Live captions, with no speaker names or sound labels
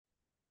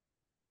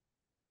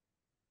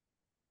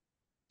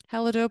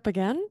Hella dope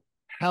again?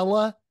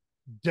 Hella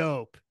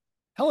dope.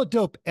 Hella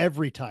dope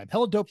every time.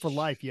 Hella dope for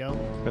life, yo.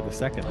 For the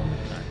second time.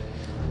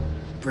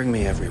 Bring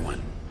me everyone.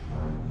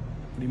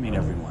 What do you mean,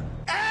 everyone?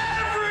 Everyone!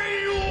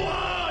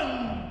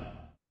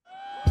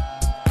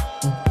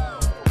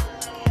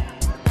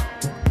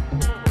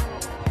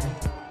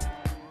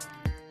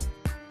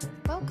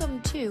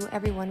 Welcome to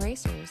Everyone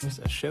Racers. It's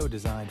a show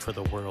designed for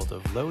the world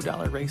of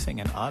low-dollar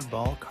racing and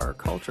oddball car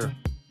culture.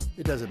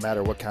 It doesn't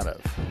matter what kind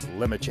of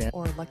limit champ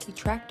Or lucky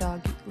track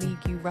dog league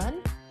you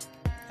run.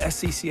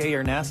 SCCA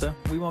or NASA,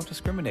 we won't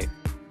discriminate.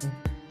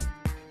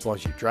 as long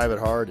as you drive it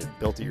hard and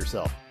built it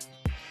yourself.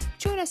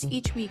 Join us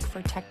each week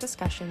for tech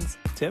discussions,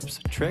 Tips,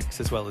 tricks,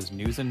 as well as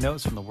news and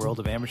notes from the world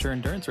of amateur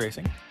endurance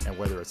racing. And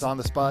whether it's on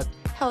the spot,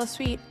 hella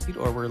sweet,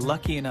 Or we're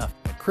lucky enough,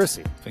 and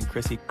Chrissy, and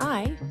Chrissy,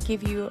 I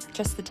give you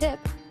just the tip.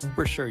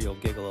 we're sure you'll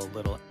giggle a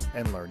little.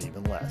 and learn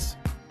even less.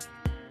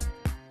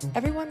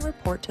 Everyone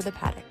report to the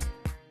paddock.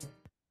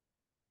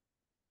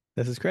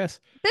 This is Chris.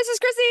 This is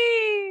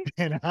Chrissy.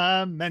 And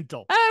I'm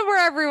mental. We're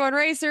Everyone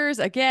Racers.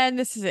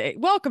 Again,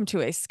 welcome to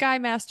a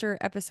Skymaster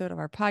episode of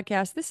our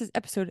podcast. This is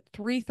episode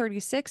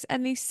 336,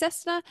 and the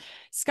Cessna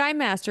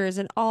Skymaster is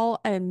an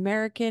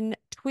all-American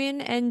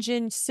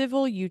twin-engine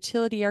civil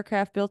utility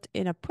aircraft built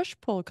in a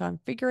push-pull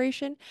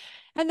configuration.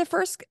 And the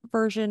first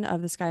version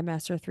of the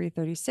Skymaster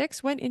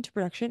 336 went into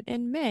production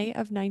in May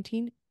of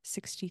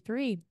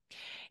 1963.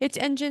 Its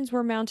engines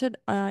were mounted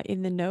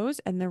in the nose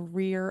and the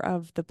rear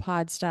of the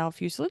pod-style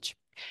fuselage.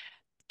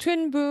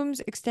 Twin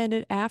booms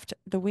extended aft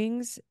the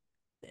wings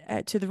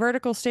to the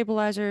vertical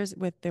stabilizers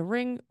with the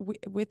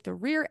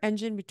rear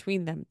engine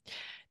between them.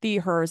 The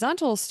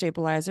horizontal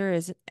stabilizer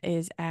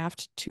is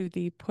aft to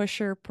the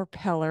pusher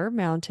propeller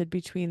mounted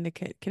between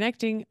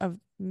connecting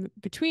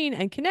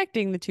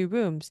the two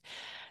booms.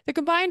 The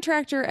combined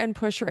tractor and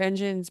pusher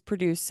engines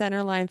produce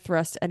centerline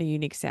thrust and a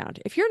unique sound.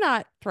 If you're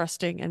not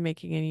thrusting and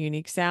making a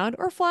unique sound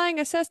or flying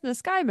a Cessna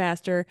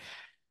Skymaster,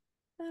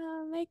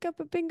 make up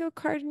a bingo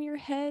card in your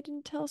head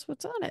and tell us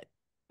what's on it.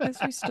 Because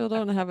we still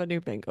don't have a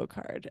new bingo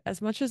card.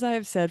 As much as I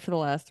have said for the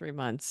last 3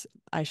 months,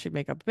 I should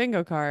make up a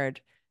bingo card.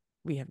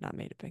 We have not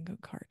made a bingo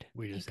card.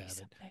 We just Maybe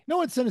haven't. someday. No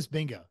one sent us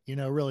bingo.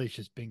 Really, it's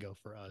just bingo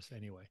for us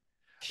anyway.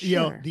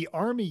 Sure. The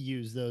Army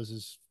used those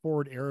as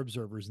forward air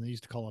observers, and they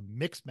used to call them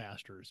mix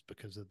masters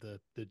because of the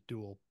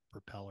dual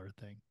propeller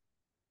thing.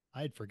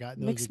 I had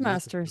forgotten those existed.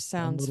 Mixmaster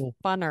sounds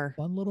funner.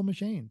 Fun little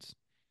machines.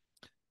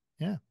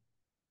 Yeah.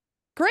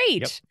 Great.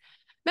 Yep.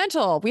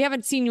 Mental, we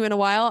haven't seen you in a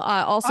while.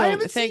 Also, I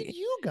haven't seen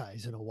you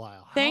guys in a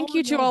while. Thank How you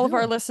are to y'all all of our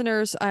doing?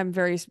 listeners.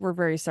 We're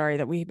very sorry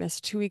that we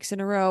missed 2 weeks in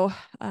a row.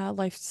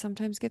 Life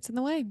sometimes gets in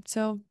the way,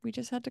 so we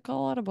just had to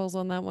call audibles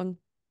on that one.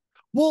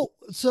 Well,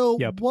 so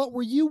Yep. what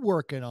were you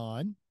working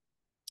on?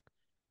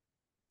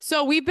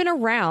 So we've been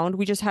around.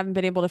 We just haven't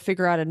been able to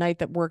figure out a night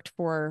that worked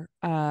for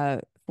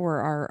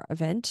our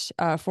event,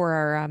 for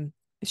our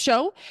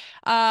show.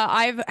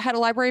 I've had a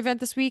library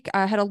event this week.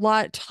 I had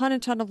a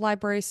ton of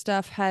library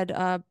stuff, had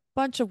a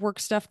bunch of work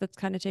stuff that's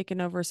kind of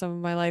taken over some of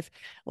my life.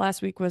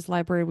 Last week was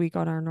library week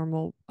on our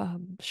normal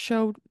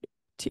show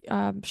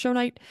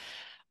night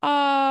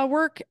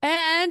work.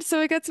 And so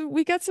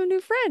we got some new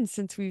friends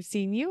since we've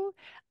seen you.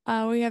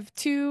 We have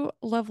 2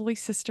 lovely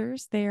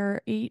sisters. They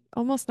are 8,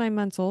 almost 9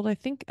 months old, I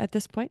think, at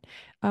this point.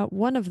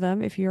 One of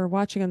them, if you're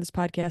watching on this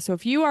podcast, so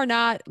if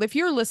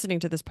you're listening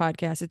to this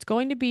podcast, it's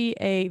going to be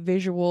a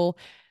visual,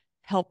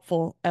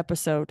 helpful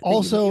episode. that you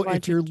Also, may want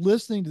if you're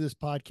listening to this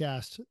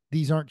podcast,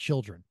 these aren't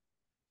children.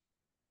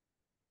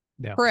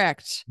 No.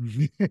 correct,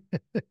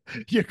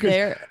 Yeah, 'cause-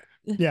 they're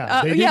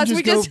yeah, they didn't yes, just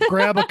we go just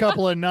grab a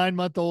couple of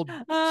 9-month-old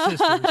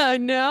sisters.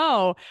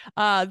 no,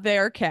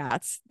 they're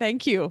cats.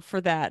 Thank you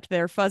for that.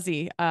 They're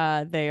fuzzy.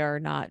 They are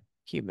not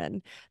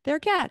human. They're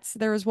cats.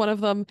 There was one of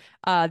them,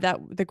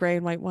 that the gray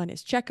and white one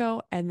is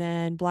Checo, and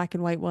then black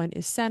and white one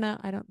is Senna.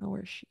 I don't know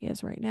where she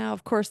is right now.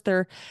 Of course,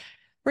 they're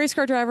race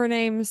car driver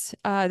names.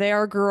 They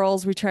are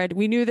girls.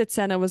 We knew that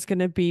Senna was going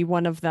to be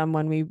one of them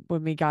when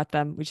we got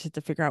them. We just had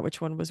to figure out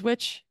which one was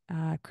which.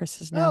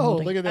 Chris is now Oh,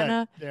 holding look at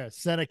Senna. that. Yeah,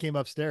 Senna came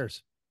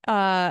upstairs.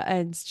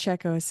 And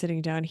Checo is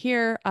sitting down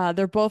here.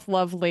 They're both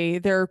lovely.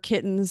 They're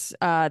kittens.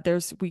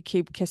 We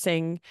keep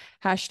saying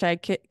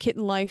hashtag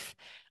kitten life,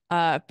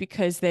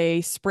 because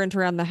they sprint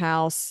around the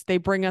house. They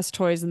bring us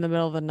toys in the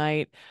middle of the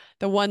night.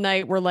 The one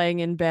night we're laying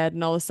in bed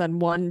and all of a sudden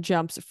one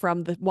jumps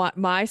from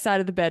my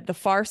side of the bed, the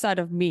far side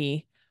of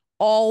me,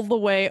 all the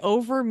way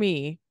over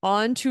me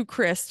onto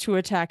Chris to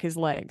attack his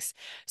legs.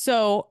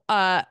 So,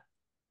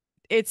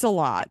 it's a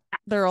lot.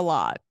 They're a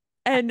lot.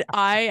 And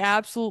I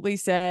absolutely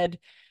said,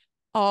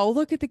 "Oh,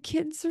 look at the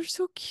kittens. They're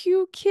so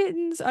cute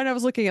kittens." And I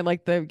was looking at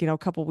like the,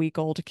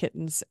 couple-week-old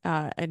kittens,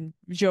 and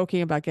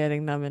joking about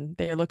getting them. And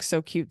they look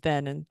so cute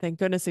then. And thank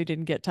goodness they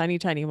didn't get tiny,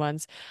 tiny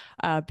ones,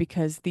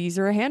 because these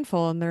are a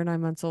handful and they're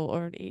 9 months old,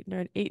 or 8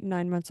 and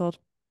 9 months old.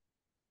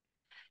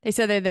 They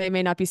said they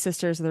may not be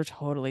sisters. They're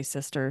totally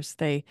sisters.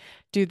 They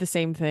do the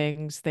same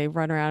things. They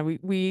run around.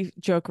 We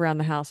joke around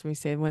the house when we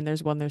say when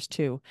there's one, there's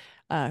two,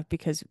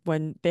 because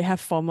when they have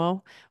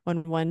FOMO,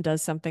 when one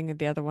does something,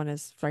 the other one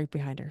is right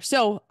behind her.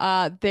 So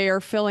they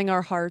are filling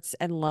our hearts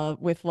and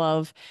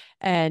love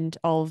and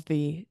all of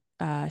the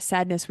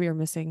sadness we are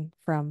missing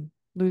from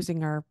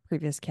losing our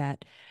previous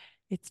cat.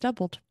 It's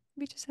doubled.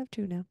 We just have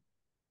two now.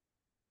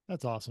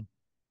 That's awesome.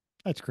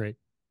 That's great.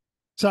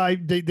 So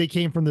they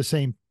came from the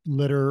same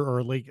litter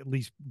or like at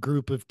least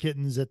group of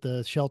kittens at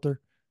the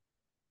shelter.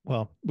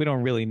 Well, we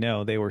don't really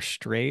know. They were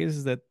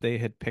strays that they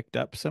had picked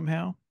up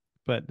somehow,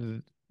 but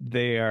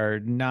they are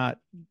not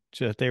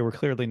just, they were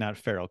clearly not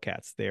feral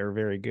cats. They are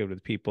very good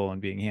with people and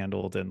being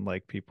handled and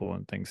like people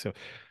and things. So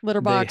Litter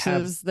they have,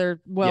 boxes,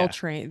 they're well yeah,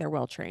 trained. They're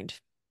well trained.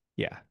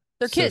 yeah.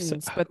 They're So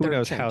kittens, but who they're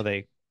knows how trained.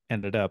 they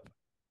ended up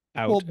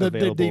Well, out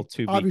available they to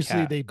be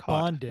obviously they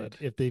caught, bonded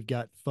but if they've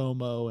got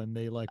FOMO and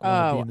they like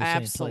want to be Oh, in the same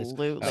place.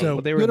 absolutely. well, So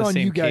they were in good the on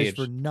you same guys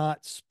for cage.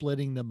 not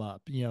splitting them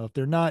up. If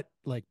they're not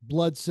like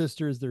blood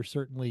sisters, they're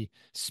certainly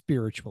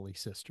spiritually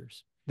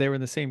sisters. They were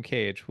in the same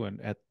cage when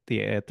at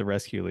the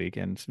rescue league,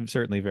 and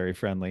certainly very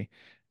friendly,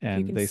 If you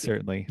and can they see,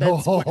 certainly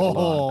that's what get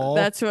along.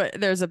 that's what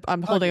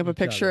I'm holding Hugging up a each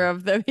picture other.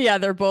 of them. Yeah,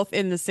 they're both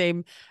in the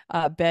same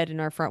bed in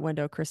our front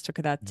window. Chris took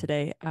that Mm.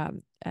 today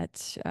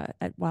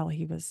at while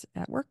he was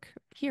at work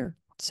here.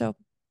 So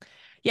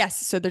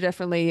yes, so they're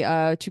definitely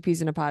two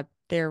peas in a pod.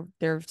 They're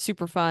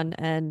super fun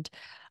and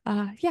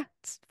yeah,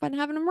 it's fun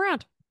having them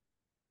around.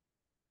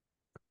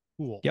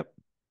 Cool. Yep.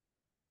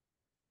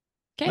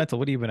 Okay. Mental,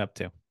 what have you been up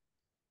to?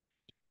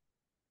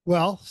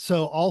 Well,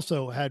 so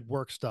also had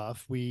work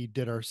stuff. We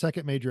did our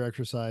second major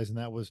exercise, and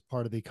that was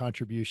part of the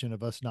contribution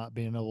of us not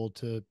being able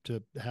to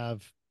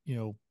have,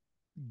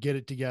 get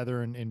it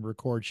together and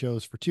record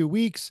shows for 2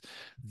 weeks.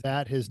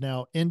 That has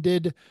now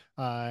ended.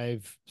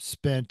 I've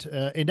spent,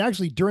 and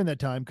actually during that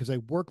time, because I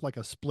work like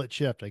a split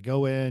shift, I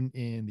go in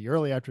the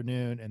early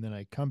afternoon and then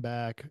I come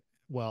back.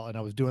 Well, and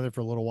I was doing it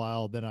for a little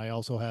while. Then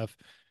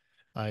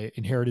I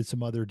inherited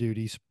some other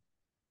duties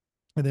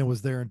and then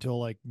was there until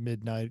like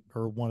midnight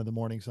or 1 in the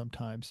morning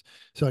sometimes.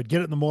 So I'd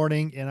get it in the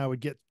morning and I would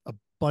get a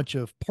bunch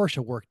of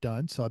Porsche work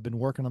done. So I've been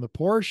working on the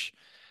Porsche.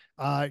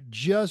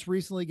 Just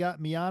recently got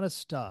Miata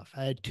stuff.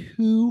 I had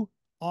two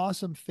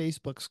awesome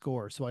Facebook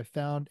scores. So I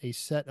found a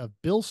set of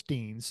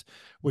Bilsteins,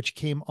 which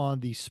came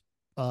on the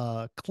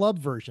club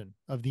version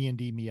of the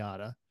ND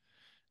Miata.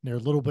 They're a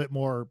little bit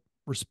more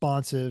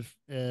responsive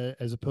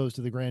as opposed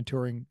to the Grand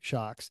Touring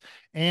shocks.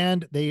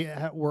 And they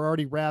were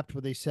already wrapped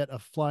with a set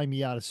of Fly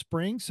Miata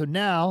springs. So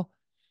now,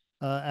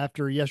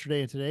 after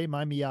yesterday and today,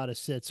 my Miata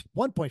sits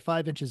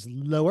 1.5 inches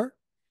lower.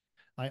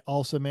 I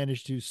also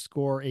managed to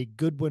score a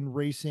Goodwin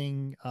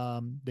Racing,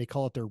 they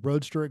call it their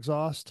Roadster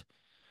exhaust.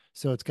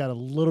 So it's got a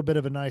little bit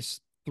of a nice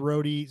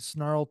throaty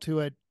snarl to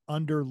it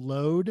under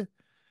load,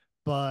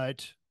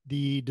 but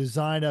the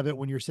design of it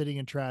when you're sitting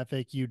in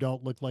traffic, you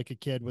don't look like a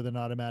kid with an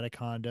automatic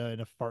Honda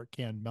and a fart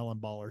can melon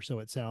baller. So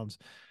it sounds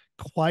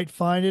quite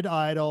fine at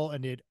idle,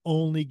 and it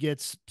only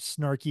gets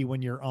snarky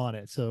when you're on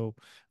it. So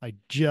I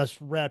just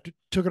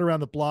took it around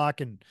the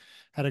block and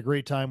had a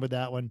great time with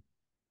that one.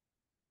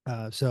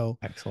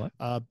 Excellent.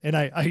 And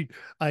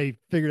I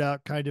figured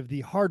out kind of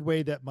the hard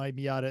way that my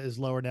Miata is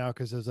lower now,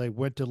 because as I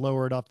went to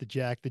lower it off the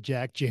jack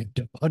jammed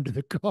up under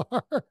the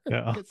car.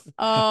 Yeah.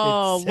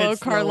 Oh, low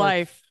sits car lower.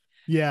 life.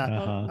 Yeah.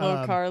 Uh-huh.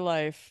 Low car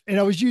life. And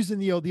I was using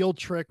the old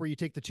trick where you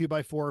take the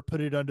 2x4,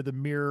 put it under the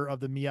mirror of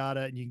the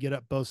Miata, and you can get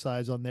up both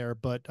sides on there.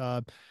 But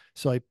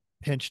so I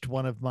pinched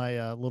one of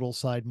my little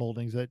side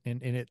moldings and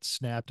it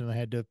snapped, and I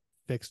had to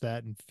fix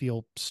that and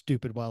feel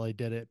stupid while I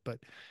did it. But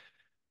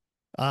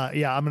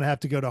yeah, I'm gonna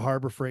have to go to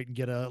Harbor Freight and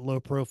get a low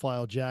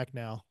profile jack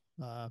now.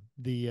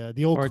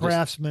 The old Or just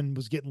Craftsman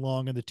was getting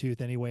long in the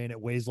tooth anyway, and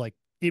it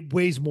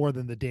weighs more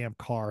than the damn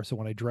car. So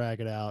when I drag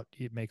it out,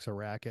 it makes a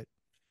racket.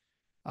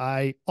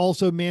 I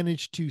also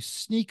managed to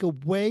sneak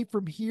away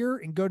from here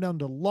and go down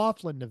to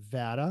Laughlin,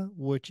 Nevada,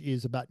 which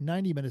is about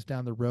 90 minutes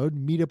down the road,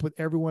 meet up with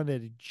everyone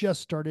that had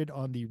just started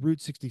on the Route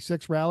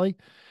 66 rally.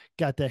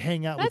 Got to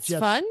hang out with That's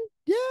Jeff. fun.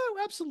 Yeah,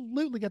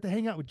 absolutely. Got to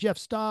hang out with Jeff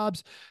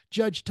Stobbs,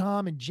 Judge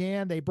Tom, and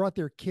Jan. They brought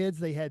their kids.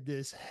 They had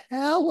this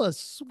hella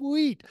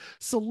sweet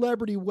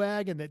celebrity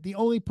wagon that the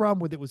only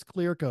problem with it was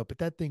clear coat, but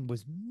that thing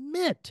was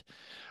mint.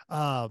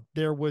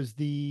 There was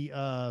the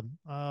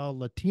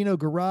Latino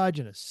garage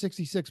and a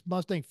 66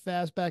 Mustang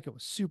fastback. It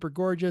was super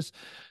gorgeous.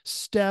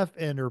 Steph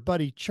and her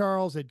buddy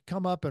Charles had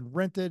come up and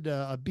rented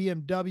a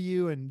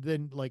BMW, and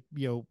then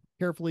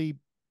carefully,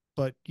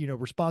 but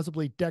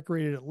responsibly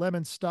decorated it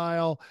lemon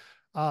style.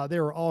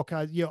 There were all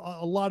kinds,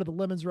 a lot of the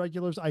Lemons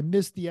regulars. I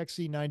missed the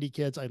XC90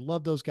 kids. I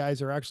love those guys.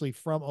 They're actually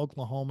from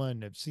Oklahoma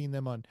and have seen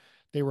them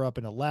they were up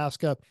in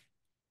Alaska.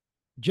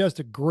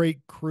 Just a great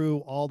crew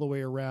all the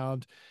way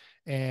around,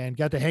 and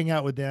got to hang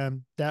out with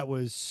them. That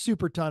was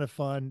super ton of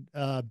fun.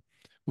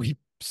 We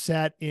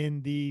sat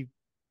in the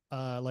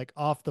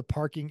off the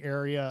parking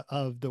area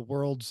of the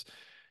world's,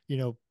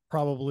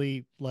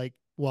 probably like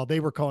well,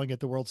 they were calling it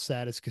the world's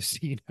saddest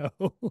casino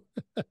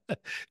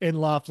in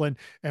Laughlin.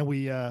 And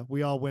we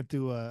all went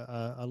through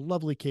a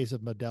lovely case of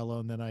Modelo,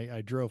 and then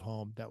I drove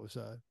home. That was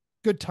a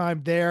good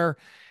time there.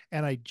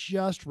 And I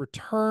just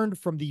returned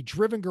from the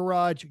Driven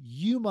Garage.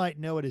 You might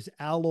know it as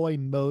Alloy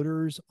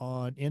Motors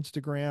on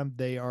Instagram.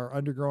 They are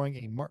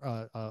undergoing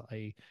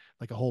a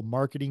like a whole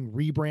marketing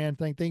rebrand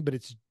thing, but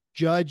it's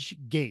Judge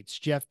Gates,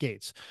 Jeff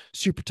Gates,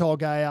 super tall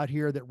guy out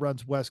here that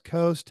runs West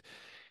Coast.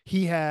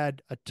 He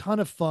had a ton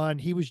of fun.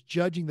 He was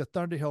judging the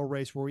Thunderhill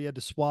race where we had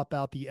to swap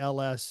out the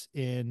LS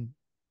in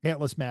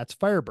Pantless Matt's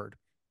Firebird.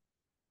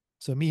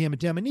 So me, him,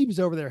 and Tim, and he was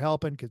over there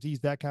helping because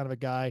he's that kind of a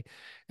guy.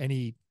 And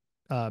he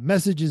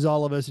messages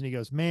all of us and he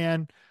goes,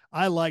 man,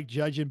 I like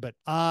judging, but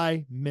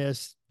I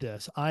miss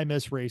this. I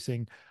miss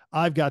racing.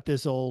 I've got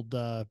this old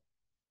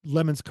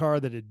Lemon's car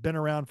that had been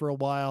around for a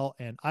while,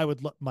 and I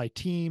would look, my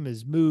team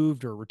is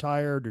moved or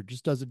retired or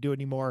just doesn't do it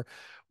anymore.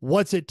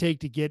 What's it take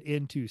to get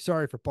into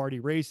Sorry for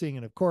Party racing?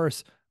 And of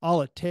course,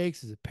 all it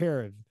takes is a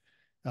pair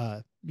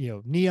of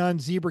neon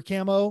zebra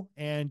camo,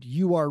 and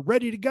you are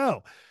ready to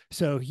go.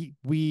 So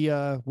we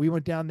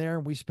went down there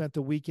and we spent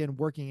the weekend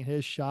working in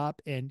his shop,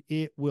 and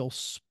it will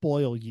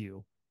spoil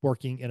you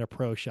working in a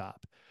pro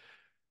shop.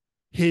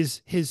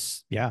 His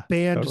band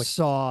totally.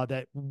 saw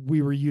that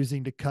we were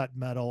using to cut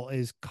metal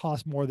is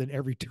cost more than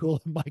every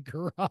tool in my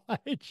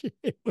garage.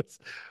 It was,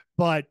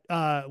 but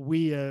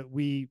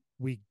we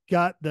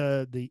got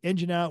the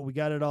engine out, we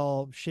got it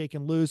all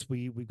shaken loose.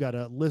 We've got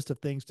a list of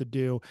things to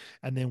do,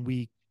 and then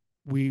we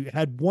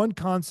had one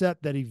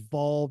concept that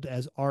evolved,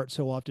 as art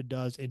so often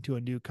does, into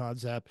a new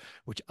concept,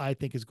 which I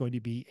think is going to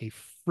be a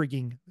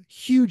frigging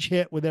huge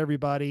hit with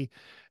everybody.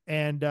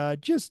 And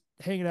just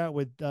hanging out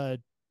with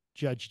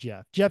Judge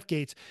Jeff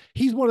Gates.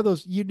 He's one of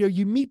those,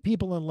 you meet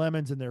people in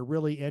Lemons and they're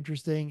really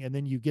interesting, and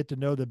then you get to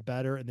know them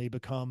better and they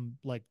become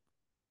like,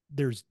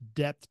 there's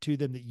depth to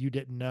them that you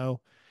didn't know.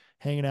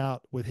 Hanging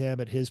out with him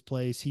at his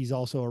place. He's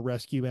also a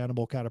rescue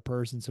animal kind of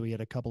person. So he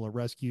had a couple of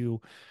rescue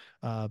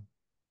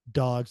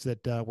dogs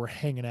that were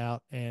hanging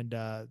out, and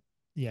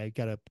he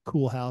got a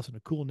cool house in a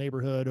cool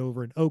neighborhood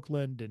over in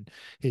Oakland, and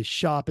his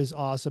shop is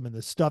awesome. And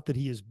the stuff that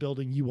he is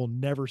building, you will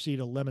never see at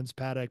a Lemons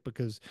paddock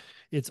because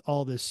it's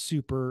all this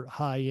super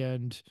high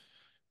end,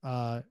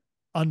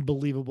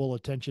 unbelievable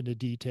attention to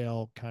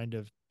detail kind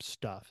of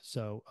stuff.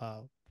 So,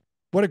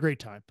 what a great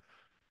time.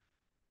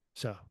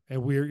 So,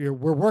 and we're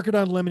working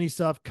on Lemony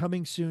stuff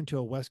coming soon to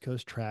a West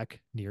Coast track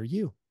near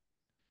you.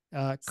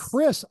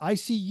 Chris, I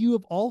see you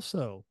have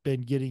also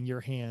been getting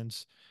your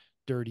hands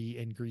dirty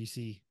and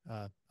greasy.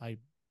 I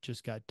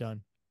just got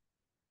done.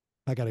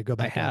 I got to go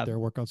back out there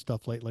and work on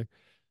stuff lately.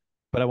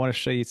 But I want to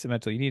show you some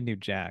mental. You need a new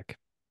jack.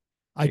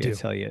 I do.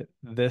 Tell you,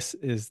 this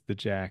is the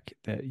jack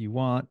that you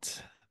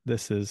want.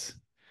 This is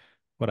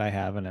what I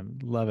have, and I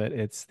love it.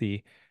 It's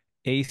the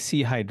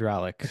AC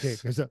Hydraulics. Okay,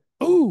 because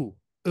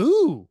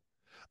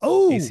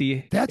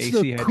that's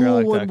the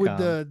cool one with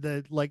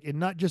the like, and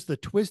not just the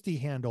twisty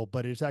handle,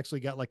 but it's actually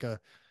got like a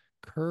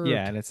curved.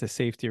 Yeah, and it's a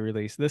safety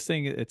release. This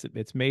thing,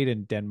 it's made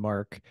in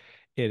Denmark.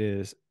 It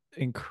is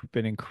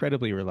been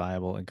incredibly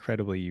reliable,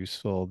 incredibly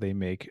useful. They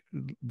make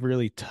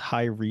really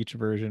high reach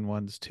version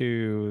ones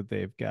too.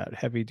 They've got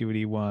heavy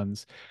duty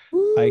ones.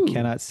 Ooh. I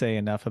cannot say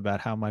enough about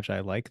how much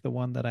I like the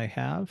one that I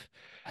have.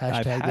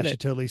 Hashtag they should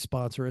totally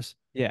sponsor us.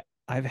 Yeah,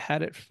 I've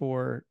had it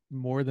for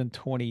more than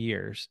 20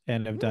 years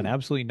and have done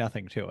absolutely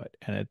nothing to it.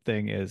 And that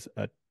thing is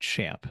a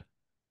champ.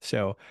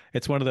 So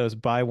it's one of those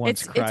buy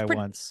once, cry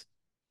once.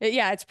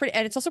 Yeah, it's pretty,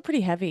 and it's also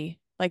pretty heavy.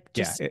 Like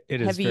just it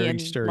heavy is very in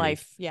sturdy.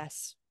 life.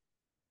 Yes.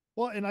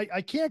 Well, and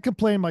I can't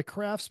complain. My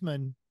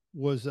Craftsman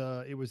was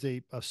it was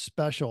a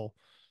special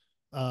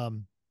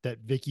that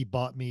Vicky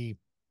bought me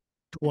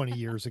 20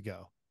 years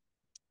ago.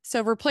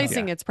 So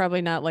replacing it's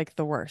probably not like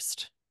the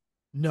worst.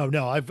 No,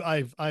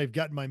 I've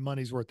gotten my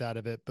money's worth out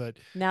of it, but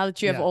now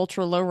that you have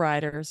ultra low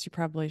riders, you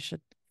probably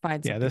should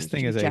find something. Yeah, this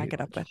thing is jack a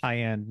it up with.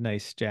 high-end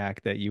nice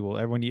jack that you will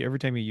every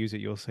time you use it,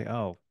 you'll say,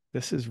 "Oh,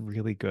 this is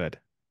really good."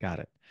 Got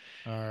it.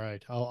 All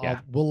right.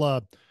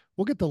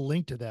 We'll get the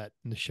link to that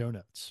in the show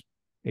notes.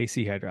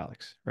 AC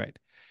Hydraulics, right?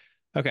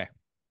 Okay.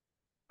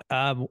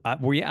 I've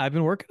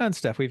been working on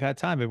stuff. We've had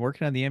time. I've been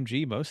working on the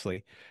MG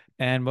mostly,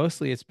 and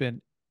mostly it's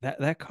been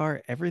that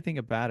car. Everything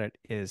about it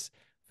is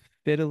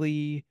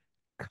fiddly,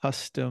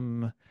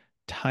 custom,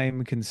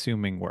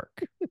 time-consuming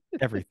work.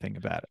 Everything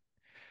about it.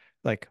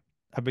 Like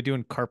I've been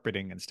doing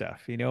carpeting and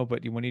stuff,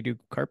 but when you do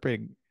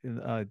carpeting,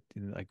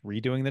 like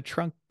redoing the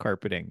trunk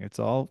carpeting, it's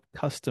all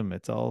custom.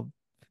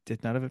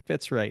 None of it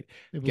fits right.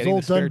 It was all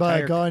done by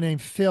a guy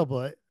named Phil,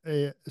 but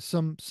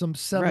some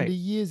 70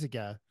 years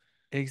ago.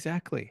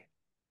 Exactly.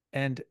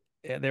 And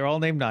they're all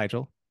named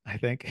Nigel. I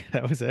think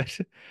that was it.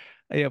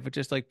 Yeah, but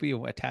just like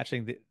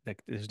attaching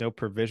there's no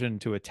provision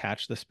to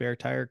attach the spare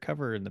tire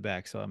cover in the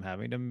back, so I'm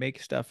having to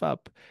make stuff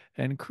up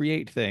and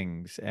create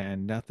things,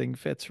 and nothing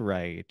fits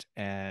right,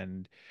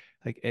 and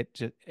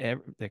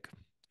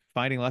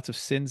finding lots of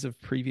sins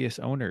of previous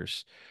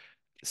owners.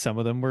 Some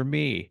of them were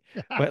me,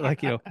 but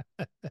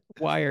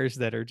wires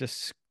that are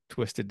just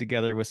twisted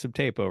together with some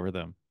tape over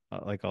them.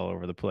 like all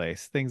over the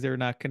place. Things are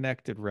not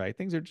connected right.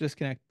 Things are just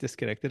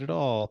disconnected at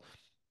all.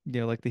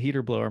 Like the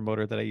heater blower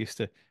motor that I used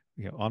to,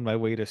 on my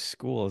way to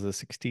school as a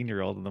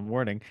 16-year-old in the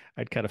morning,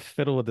 I'd kind of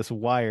fiddle with this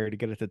wire to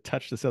get it to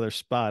touch this other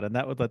spot, and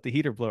that would let the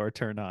heater blower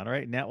turn on.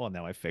 Right now, well,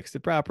 now I fixed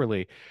it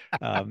properly.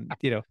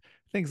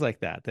 Things like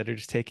that are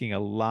just taking a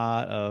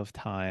lot of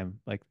time.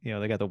 Like,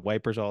 they got the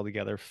wipers all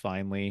together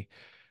finally.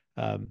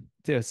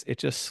 It's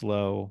just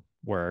slow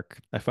work.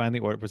 I finally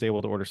was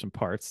able to order some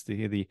parts.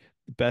 The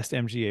best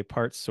MGA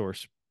parts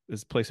source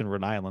is a place in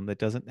Rhode Island that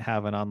doesn't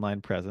have an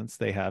online presence.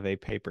 They have a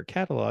paper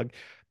catalog,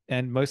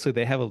 and mostly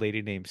they have a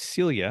lady named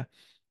Celia.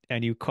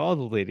 And you call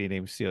the lady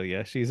named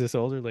Celia. She's this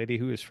older lady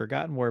who has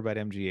forgotten more about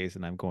MGAs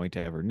than I'm going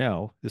to ever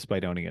know,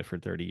 despite owning it for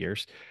 30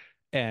 years.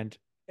 And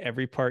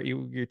every part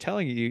you're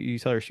telling you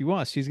tell her she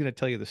wants, she's going to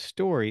tell you the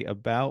story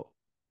about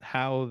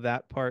how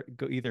that part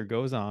either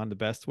goes on, the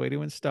best way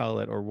to install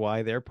it, or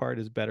why their part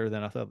is better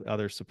than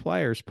other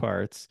suppliers'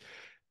 parts.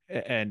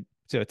 And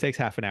so it takes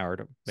half an hour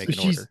to make an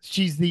order.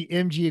 She's the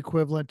MG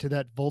equivalent to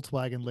that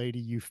Volkswagen lady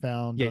you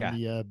found on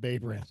the Bay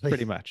Bradley.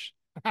 Pretty much.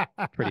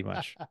 Pretty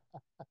much.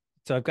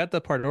 So I've got the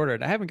part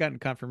ordered. I haven't gotten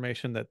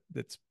confirmation that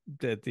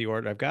the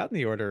order, I've gotten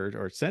the order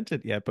or sent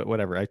it yet, but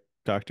whatever. I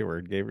talked to her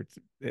and gave her,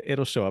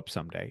 it'll show up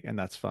someday, and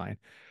that's fine.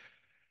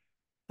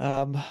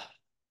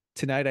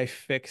 Tonight I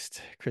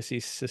fixed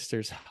Chrissy's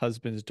sister's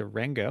husband's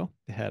Durango.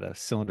 It had a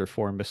cylinder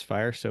 4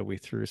 misfire, so we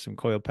threw some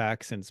coil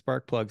packs and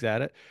spark plugs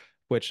at it,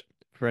 which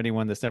for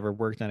anyone that's never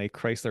worked on a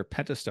Chrysler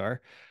Pentastar,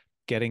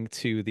 getting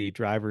to the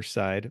driver's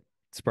side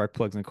spark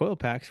plugs and coil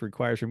packs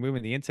requires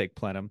removing the intake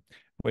plenum,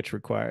 which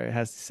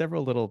has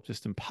several little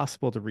just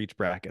impossible to reach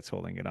brackets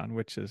holding it on,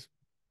 which is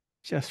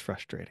just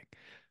frustrating.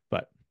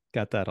 But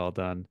got that all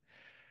done.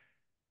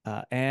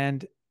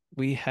 And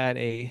we had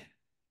a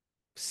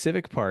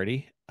Civic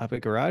party up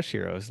at Garage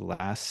Heroes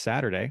last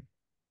Saturday.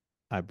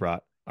 I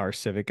brought our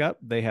Civic up.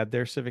 They had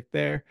their Civic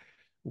there.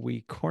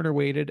 We corner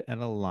weighted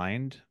and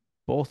aligned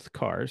both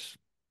cars,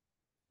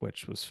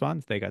 which was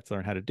fun. They got to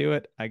learn how to do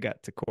it. I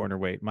got to corner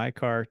weight my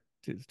car.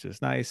 It's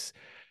just nice.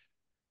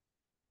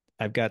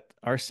 I've got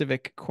our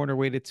Civic corner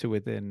weighted to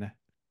within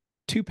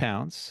 2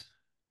 pounds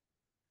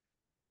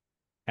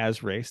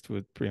as raced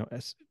with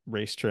as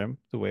race trim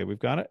the way we've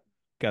got it.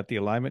 Got the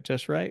alignment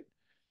just right.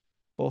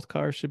 Both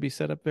cars should be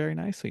set up very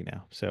nicely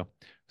now. So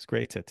it's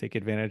great to take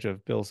advantage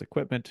of Bill's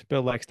equipment.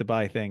 Bill likes to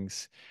buy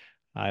things.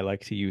 I like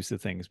to use the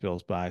things Bill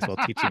buys while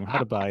teaching him how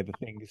to buy the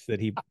things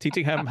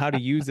teaching him how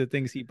to use the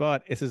things he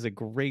bought. This is a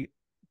great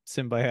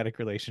symbiotic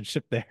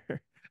relationship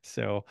there.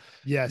 So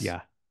yes.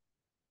 Yeah.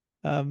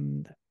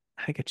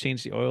 I could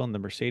change the oil in the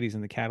Mercedes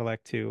and the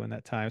Cadillac too in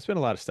that time. It's been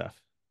a lot of stuff.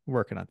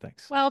 Working on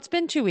things. Well, it's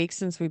been 2 weeks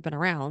since we've been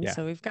around, Yeah.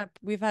 so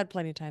we've had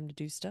plenty of time to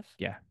do stuff.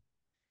 Yeah.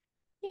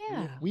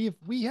 Yeah.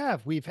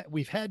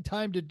 We've had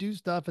time to do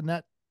stuff, and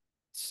that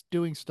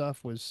doing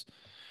stuff was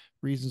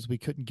reasons we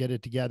couldn't get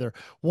it together.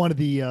 One of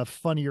the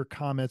funnier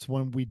comments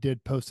when we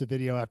did post a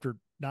video after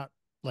not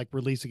like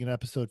releasing an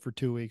episode for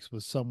 2 weeks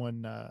was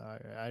someone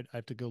I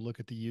have to go look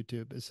at the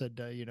YouTube. It said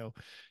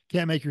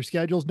can't make your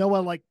schedules. No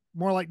one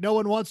more like no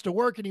one wants to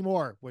work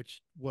anymore,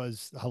 which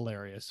was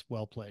hilarious.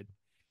 Well played.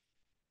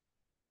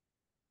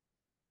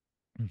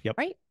 Yep.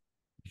 Right.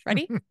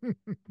 Ready? News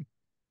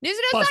and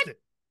Busted.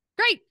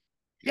 Great.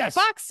 Yes.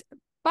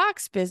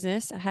 Fox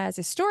Business has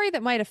a story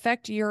that might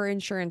affect your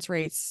insurance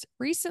rates.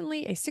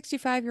 Recently, a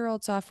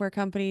 65-year-old software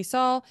company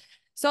saw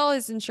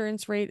his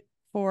insurance rate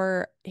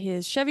for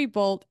his Chevy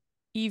Bolt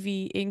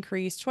EV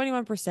increase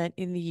 21%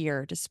 in the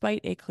year, despite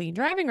a clean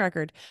driving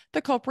record.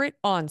 The culprit,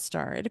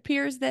 OnStar. It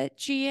appears that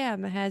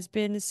GM has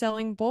been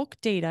selling bulk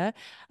data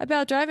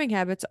about driving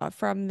habits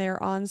from their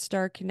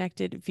OnStar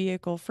connected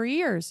vehicle for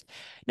years.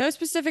 No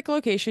specific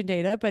location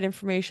data, but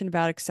information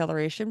about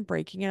acceleration,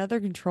 braking, and other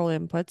control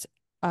inputs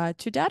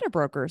to data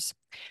brokers.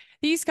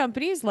 These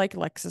companies, like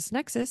Lexis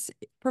Nexis,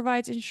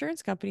 provides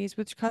insurance companies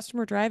with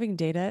customer driving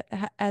data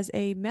as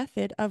a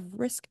method of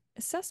risk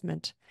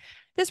assessment.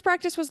 This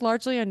practice was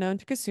largely unknown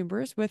to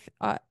consumers, with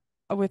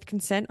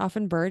consent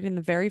often buried in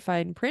the very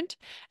fine print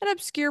and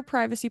obscure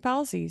privacy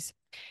policies.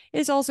 It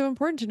is also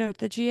important to note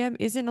that GM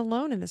isn't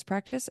alone in this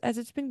practice, as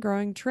it's been a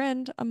growing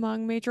trend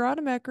among major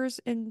automakers,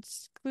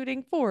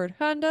 including Ford,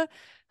 Honda,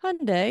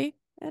 Hyundai,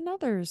 and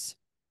others.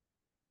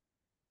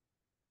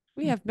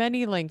 We have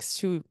many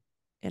links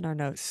in our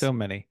notes. So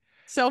many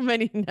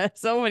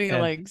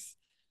links.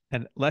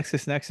 And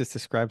LexisNexis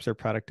describes their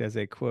product as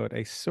a, quote,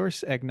 a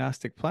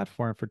source-agnostic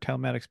platform for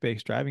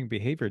telematics-based driving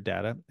behavior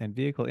data and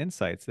vehicle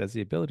insights that has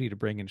the ability to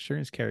bring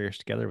insurance carriers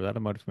together with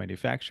automotive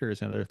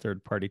manufacturers and other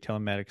third-party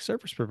telematics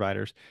service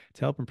providers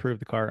to help improve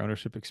the car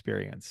ownership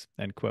experience,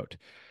 end quote.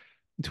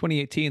 In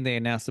 2018, they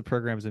announced the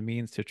program as a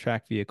means to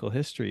track vehicle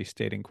history,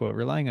 stating, quote,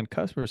 relying on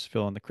customers to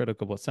fill in the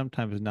critical but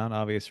sometimes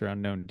non-obvious or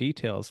unknown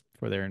details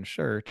for their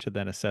insurer to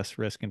then assess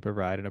risk and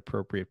provide an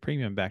appropriate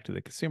premium back to the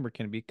consumer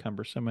can be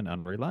cumbersome and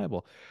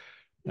unreliable.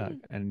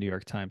 A New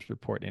York Times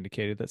report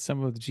indicated that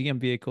some of the GM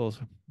vehicles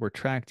were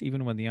tracked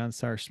even when the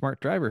OnStar Smart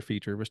Driver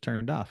feature was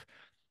turned off.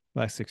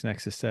 Lexis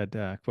Nexis said,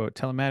 quote,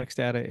 telematics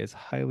data is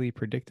highly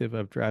predictive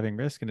of driving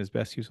risk and is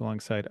best used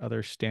alongside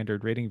other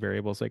standard rating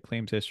variables like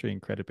claims history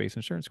and credit-based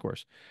insurance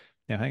scores.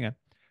 Now, hang on.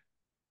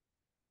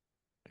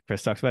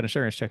 Chris talks about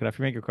insurance. Check it off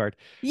your Maker card.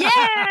 Yay!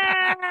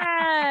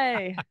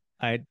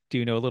 I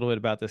do know a little bit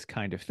about this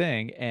kind of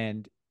thing,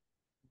 and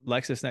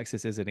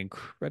LexisNexis is an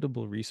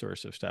incredible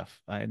resource of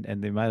stuff, and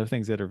the amount of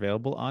things that are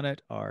available on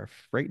it are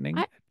frightening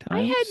I, at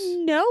I had times.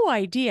 no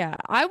idea.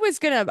 I was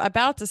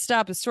about to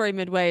stop the story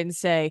midway and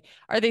say,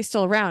 are they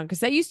still around? Because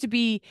that used to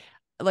be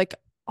like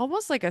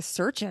almost like a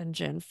search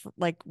engine for,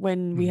 like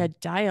when we had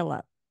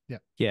dial-up.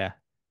 Yeah,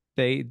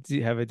 they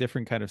do have a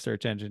different kind of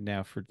search engine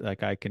now for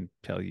like I can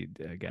tell you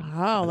again.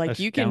 Oh, like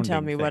you can tell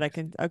astounding me what I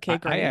things. can. Okay, I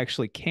great.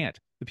 actually can't.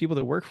 The people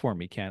that work for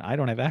me can. I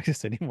don't have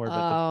access anymore, but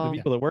the Oh,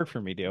 people that work for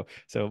me do.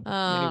 So anyway,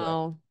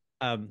 oh,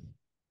 um,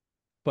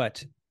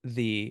 but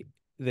the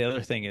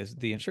other thing is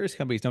the insurance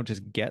companies don't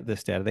just get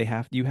this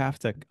data. You have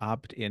to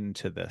opt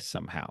into this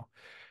somehow.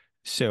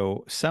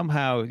 So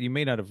somehow you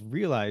may not have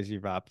realized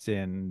you've opted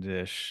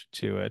in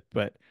to it,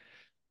 but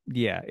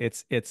yeah,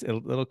 it's a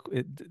little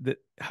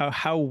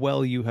how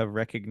well you have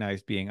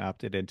recognized being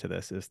opted into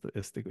this is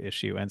the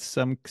issue, and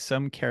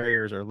some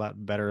carriers are a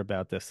lot better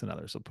about this than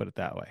others. We'll put it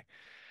that way.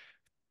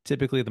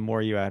 Typically, the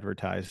more you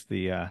advertise,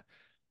 the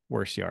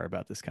worse you are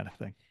about this kind of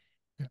thing.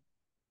 Yeah.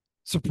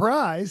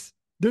 Surprise!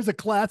 There's a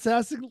class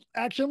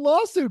action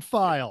lawsuit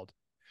filed.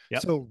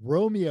 Yep. So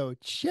Romeo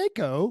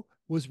Checo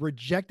was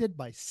rejected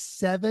by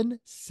 7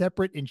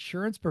 separate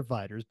insurance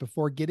providers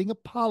before getting a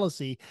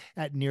policy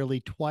at nearly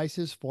twice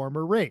his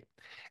former rate.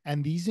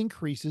 And these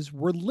increases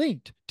were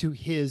linked to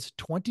his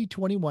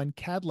 2021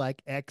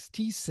 Cadillac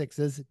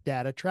XT6's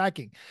data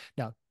tracking.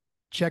 Now,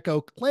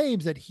 Checo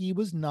claims that he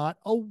was not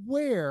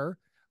aware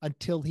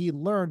until he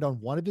learned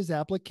on one of his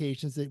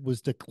applications that it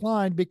was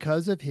declined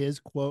because of his,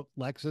 quote,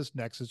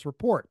 LexisNexis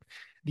report.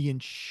 The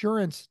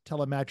insurance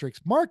telemetrics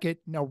market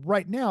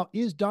right now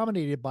is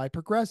dominated by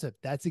Progressive.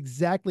 That's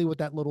exactly what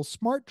that little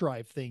smart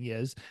drive thing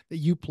is that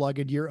you plug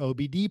into your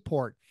OBD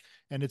port.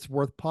 And it's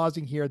worth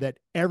pausing here that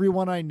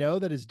everyone I know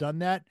that has done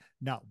that,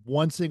 not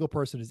one single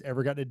person has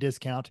ever gotten a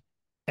discount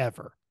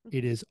ever.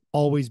 It has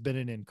always been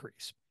an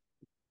increase.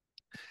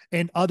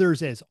 And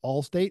others as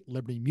Allstate,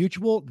 Liberty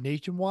Mutual,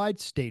 Nationwide,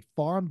 State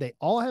Farm, they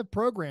all have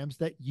programs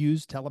that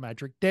use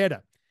telemetric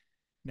data.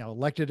 Now,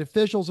 elected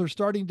officials are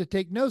starting to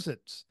take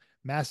notice.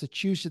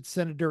 Massachusetts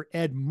Senator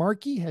Ed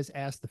Markey has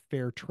asked the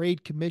Fair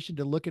Trade Commission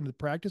to look into the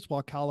practice,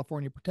 while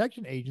California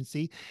Protection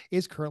Agency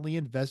is currently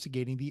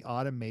investigating the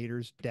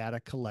automator's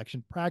data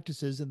collection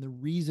practices. And the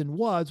reason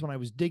was, when I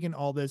was digging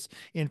all this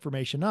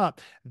information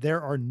up,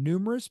 there are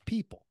numerous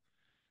people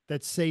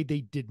that say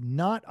they did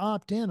not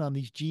opt in on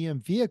these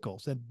GM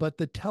vehicles, but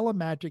the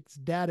telematics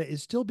data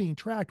is still being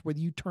tracked whether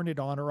you turn it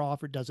on or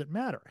off. It doesn't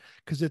matter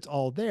because it's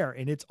all there,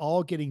 and it's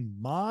all getting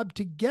mobbed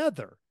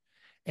together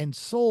and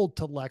sold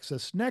to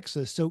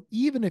LexisNexis. So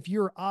even if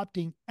you're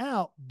opting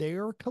out,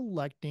 they're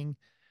collecting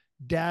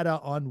data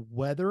on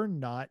whether or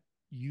not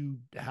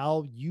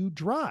how you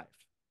drive.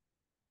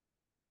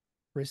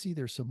 Chrissy,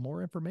 there's some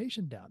more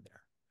information down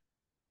there.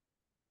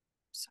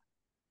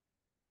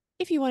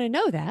 if you want to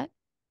know that,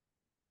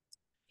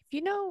 if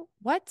you know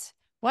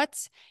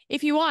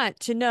if you want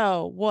to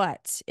know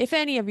if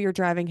any of your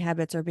driving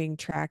habits are being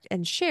tracked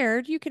and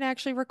shared, you can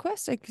actually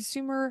request a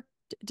consumer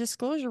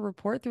disclosure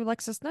report through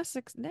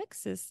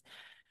LexisNexis,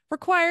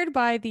 required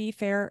by the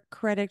Fair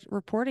Credit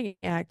Reporting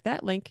Act.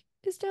 That link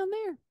is down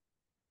there.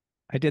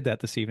 I did that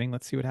this evening.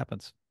 Let's see what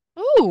happens.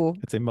 Ooh,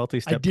 It's a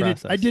multi-step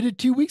process. I did it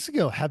 2 weeks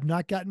ago. Have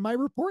not gotten my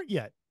report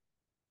yet.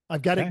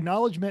 I've got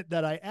acknowledgement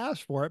that I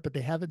asked for it, but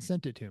they haven't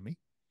sent it to me.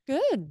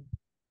 good.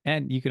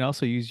 And you can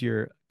also use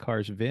your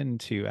car's VIN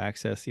to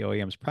access the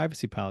OEM's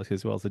privacy policy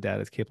as well as the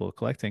data it's capable of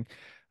collecting.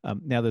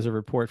 Now there's a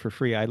report for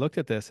free. I looked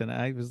at this and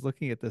I was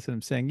looking at this and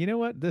I'm saying, you know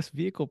what? This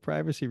vehicle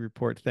privacy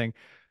report thing,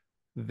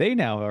 they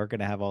now are going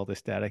to have all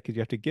this data because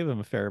you have to give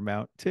them a fair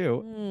amount too.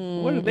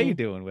 What are they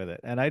doing with it?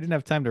 And I didn't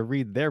have time to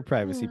read their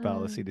privacy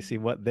policy to see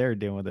what they're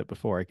doing with it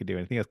before I could do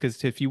anything else.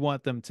 Because if you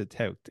want them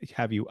to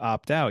have you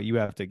opt out, you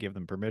have to give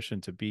them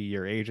permission to be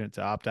your agent,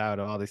 to opt out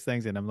of all these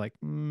things. And I'm like,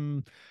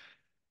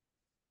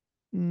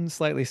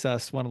 slightly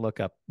sus. Want to look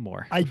up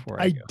more. I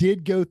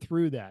did go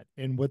through that,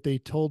 and what they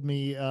told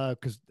me,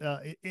 because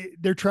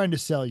they're trying to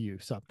sell you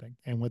something,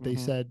 and what they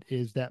said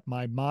is that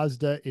my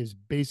Mazda is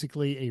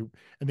basically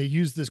and they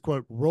use this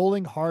quote,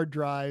 rolling hard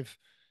drive,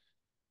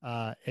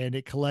 and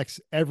it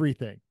collects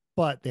everything.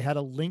 But they had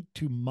a link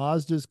to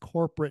Mazda's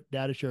corporate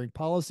data sharing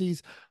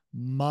policies.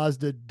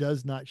 Mazda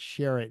does not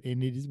share it,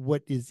 and it is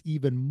what is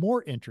even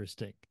more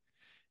interesting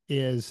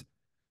is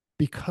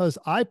because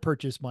I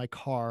purchased my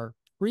car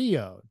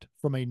pre-owned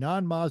from a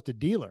non-Mazda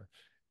dealer,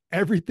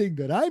 everything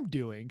that I'm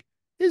doing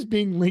is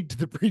being linked to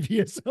the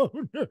previous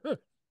owner.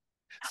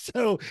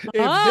 So if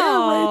their rates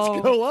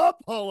Oh. go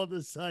up all of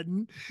a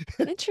sudden,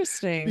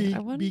 Interesting. I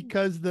wonder.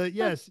 because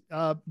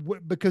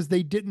because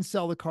they didn't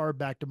sell the car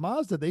back to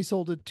Mazda, they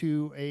sold it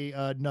to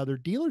another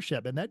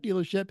dealership, and that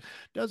dealership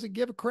doesn't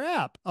give a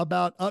crap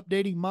about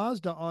updating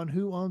Mazda on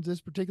who owns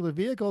this particular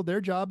vehicle.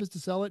 Their job is to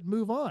sell it and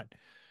move on.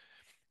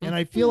 And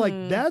I feel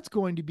like that's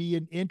going to be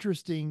an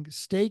interesting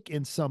stake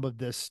in some of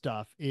this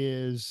stuff,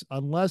 is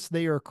unless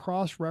they are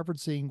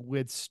cross-referencing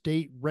with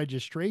state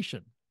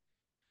registration.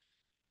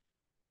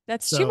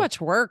 That's too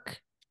much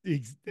work.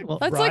 Well,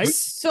 That's like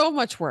so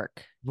much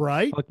work.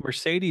 Right. Look,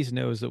 Mercedes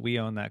knows that we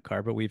own that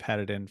car, but we've had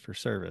it in for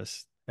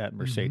service at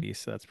Mercedes,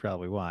 so that's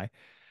probably why.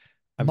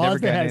 I've never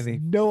Mazda gotten has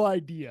anything. no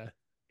idea.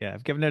 Yeah,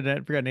 I've never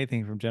gotten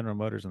anything from General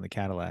Motors on the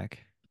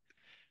Cadillac.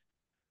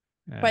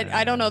 But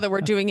I don't know that we're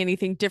doing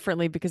anything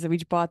differently because we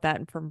bought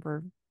that from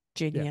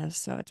Virginia,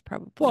 so it's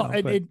probably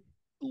and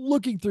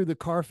looking through the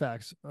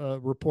Carfax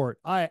report,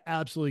 I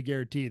absolutely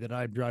guarantee that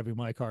I'm driving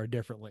my car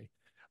differently.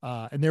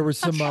 And there was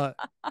some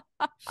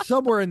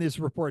somewhere in this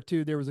report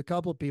too, there was a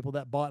couple of people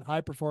that bought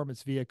high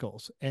performance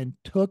vehicles and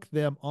took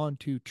them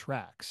onto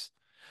tracks.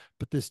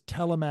 But this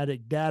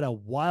telematic data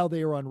while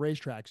they were on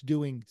racetracks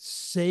doing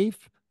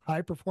safe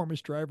high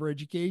performance driver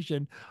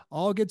education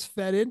all gets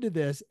fed into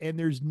this. And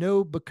there's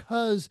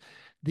because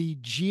the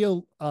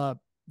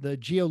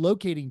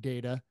geolocating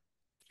data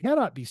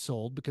cannot be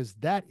sold because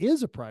that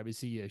is a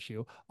privacy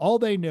issue. All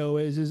they know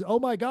is oh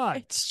my God,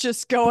 it's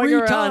just going 3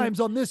 around. times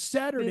on this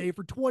Saturday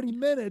for 20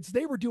 minutes.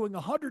 They were doing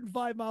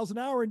 105 miles an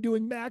hour and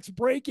doing max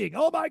braking.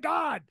 Oh my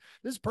God,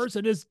 this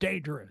person is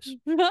dangerous.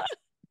 Yep.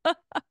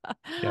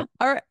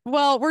 All right.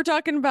 Well, we're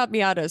talking about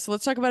Miata, so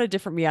let's talk about a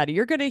different Miata.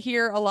 You're going to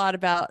hear a lot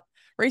about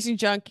Racing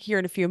Junk here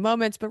in a few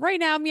moments, but right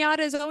now Miata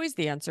is always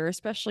the answer,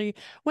 especially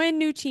when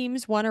new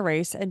teams want to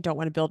race and don't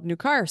want to build a new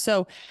car.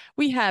 So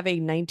we have a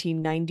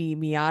 1990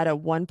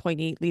 Miata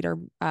 1.8 liter.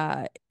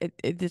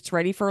 It's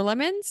ready for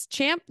Lemons,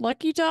 Champ,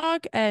 Lucky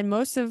Dog, and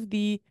most of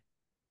the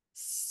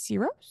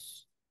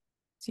series.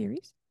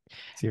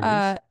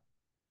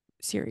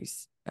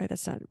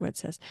 That's not what it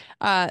says.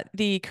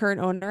 The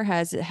current owner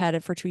has had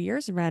it for 2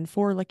 years and ran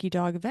 4 Lucky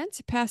Dog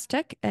events, passed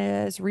tech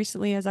as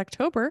recently as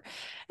October,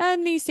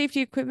 and the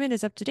safety equipment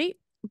is up to date.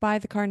 Buy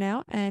the car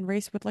now and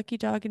race with Lucky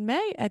Dog in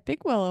May at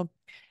Big Willow.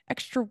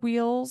 Extra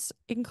wheels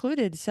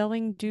included,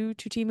 selling due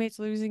to teammates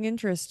losing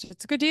interest.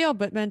 It's a good deal,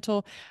 but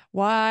mental.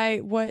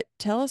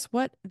 Tell us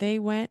what they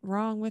went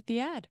wrong with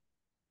the ad.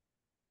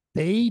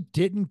 They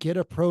didn't get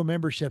a pro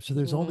membership, so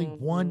there's only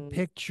one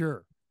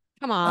picture.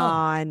 Come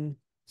on.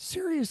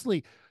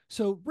 Seriously.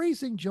 So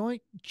Racing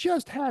Joint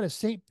just had a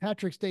St.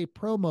 Patrick's Day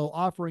promo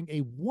offering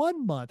a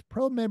 1-month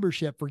pro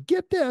membership for,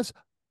 get this,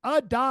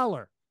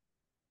 $1.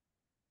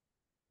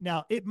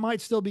 Now it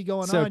might still be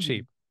going on. So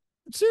cheap.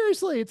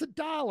 Seriously, it's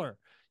 $1.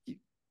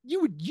 You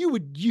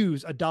would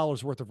use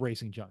 $1 worth of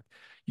Racing Junk.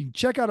 You can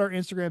check out our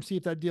Instagram, see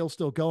if that deal's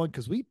still going,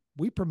 because we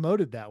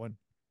promoted that one.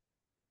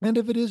 And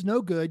if it is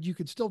no good, you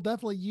can still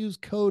definitely use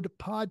code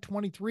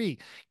POD23.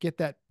 Get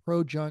that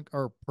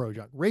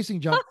Racing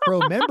Junk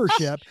Pro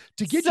membership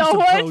to get you some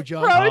Pro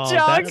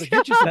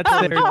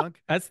Junk.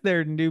 That's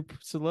their new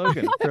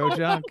slogan, Pro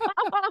Junk.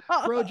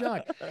 Pro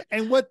Junk.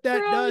 And what that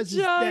does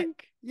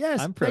junk. is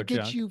that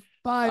gets you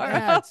 5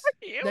 ads.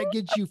 That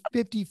gets you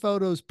 50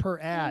 photos per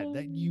ad.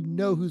 That you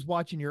know who's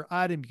watching your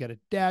item. You got a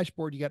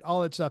dashboard. You got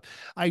all that stuff.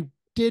 I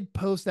did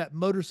post that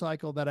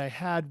motorcycle that I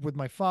had with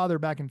my father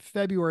back in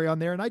February on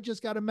there, and I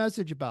just got a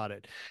message about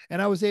it.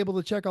 And I was able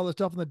to check all the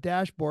stuff on the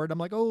dashboard. I'm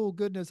like, oh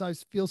goodness, I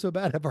feel so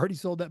bad. I've already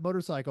sold that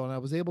motorcycle. And I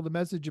was able to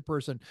message a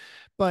person,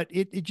 but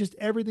it just,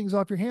 everything's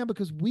off your hand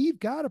because we've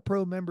got a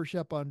pro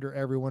membership under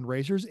Everyone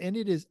Racers, and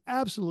it has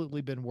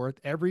absolutely been worth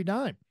every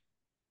dime.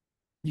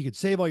 You could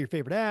save all your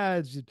favorite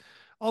ads,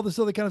 all this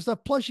other kind of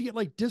stuff. Plus you get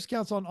like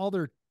discounts on all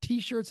their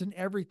t-shirts and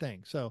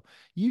everything. So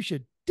you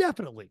should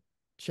definitely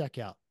check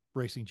out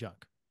Racing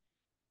Junk.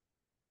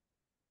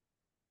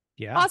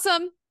 Yeah.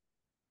 Awesome.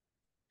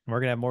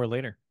 We're going to have more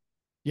later.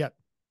 Yep.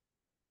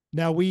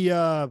 Now we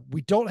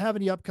don't have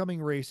any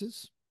upcoming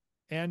races,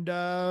 and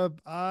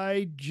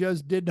I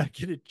just did not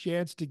get a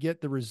chance to get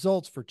the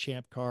results for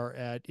Champ Car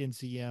at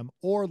NCM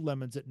or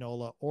Lemons at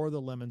NOLA or the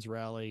Lemons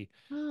Rally.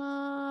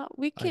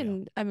 We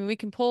can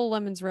pull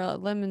Lemons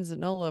at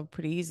NOLA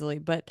pretty easily,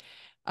 but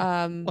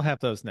we'll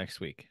have those next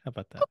week. How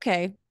about that?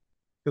 Okay.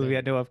 Because we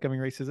had no upcoming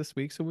races this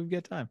week, so we've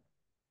got time.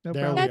 No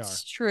problem.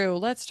 That's true.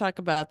 Let's talk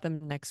about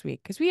them next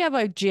week because we have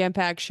a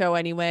jam-packed show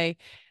anyway,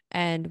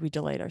 and we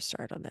delayed our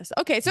start on this.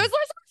 Okay, so it's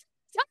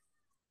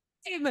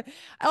time.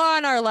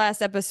 On our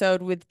last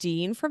episode with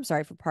Dean from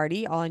Sorry for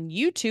Party on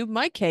YouTube,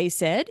 Mike K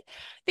said,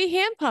 the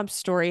hand pump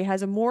story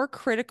has a more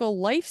critical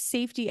life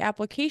safety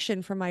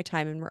application from my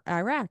time in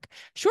Iraq.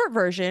 Short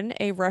version,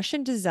 a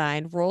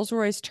Russian-designed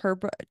Rolls-Royce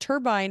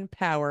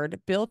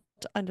turbine-powered, built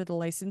under the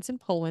license in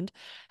Poland,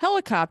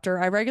 helicopter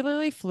I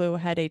regularly flew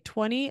had a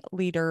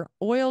 20-liter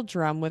oil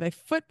drum with a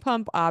foot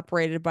pump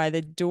operated by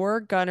the door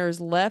gunner's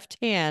left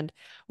hand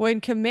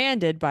when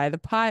commanded by the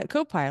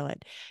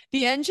co-pilot.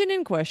 The engine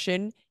in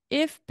question,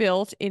 if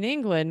built in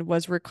England,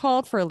 was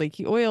recalled for a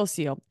leaky oil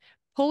seal.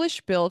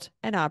 Polish built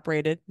and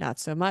operated, not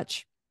so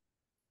much.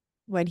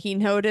 When he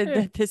noted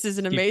that this is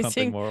an Keep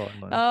pumping amazing, more oil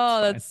in.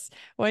 oh, It's that's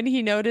when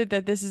he noted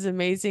that this is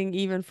amazing,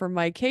 even for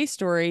my case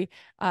story.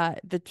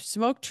 The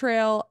smoke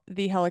trail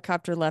the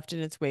helicopter left in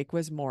its wake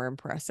was more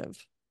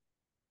impressive.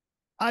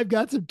 I've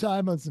got some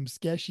time on some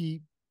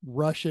sketchy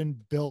Russian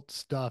built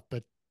stuff,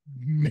 but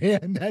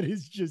man, that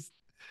is just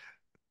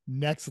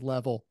next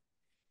level.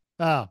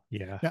 Oh,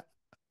 Yeah. now,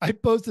 I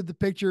posted the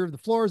picture of the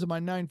floors of my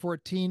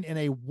 914 in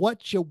a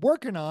 "what you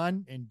working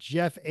on," and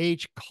Jeff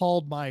H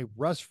called my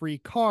rust-free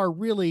car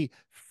really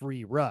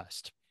free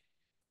rust.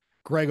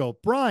 Greg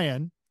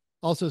O'Brien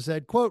also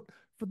said, quote,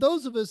 "For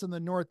those of us in the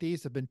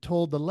Northeast have been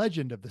told the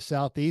legend of the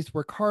Southeast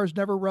where cars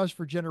never rust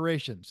for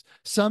generations.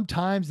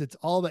 Sometimes it's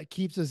all that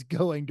keeps us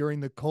going during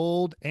the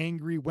cold,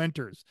 angry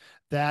winters.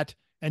 That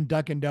and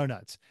Dunkin'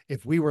 Donuts.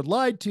 If we were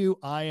lied to,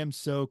 I am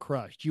so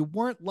crushed." You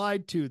weren't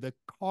lied to. The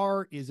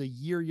car is a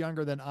year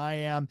younger than I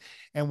am.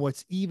 And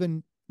what's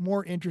even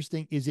more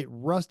interesting is it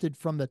rusted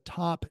from the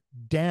top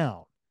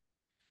down.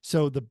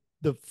 So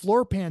the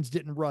floor pans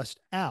didn't rust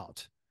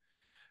out.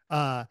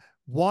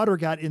 Water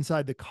got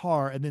inside the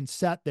car and then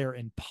sat there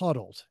and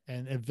puddled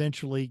and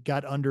eventually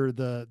got under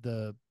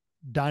the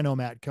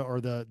Dynomat or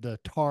the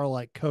tar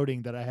like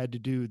coating that I had to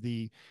do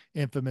the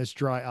infamous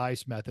dry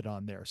ice method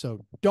on there.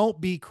 So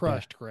don't be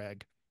crushed,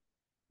 Greg.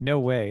 No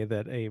way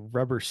that a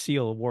rubber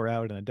seal wore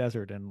out in a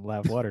desert and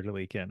allowed water to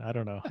leak in. I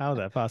don't know how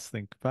that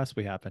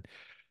possibly happened.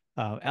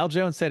 Al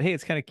Jones said, "Hey,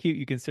 it's kind of cute.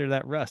 You consider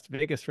that rust.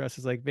 Vegas rust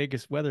is like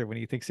Vegas weather when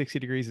you think 60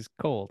 degrees is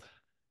cold."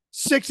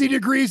 60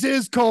 degrees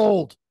is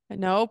cold.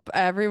 Nope.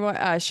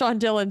 Everyone, Sean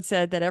Dillon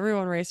said that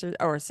everyone racers,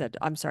 or said,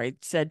 I'm sorry,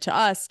 said to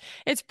us,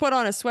 it's put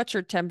on a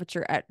sweatshirt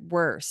temperature at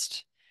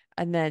worst.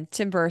 And then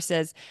Tim Burr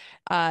says,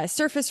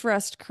 surface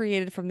rust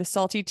created from the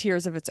salty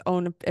tears of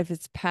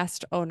its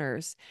past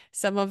owners,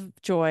 some of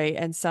joy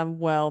and some,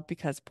 well,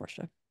 because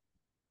Porsche.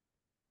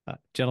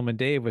 Gentleman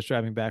Dave was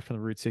driving back from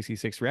the Route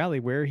 66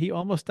 rally where he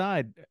almost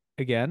died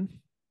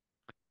again.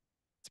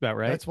 That's about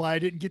right. That's why I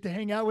didn't get to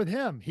hang out with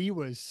him. He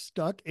was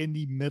stuck in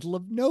the middle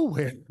of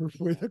nowhere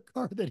with a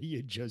car that he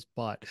had just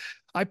bought.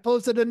 I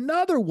posted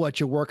another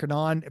 "what you working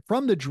on"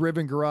 from the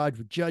Driven Garage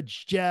with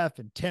Judge Jeff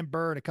and Tim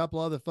Burr and a couple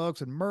other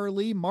folks. And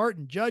Merle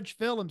Martin, Judge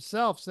Phil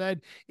himself,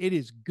 said it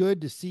is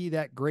good to see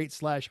that great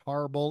 /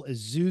 horrible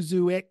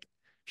Isuzuic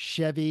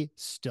Chevy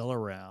still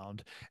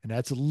around. And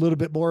that's a little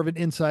bit more of an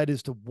insight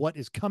as to what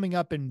is coming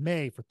up in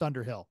May for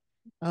Thunderhill.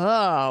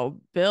 Oh,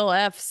 Bill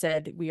F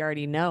said we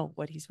already know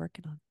what he's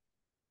working on.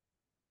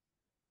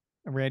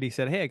 Randy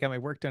said, "Hey, I got my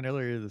work done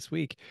earlier this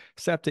week.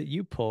 Stopped at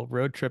U-Pull,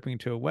 road tripping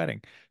to a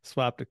wedding.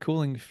 Swapped a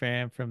cooling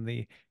fan from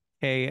the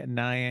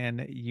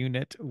K9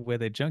 unit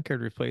with a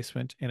junkyard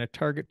replacement in a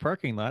Target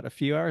parking lot a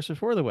few hours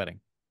before the wedding."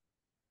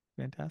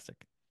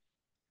 Fantastic.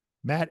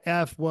 Matt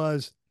F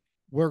was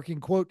working,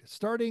 quote,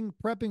 starting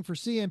prepping for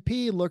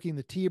CMP, looking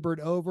the T-Bird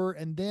over,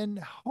 and then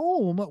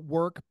home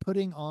work,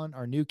 putting on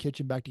our new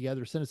kitchen back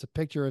together. Send us a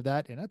picture of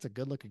that, and that's a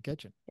good-looking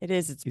kitchen. It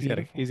is. It's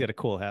beautiful. He's got a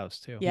cool house,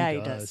 too. Yeah, he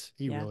does.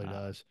 He Yeah. really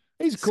does.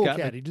 He's a cool Scott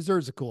cat. He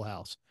deserves a cool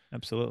house.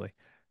 Absolutely.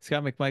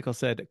 Scott McMichael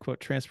said, quote,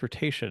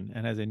 transportation,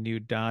 and has a new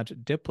Dodge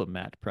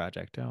Diplomat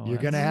project. Oh, You're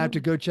going to have to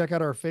go check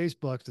out our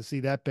Facebook to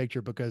see that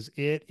picture because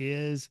it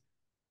is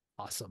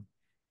awesome.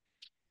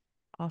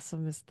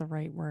 Awesome is the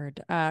right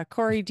word.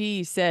 Corey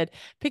D said,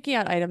 picking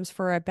out items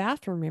for a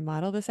bathroom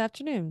remodel this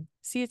afternoon.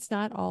 See, it's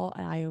not all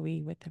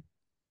IOE with him.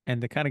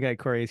 And the kind of guy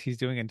Corey is, he's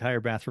doing an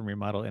entire bathroom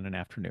remodel in an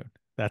afternoon.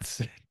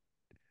 That's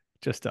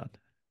just done.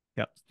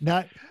 Yep.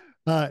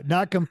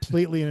 Not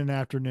completely in an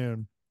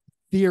afternoon.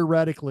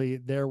 Theoretically,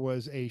 there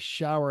was a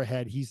shower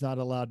head he's not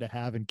allowed to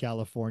have in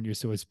California,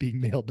 so it's being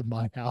mailed to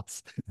my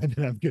house, and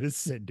then I'm going to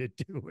send it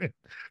to him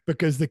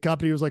because the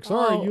company was like,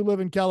 "Sorry, you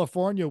live in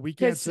California, we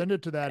can't send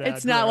it to that address."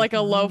 It's not like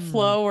a low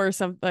flow or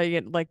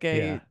something like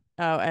a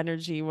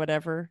energy,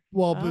 whatever.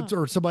 Well,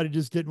 or somebody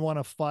just didn't want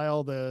to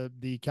file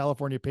the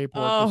California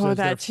paperwork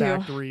that says their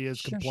factory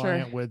is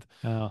compliant with.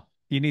 Oh.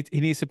 He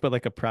needs to put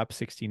like a Prop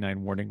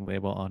 69 warning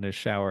label on his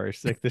shower.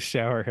 It's like the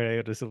shower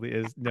head is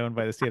known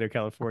by the state of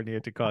California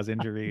to cause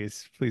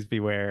injuries. Please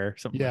beware.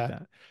 Something like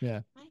that.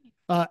 Yeah.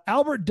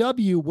 Albert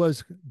W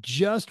was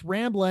just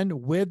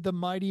rambling with the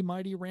Mighty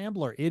Mighty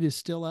Rambler. It is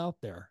still out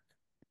there.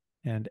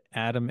 And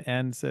Adam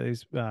N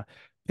says,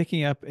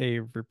 picking up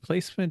a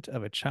replacement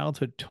of a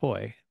childhood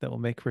toy that will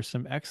make for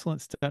some excellent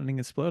stunning and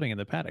exploding in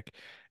the paddock.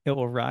 It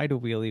will ride a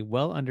wheelie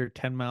well under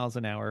 10 miles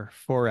an hour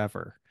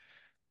forever.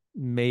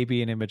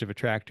 Maybe an image of a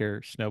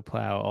tractor,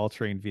 snowplow,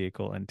 all-terrain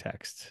vehicle, and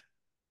text.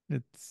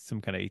 It's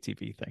some kind of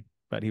ATV thing.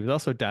 But he was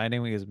also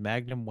dynoing his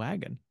Magnum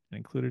wagon and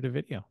included a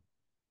video.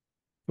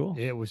 Cool.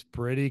 It was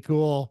pretty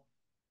cool.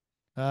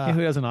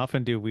 Who doesn't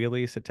often do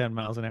wheelies at 10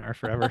 miles an hour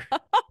forever?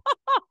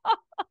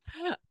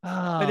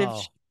 But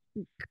if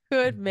she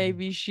could,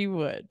 maybe she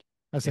would.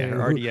 I say,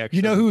 RDX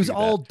you know who's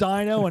all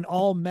dyno and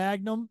all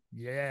Magnum?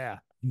 Yeah.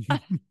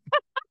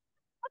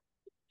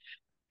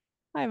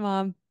 Hi,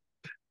 Mom.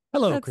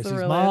 Hello, That's Chrissy's the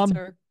real mom.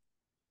 answer.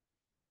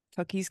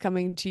 Cookie's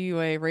coming to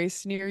a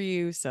race near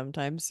you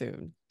sometime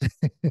soon.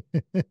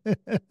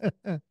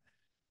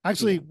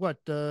 Actually, Yeah. what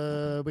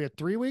we got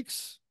 3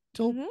 weeks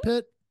till Mhm.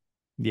 pit.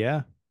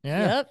 Yeah.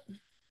 Yeah. Yep.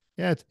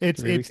 Yeah,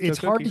 it's 3 weeks till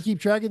hard to cookies. keep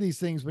track of these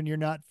things when you're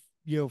not,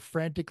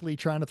 frantically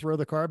trying to throw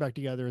the car back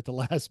together at the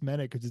last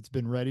minute because it's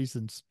been ready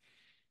since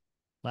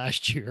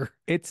last year.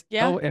 It's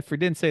Yeah. if we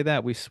didn't say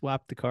that, we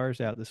swapped the cars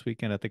out this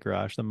weekend at the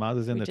garage. The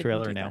Mazda's in We the didn't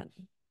trailer do now. that.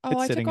 Oh, It's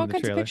I took sitting all in the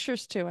kinds of trailer.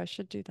 pictures too. I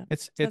should do that.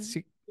 It's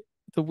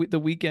the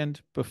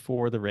weekend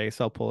before the race.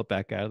 I'll pull it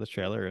back out of the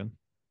trailer and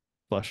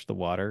flush the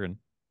water and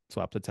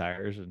swap the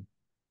tires and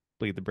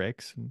bleed the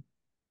brakes and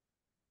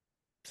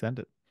send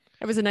it.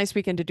 It was a nice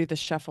weekend to do the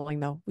shuffling,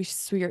 though. We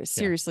Yeah.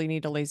 seriously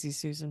need a lazy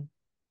Susan.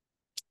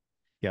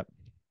 Yep.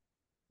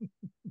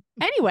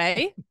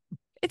 Anyway,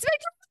 it's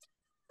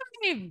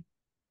my time.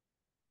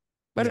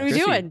 What are we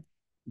Chrissy, doing?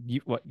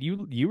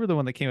 you were the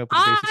one that came up with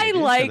the basic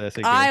ideas for this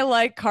again. I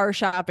like car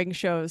shopping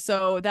shows.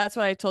 So that's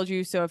what I told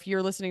you. So if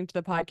you're listening to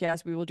the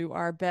podcast, we will do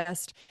our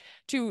best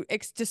to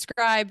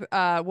describe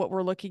what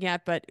we're looking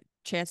at, but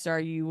chances are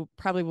you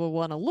probably will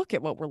want to look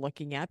at what we're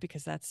looking at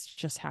because that's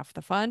just half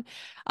the fun.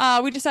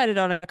 We decided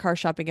on a car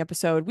shopping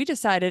episode.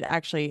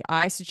 Actually,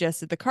 I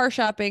suggested the car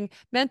shopping.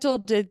 Mental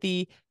did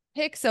the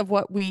picks of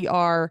what we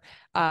are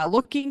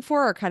looking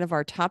for, or kind of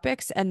our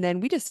topics, and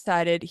then he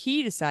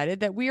decided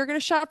that we are going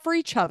to shop for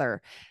each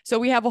other. So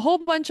we have a whole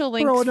bunch of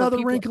links Throw for another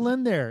people. wrinkle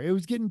in there. It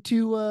was getting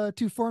too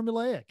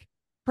formulaic.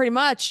 Pretty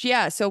much,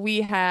 yeah. So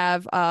we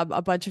have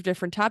a bunch of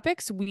different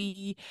topics.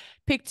 We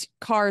picked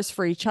cars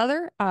for each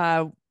other.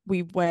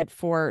 We went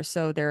for,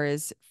 so there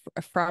is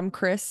from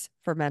Chris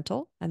for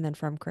Mental, and then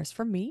from Chris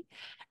for me.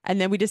 And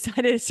then we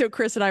decided, so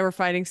Chris and I were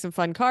finding some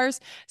fun cars.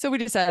 So we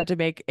decided to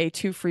make a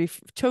to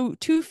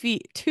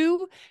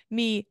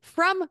me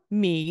from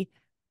me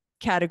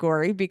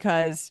category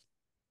because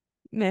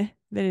meh,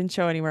 they didn't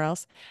show anywhere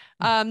else.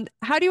 How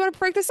do you want to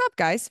break this up,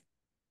 guys?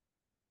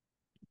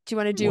 Do you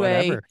want to do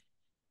Whatever.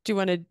 do you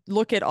want to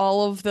look at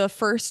all of the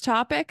first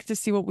topic to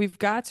see what we've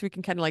got so we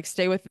can kind of like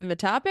stay within the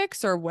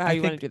topics, or how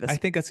you want to do this? I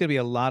think that's gonna be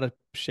a lot of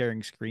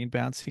sharing screen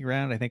bouncing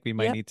around. I think we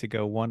might Yep. need to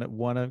go one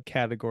a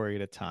category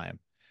at a time.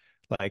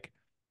 Like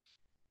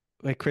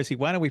Chrissy,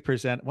 why don't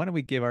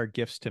we give our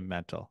gifts to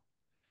Mental?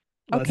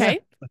 Okay.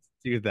 Let's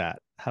do that.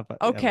 How about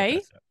Okay.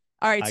 that?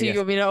 All right. I So you guess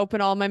want me to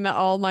open all my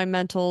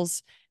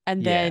mentals,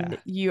 and then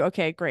yeah.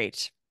 okay,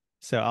 great.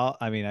 So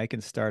I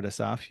can start us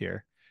off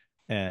here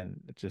and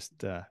just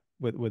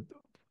with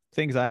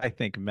things I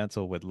think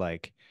Mental would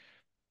like.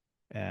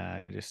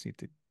 I just need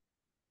to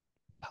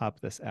pop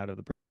this out of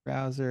the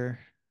browser.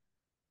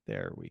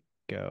 There we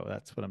go.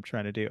 That's what I'm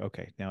trying to do.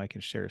 Okay, now I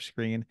can share a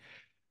screen.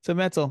 So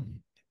Mental,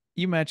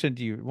 you mentioned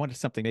you wanted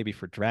something maybe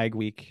for Drag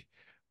Week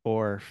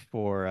or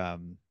for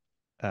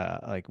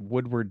like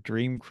Woodward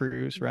Dream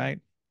Cruise, right?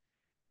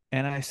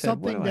 And I said,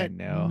 what Something do I that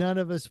know? none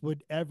of us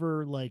would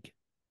ever like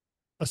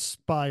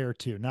aspire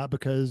to, not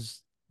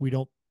because we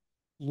don't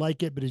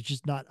like it, but it's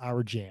just not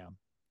our jam.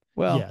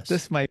 Well, Yes.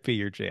 this might be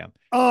your jam.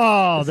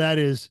 Oh, that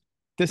is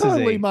This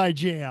totally is my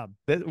jam.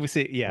 we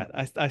see. Yeah,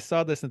 I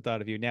saw this and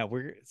thought of you. Now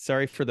we're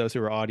sorry for those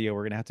who are audio.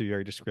 We're gonna have to be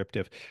very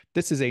descriptive.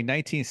 This is a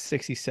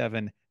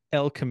 1967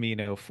 El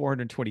Camino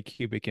 420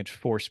 cubic inch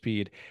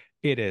 4-speed.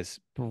 It is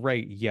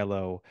bright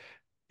yellow.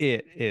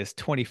 It is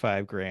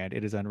 25 grand.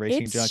 It is on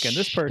Racing It's Junk, and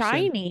this person,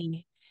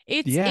 shiny.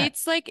 It's yeah,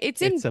 it's like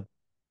it's it's in a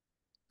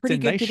pretty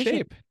good nice condition.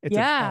 shape. It's a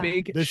Yeah.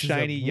 big This is a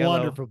shiny yellow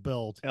wonderful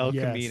build. El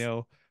Yes.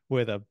 Camino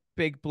with a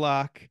big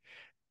block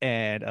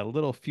and a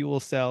little fuel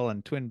cell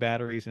and twin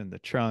batteries in the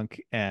trunk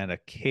and a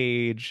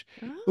cage.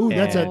 Ooh,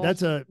 that's And-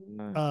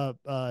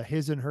 a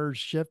his and hers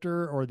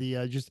shifter, or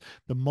the just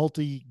the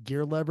multi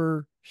gear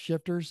lever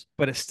shifters.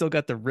 But it's still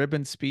got the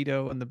ribbon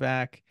speedo in the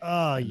back.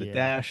 Oh And the yeah.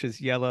 dash is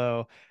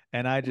yellow.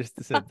 And I just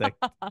said like,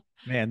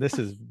 man, this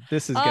has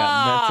got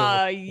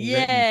Oh, Mental written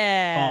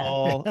yeah.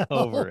 all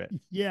over it.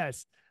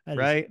 Yes. That is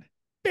Right?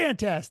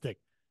 fantastic.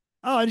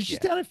 Oh, and it's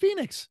just Yeah. down in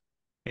Phoenix.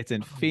 It's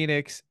in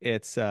Phoenix.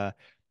 It's at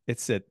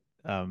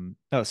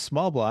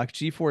small block,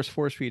 G-force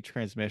 4-speed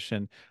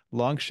transmission,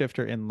 long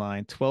shifter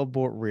inline,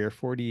 12-bolt rear,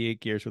 48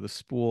 gears with a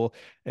spool,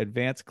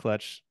 advanced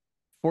clutch,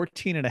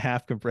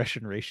 14.5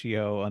 compression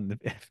ratio on the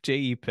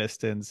FJE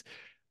pistons,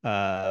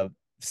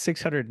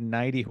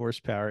 690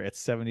 horsepower at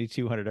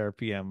 7,200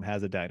 RPM,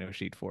 has a dyno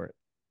sheet for it.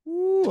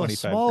 Ooh, a 25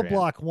 small grand.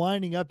 block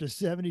winding up to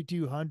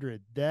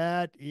 7,200.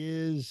 That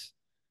is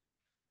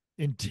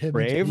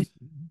intimidating.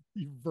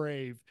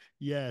 Brave.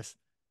 Yes.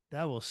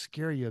 That will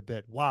scare you a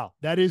bit. Wow.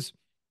 That is,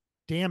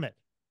 damn it.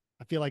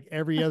 I feel like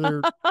every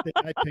other thing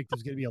I picked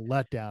is going to be a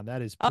letdown.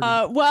 That is pretty.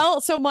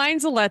 Well, so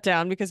mine's a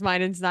letdown because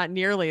mine is not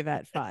nearly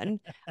that fun.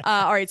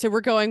 All right, so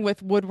we're going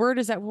with Woodward.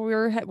 Is that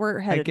where we're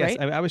I headed, guess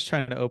right? I was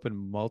trying to open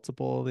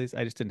multiple of these.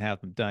 I just didn't have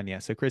them done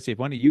yet. So Chrissy,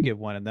 why don't you give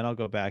one and then I'll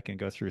go back and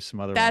go through some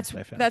other ones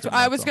I found. That's for what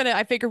I was Mental.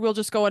 I figured we'll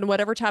just go in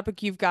whatever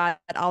topic you've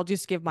got. I'll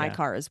just give my Yeah.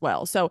 car as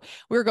well. So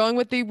we're going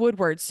with the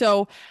Woodward.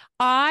 So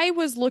I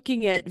was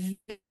looking at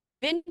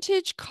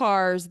vintage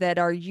cars that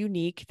are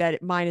unique,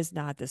 that mine is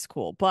not this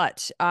cool,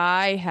 but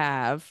I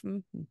have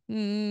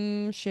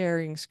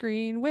sharing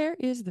screen. Where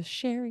is the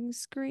sharing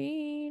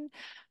screen?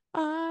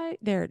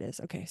 There it is.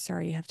 Okay,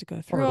 sorry, you have to go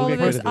Or through all we'll of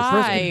get rid this. of this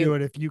Chris can later. do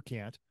it if you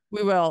can't.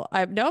 We will.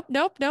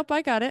 Nope.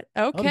 I got it.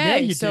 Oh, yeah,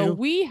 Okay, you so do.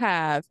 we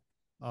have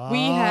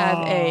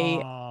a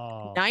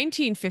Oh,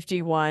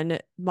 1951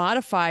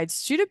 modified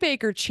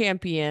Studebaker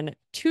Champion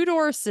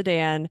two-door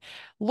sedan.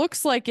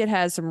 Looks like it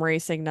has some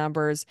racing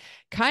numbers.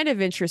 Kind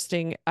of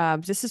interesting.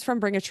 This is from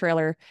Bring a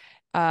Trailer.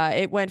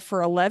 It went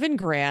for 11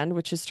 grand,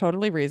 which is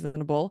totally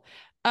reasonable.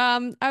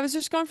 I was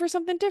just going for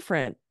something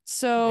different. it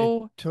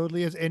So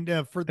totally is. And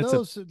for It's a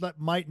those that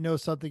might know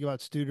something about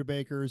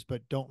Studebakers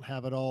but don't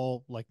have it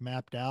all like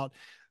mapped out,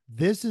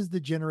 this is the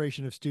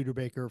generation of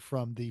Studebaker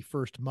from the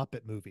first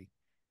Muppet movie.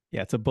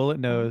 Yeah, it's a bullet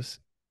nose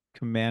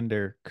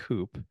Commander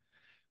coupe,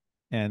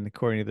 and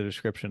according to the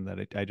description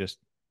that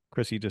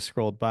Chrissy just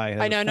scrolled by, it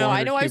has I a know, no,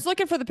 I 400 know. I was cub-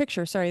 looking for the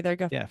picture. Sorry, there you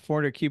go. yeah,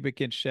 400 cubic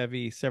inch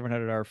Chevy,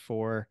 700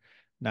 R4,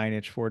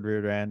 9-inch Ford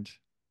rear end.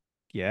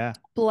 Yeah,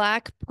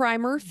 Black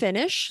primer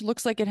finish.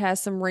 Looks like it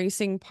has some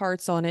racing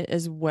parts on it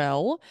as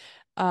well.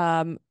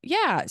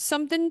 Yeah,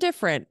 something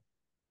different.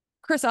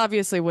 Chris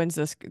obviously wins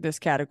this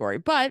category,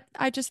 but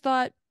I just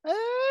thought,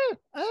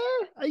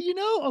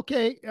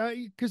 Okay,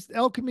 because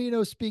El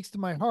Camino speaks to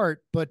my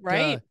heart, but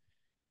right,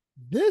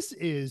 this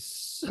is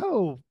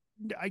so.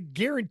 I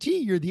guarantee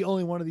you're the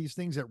only one of these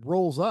things that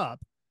rolls up.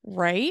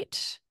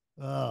 right,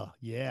 Oh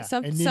yeah,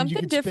 some and then you something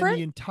could spend different.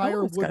 the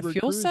entire Oh, it's got a Woodward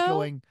fuel cruise cell.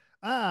 going,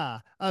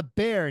 a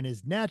bear in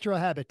his natural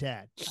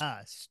habitat,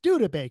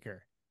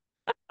 Studebaker.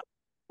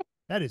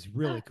 That is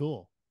really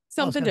cool.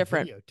 Something It's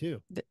got a different. video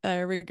too.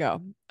 There we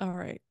go. All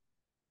right.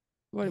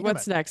 Damn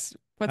What's it. next?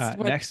 What?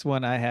 next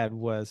one I had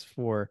was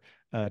for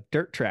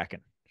dirt tracking.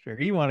 Sure,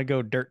 you want to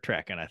go dirt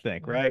tracking, I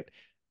think, right?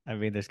 I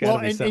mean, there's got to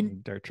Well, be and something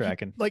dirt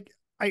tracking. like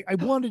I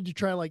wanted to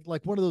try like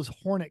one of those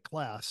Hornet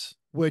class,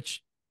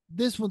 which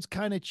this one's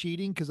kind of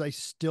cheating because I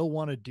still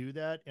want to do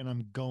that, and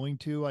I'm going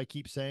to. I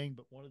keep saying,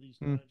 but one of these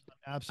times,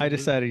 I'm I absolutely.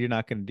 decided you're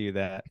not going to do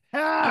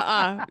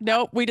that.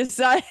 Nope. We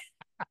decided.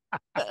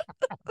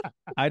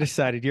 I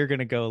decided you're going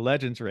to go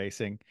Legends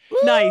Racing.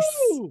 Nice.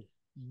 Woo!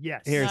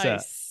 Yes. Here's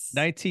Nice. a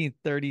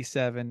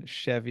 1937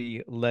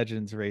 Chevy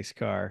Legends race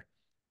car.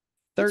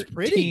 That's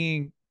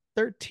pretty.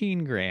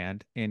 13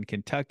 grand in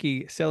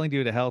Kentucky, selling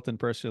due to health and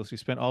personal. So we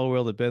spent all the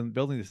world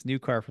building this new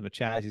car from the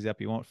chassis up.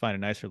 You won't find a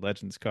nicer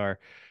Legends car.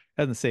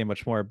 Doesn't say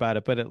much more about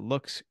it, but it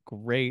looks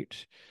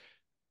great.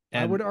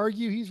 I would And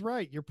argue he's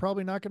right. You're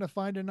probably not going to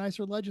find a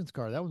nicer Legends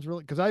car. That one's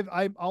really because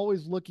I'm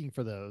always looking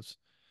for those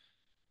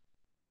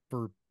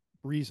for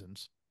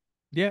reasons.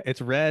 yeah,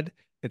 it's red.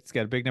 It's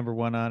got a big number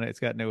 1 on it. It's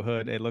got no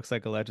hood. It looks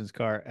like a Legends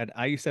car. And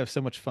I used to have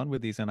so much fun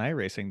with these in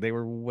iRacing. They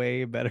were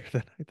way better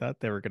than I thought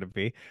they were going to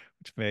be,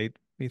 which made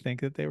me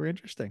think that they were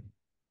interesting.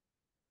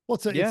 Well,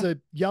 it's Yeah. a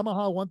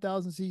Yamaha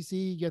 1000cc.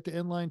 You get the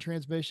inline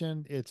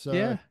transmission. It's a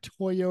Yeah.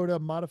 Toyota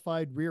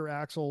modified rear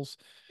axles,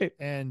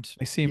 and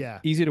They seem yeah,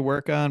 easy to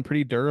work on,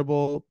 pretty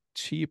durable,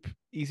 cheap,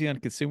 easy on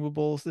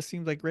consumables. This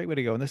seems like a great way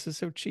to go. And this is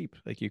so cheap.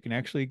 Like you can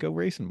actually go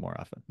racing more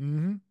often.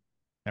 mm-hmm.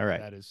 All right.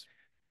 That is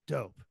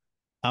dope.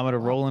 I'm going to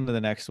Wow. roll into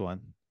the next one.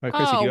 All right,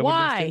 Chrissy, do Oh, you have one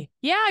of these why? too?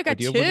 Yeah, I Oh, got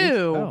do you have one of these?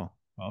 two.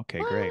 Oh, okay,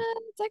 great. What?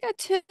 I got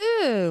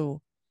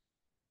two.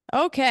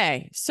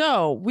 Okay,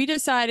 so we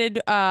decided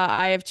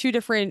I have two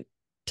different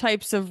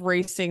types of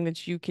racing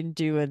that you can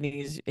do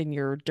in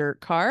your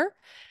dirt car.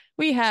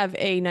 We have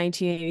a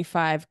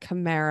 1985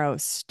 Camaro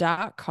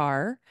stock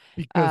car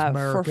Because for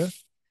America.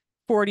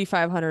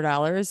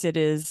 $4,500. It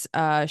is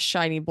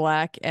shiny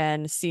black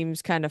and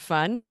seems kind of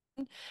fun.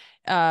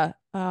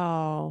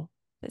 Oh,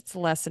 it's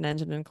less an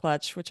engine and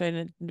clutch, which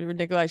I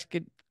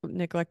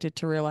neglected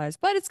to realize,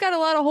 but it's got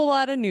a whole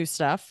lot of new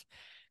stuff.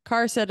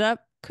 Car setup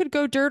could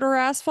go dirt or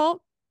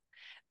asphalt.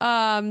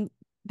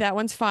 That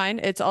one's fine.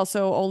 It's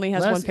also only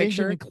has Less one picture.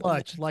 engine and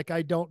clutch. Like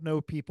I don't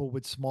know people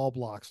with small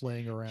blocks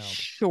laying around.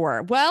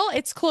 Sure. Well,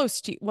 it's close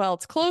to. Well,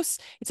 it's close.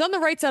 It's on the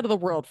right side of the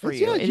world for It's,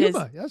 you. yeah, It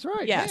Yuma. is. That's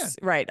right. Yes.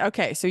 Man. Right.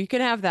 Okay. So you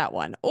can have that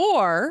one,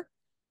 or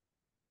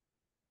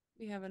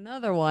we have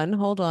another one.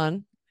 Hold on.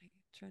 I'm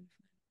trying to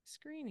find the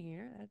screen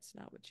here. That's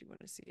not what you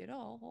want to see at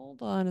all.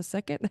 Hold on a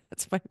second.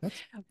 That's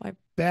my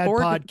Bad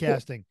board-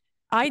 podcasting.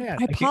 I Man,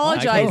 I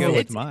apologize. can go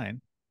with It's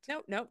mine.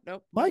 nope.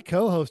 My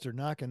co-hosts are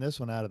knocking this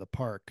one out of the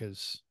park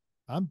because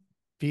I'm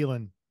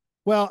feeling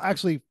well.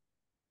 Actually,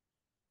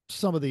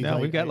 some of these. No,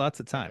 we've got lots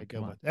of I time. go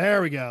Come on. with.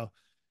 There we go.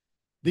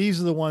 These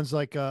are the ones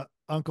like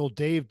Uncle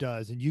Dave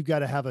does, and you got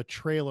to have a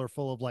trailer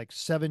full of like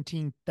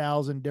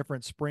 17,000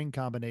 different spring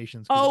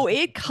combinations. 'cause Oh, that's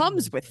it what comes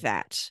comes with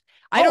that.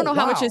 I don't Oh, know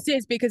how much wow. this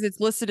is because it's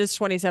listed as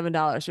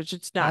 $27, which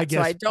it's not. I guess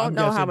so I don't I'm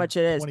know how guessing much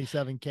it is.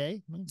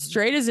 27K.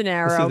 Straight as an This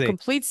arrow, is a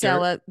complete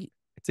sell it.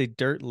 It's a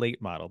dirt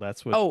late model.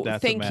 That's what. Oh, That's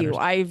what thank you. matters.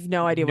 I have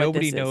no idea what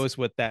Nobody this is. knows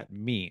what that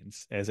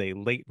means as a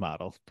late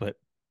model, but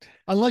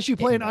Unless you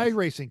play an Yes.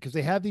 iRacing, because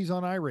they have these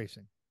on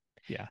iRacing.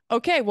 yeah.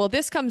 Okay, well,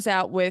 this comes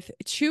out with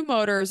two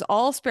motors,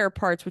 all spare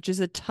parts, which is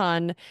a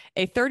ton,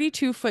 a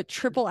 32-foot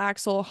triple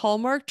axle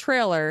Hallmark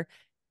trailer.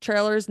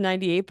 Trailer is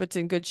 98, but it's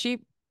in good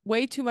shape.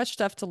 Way too much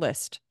stuff to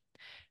list.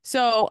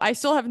 So I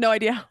still have no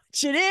idea how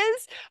much it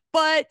is,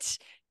 but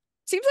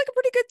seems like a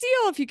pretty good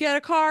deal if you get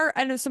a car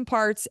and some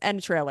parts and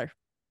a trailer.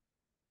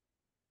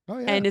 Oh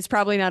yeah. And it's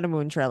probably not a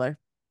moon trailer.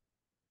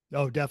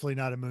 Oh, definitely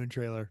not a moon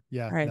trailer.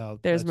 Yeah. All right. No,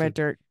 There's that's my a-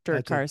 dirt that's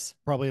a- cars.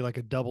 probably like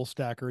a double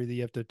stacker that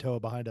you have to tow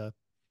behind a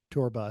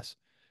tour bus.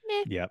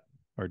 Meh. Yep.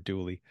 Or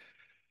dually.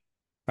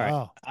 All right.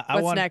 Oh, I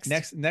What's want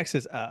next? next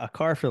is a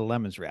car for the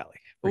Lemons Rally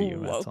for you.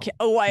 Ooh, That's okay.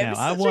 all. Oh, I have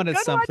Now I such a wanted good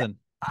one. something.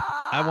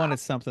 I Ah. wanted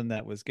something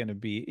that was going to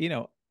be,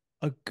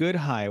 a good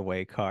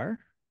highway car,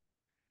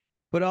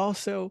 but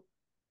also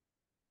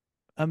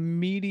a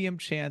medium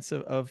chance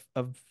of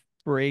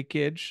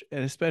breakage,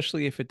 and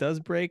especially if it does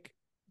break,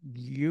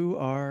 you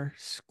are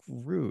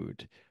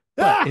screwed.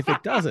 But if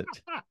it doesn't,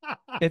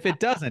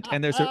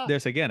 and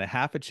there's again a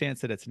half a chance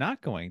that it's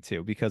not going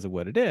to because of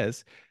what it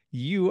is,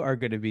 you are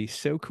going to be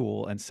so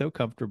cool and so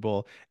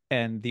comfortable,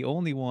 and the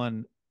only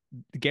one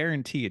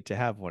guaranteed to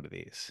have one of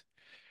these.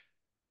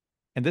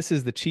 And this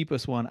is the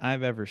cheapest one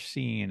I've ever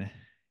seen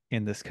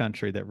in this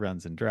country that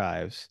runs and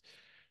drives.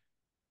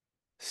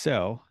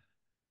 So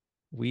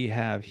we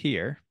have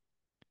here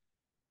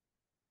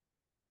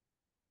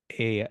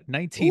a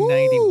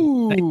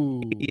 1998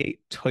 Ooh.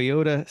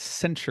 Toyota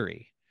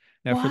Century.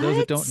 Now, for those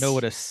that don't know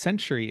what What? a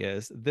Century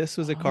is, this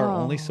was a car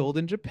only Oh, sold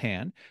in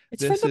Japan.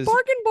 it's from This the is,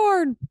 bargain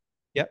barn.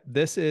 yep,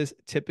 this is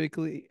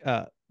typically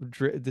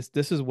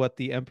this is what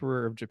the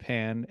Emperor of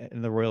Japan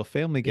and the royal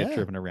family get Yeah.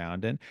 driven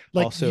around in.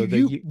 Like Also,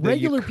 the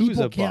regular people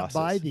Yakuza can't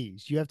buy bosses.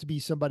 these. You have to be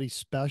somebody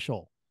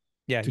special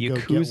Yeah, to go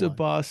get Yakuza one.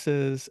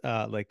 bosses,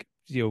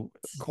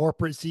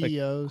 Corporate like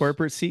CEOs.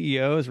 corporate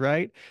CEOs,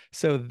 right?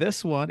 So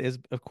this one is,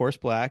 of course,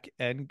 black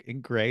and in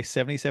gray,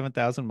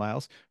 77,000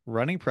 miles,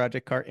 running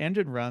project car,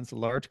 engine runs,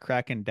 large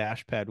crack in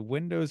dash pad,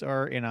 windows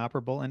are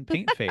inoperable and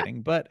paint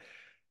fading. But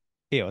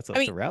I it's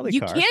mean, a rally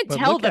you car. can't But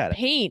tell look the at it.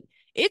 paint.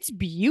 It's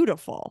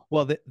beautiful.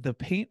 Well, the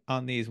paint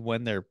on these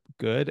when they're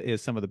good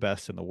is some of the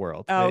best in the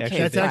world. Okay,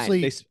 That's fine.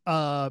 actually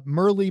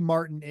Merle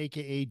Martin,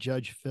 aka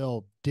Judge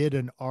Phil, did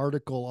an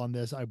article on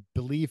this, I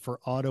believe, for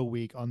Auto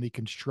Week on the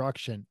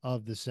construction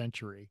of the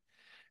Century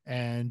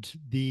and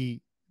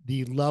the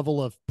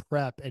level of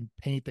prep and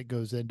paint that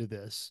goes into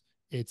this.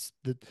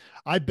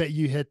 I bet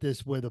you hit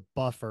this with a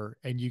buffer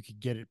and you could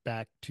get it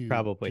back to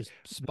Probably just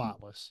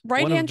spotless.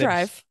 one of Right-hand their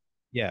drive.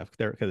 Yeah,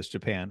 because it's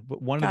Japan.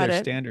 But one of Got their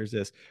it. standards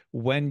is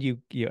when you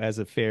as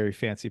a very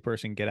fancy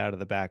person get out of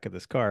the back of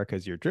this car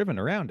because you're driven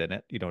around in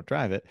it, you don't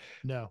drive it.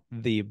 No.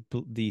 The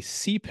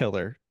C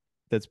pillar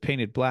that's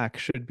painted black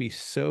should be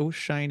so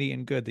shiny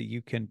and good that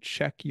you can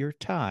check your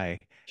tie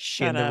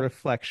Shut in the up.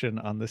 reflection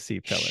on the C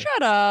pillar.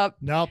 Shut up.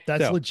 Nope,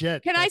 that's So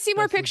legit. Can I see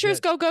more That's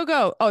pictures? legit. Go, go,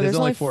 go. Oh, there's there's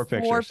only only four four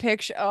pictures.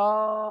 pictures.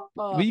 Oh,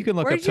 Well, you can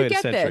look where up did you Toyota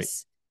get Century.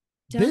 this?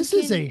 This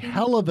is a Duncan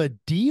hell of a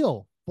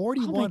deal. Oh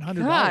my $4,100.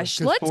 gosh.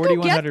 Because Let's go get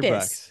 4,100 this.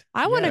 bucks.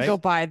 I want to Yes. go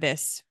Right? buy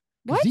this.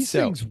 What? these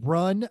So- things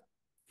run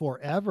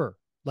forever,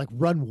 like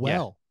run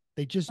well.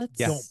 They just Let's-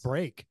 don't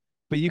break.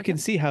 But you Okay. can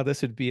see how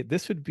this would be a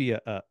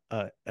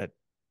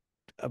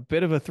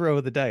bit of a throw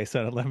of the dice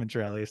on a Lemons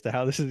Rally as to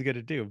how this is going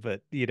to do.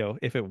 But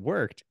if it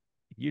worked,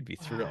 you'd be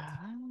thrilled,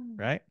 Wow.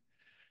 right?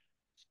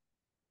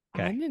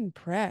 Okay. I'm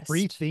impressed.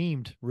 Free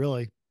themed,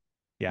 really.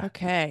 Yeah.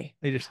 Okay.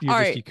 You're just All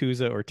right.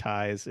 Yakuza or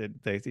ties.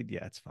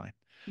 Yeah, it's fine.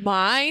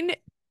 Mine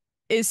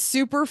is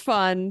super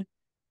fun.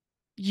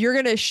 You're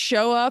going to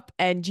show up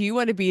and you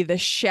want to be the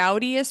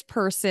shoutiest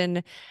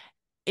person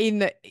in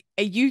the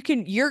you're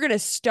going to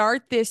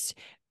start this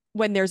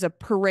when there's a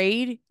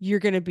parade, you're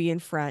going to be in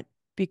front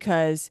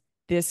because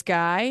this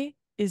guy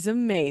is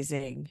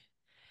amazing.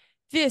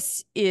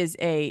 This is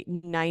a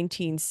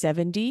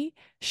 1970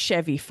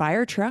 Chevy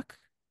fire truck.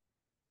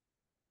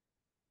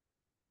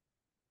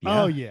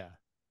 Oh yeah.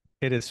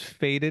 It is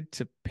faded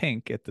to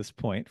pink at this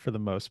point for the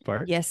most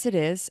part. Yes, it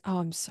is. Oh,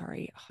 I'm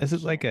sorry. Oh, This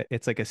is yeah.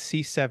 it's like a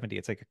C70.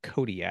 It's like a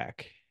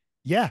Kodiak.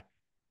 Yeah.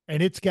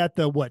 And it's got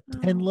the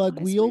 10 lug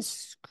Why is my wheels?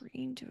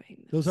 screen doing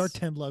this? Those are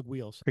 10 lug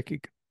wheels.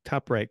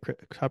 Top right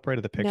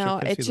of the picture. No,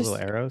 Can you it's see the just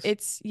little arrows?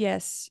 It's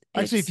yes.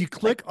 Actually, it's if you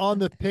click like- on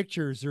the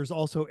pictures, there's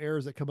also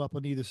arrows that come up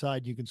on either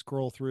side. You can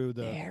scroll through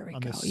There we on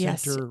the go.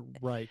 Yes. center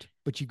right.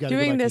 But you've got to go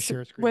doing back to this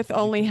share screen with because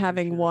you only can't do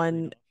having share one.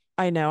 screen.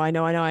 I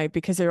know.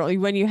 Because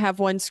when you have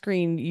one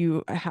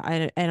screen,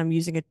 and I'm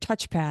using a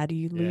touchpad,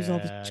 you lose all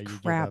Yeah, the you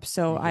give crap. up-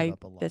 So you give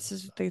up a lot this of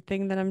is stuff. the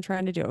thing that I'm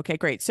trying to do. Okay,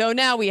 great. So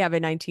now we have a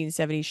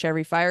 1970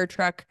 Chevy fire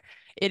truck.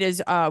 It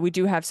is. We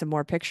do have some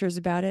more pictures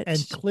about it.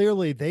 And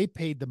clearly they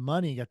paid the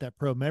money, got that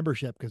pro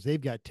membership because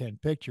they've got 10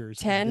 pictures.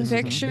 and 10 this is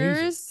amazing.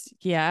 pictures.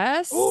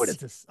 Yes. Oh,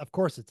 of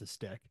course it's a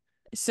stick.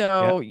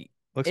 So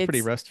Looks pretty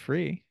it's- rust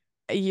free.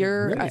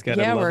 you're really- He's got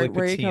a yeah, lovely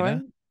where are you patina.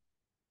 going?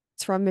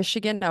 It's from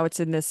Michigan. No, it's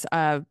in this.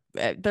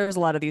 There's a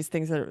lot of these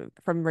things that are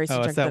from Racing Oh,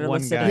 Junk it's that that are one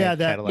listed. guy. in- Yeah, in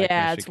that- Cadillac,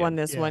 yeah, it's one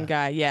Michigan. one Yeah.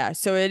 guy. Yeah,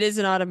 so it is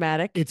an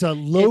automatic. It's a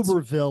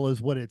Loberville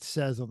is what it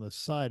says on the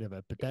side of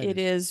it, but that It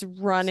is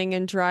running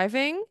and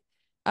driving.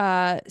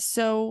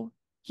 So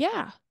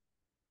yeah.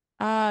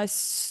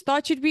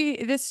 Thought you'd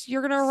be this.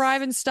 You're gonna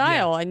arrive in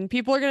style, and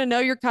people are gonna know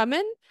you're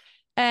coming,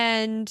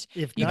 and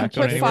if you not,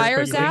 can put you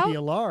fires ring out. the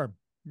alarm.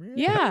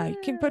 Yeah, you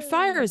can put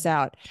fires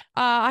out.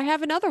 I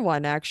have another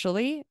one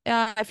actually.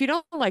 If you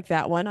don't like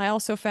that one, I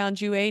also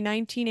found you a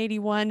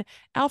 1981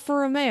 Alfa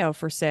Romeo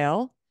for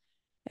sale.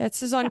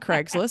 This is on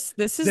Craigslist.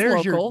 This is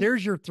there's local.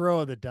 there's your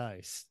throw of the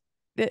dice.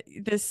 This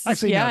is,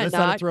 Actually, yeah, no, that's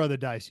not a throw of the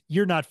dice.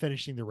 You're not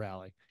finishing the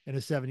rally in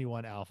a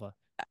 71 Alpha.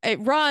 it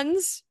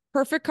runs.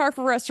 Perfect car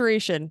for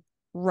restoration.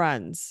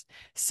 Runs.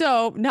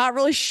 So not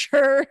really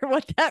sure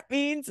what that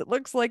means. It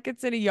looks like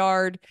it's in a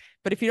yard,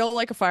 but if you don't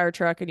like a fire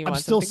truck and you want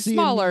something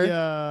smaller.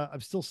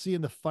 I'm still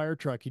seeing the fire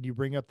truck. Can you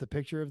bring up the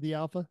picture of the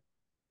Alpha?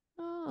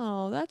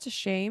 Oh, that's a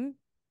shame.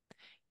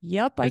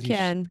 Yep, I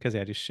can. Because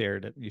I just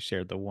shared it. You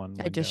shared the one.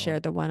 I just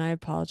shared the one. I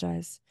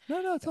apologize.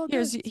 No, it's all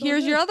Here's good.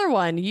 here's your other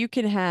one. You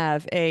can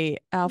have a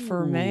Alfa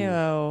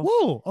Romeo.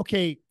 Whoa.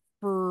 Okay.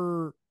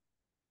 For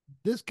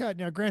this cut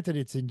now, granted,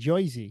 it's in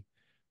Jersey.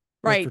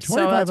 Right. So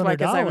that's why,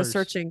 because I was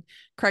searching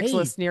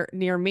Craigslist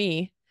near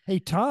me. Hey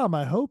Tom,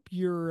 I hope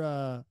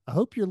you're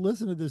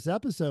listening to this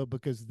episode,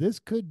 because this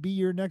could be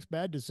your next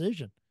bad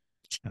decision.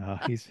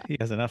 He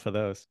has enough of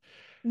those.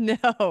 No,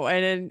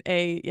 and in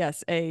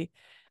a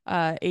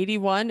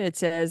 81, it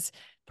says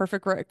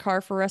perfect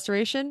car for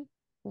restoration.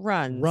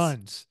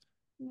 Runs.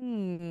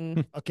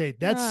 Okay,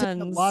 that's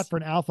saying a lot for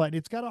an Alpha, and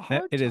it's got a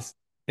hard.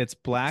 It's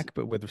black,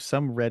 but with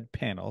some red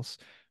panels,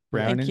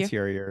 brown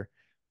interior,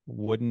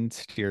 wooden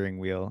steering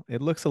wheel.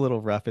 It looks a little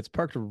rough. It's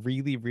parked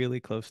really, really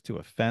close to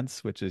a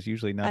fence, which is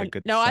usually not a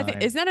good sign. I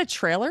think, isn't that a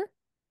trailer?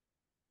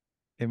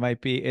 It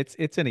might be.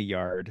 It's in a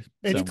yard.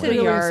 It's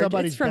clearly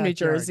somebody's it's from New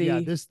Jersey.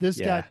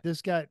 Yeah,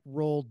 this got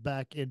rolled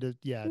back into.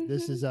 Yeah,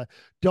 this is a.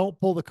 Don't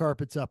pull the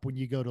carpets up when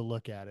you go to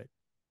look at it.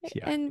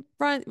 Yeah. And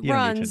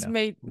runs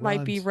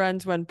might be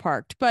runs when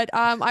parked, but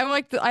I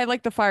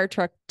like the fire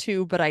truck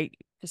too, but I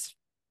just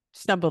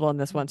stumbled on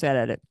this one, so I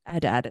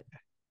had to add it.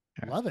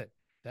 Love it.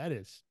 That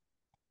is.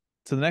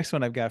 So the next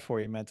one I've got for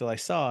you, Mental, I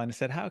saw and I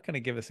said, how can I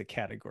give this a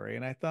category?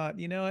 And I thought,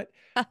 you know what?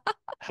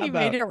 You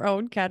made your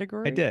own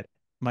category. I did.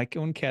 My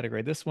own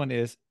category. This one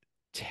is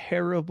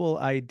terrible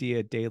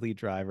idea daily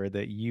driver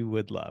that you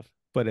would love,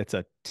 but it's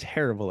a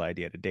terrible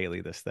idea to daily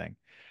this thing.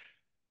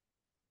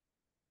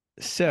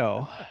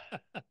 So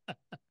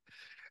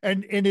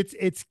and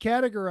it's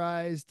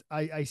categorized.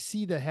 I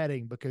see the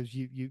heading because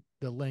the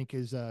link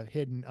is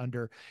hidden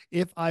under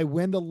if I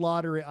win the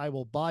lottery, I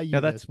will buy you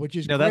this, which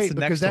is great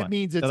because that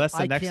means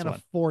I can't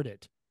afford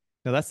it.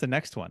 No, that's the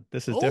next one.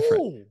 This is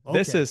different. Okay.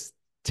 This is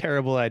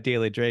terrible at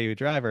daily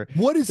driver.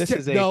 What is this?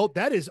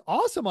 That is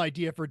awesome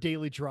idea for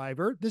daily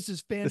driver. This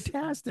is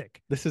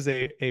fantastic. This is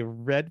a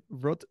red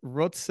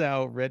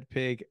Rotzau Red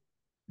Pig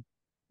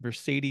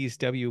Mercedes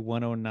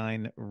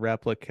W109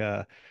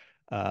 replica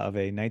of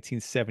a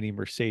 1970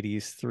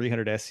 Mercedes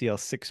 300 SEL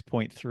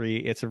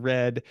 6.3. It's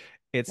red.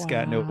 It's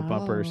got no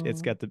bumpers. It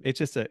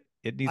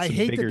needs some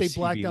bigger they CV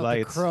blacked out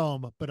lights. The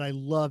chrome, but I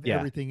love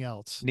everything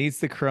else. Needs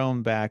the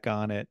chrome back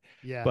on it.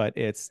 Yeah. But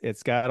it's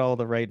got all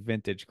the right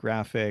vintage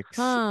graphics.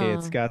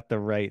 It's got the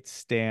right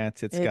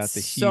stance. It's got the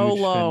huge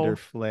fender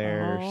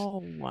flares.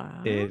 Oh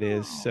wow. It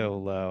is so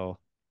low.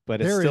 But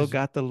it's still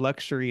got the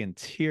luxury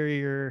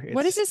interior.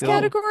 What is this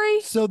category?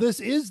 So this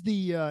is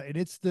the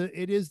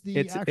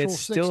it's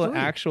still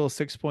actual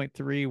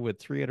 6.3 with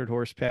 300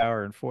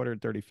 horsepower and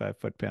 435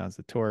 foot-pounds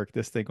of torque.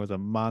 This thing was a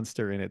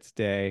monster in its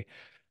day.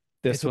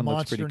 This one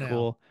looks pretty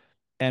cool.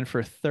 And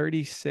for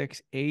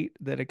 36.8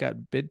 that it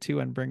got bid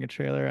to on Bring a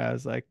Trailer, I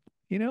was like,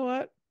 you know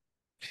what?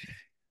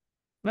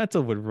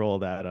 Mental would roll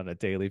that on a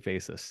daily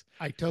basis.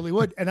 I totally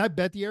would. And I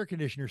bet the air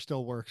conditioner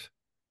still works.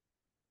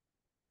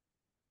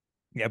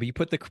 Yeah, but you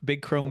put the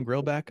big chrome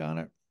grill back on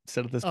it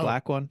instead of this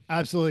black one.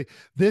 Absolutely.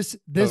 This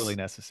totally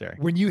necessary.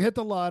 When you hit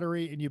the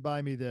lottery and you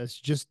buy me this,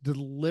 just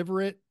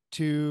deliver it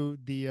to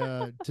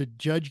the to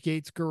Judge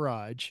Gates'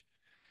 garage.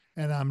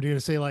 And I'm going to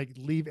say, like,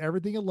 leave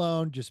everything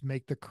alone. Just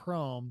make the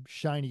chrome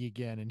shiny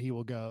again. And he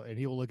will go and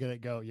he will look at it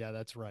and go, yeah,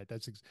 that's right.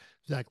 That's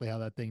exactly how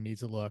that thing needs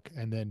to look.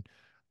 And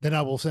then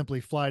I will simply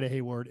fly to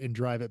Hayward and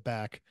drive it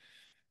back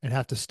and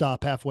have to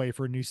stop halfway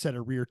for a new set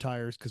of rear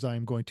tires because I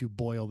am going to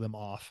boil them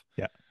off.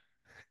 Yeah.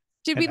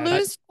 Did we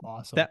lose?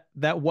 Awesome.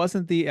 That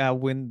wasn't the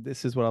win.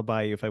 This is what I'll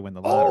buy you if I win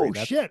the lottery.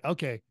 Oh shit!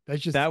 Okay,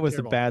 that was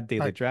a bad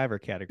daily driver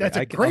category. That's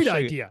a great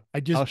idea.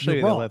 I'll show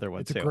you the leather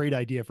one too. It's a great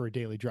idea for a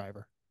daily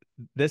driver.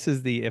 This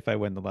is the if I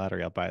win the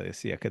lottery, I'll buy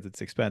this. Yeah, because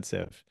it's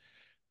expensive.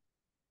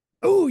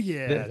 Oh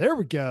yeah, there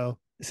we go.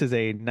 This is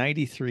a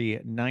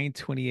 93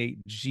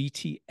 928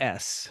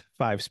 GTS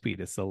 5-speed.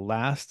 It's the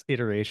last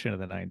iteration of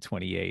the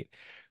 928.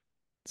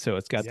 So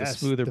it's got the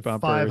smoother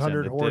bumpers,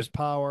 500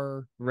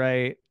 horsepower,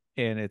 right?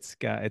 And it's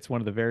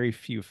one of the very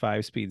few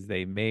 5-speeds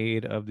they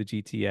made of the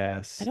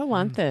GTS. I don't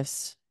want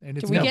this. And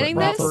it's getting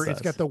this? It's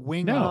got the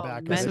wing on the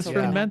back. This is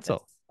for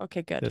Mental.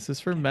 Okay, good. This is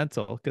for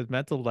Mental because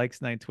Mental likes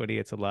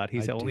 928s a lot.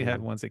 He's only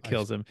had ones that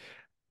kills him.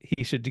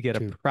 He should get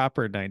a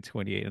proper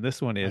 928, and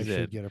this one is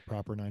get a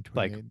proper 928,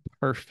 like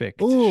perfect.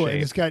 Oh,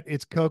 and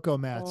it's Cocoa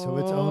Matte, so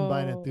it's owned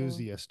by an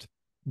enthusiast.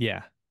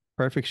 Yeah,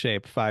 perfect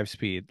shape,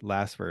 5-speed,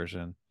 last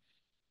version.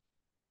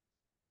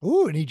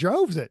 Oh, and he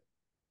drove it.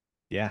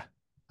 Yeah.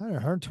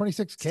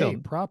 126K still,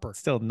 proper.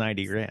 Still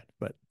 90 grand,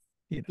 but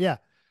yeah.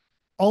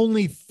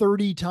 Only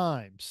 30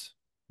 times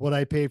what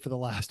I paid for the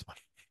last one.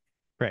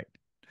 Right.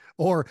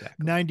 Or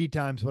 90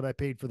 times what I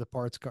paid for the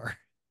parts car.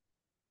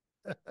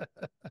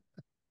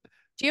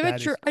 Do you have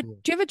That is cool.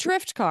 do you have a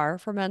drift car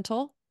for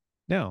mental?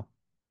 No,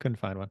 couldn't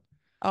find one.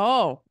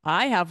 Oh,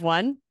 I have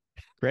one.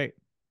 Great.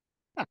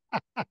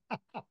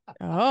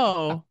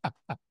 Oh, See,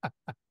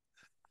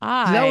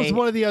 that was I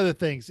one of the other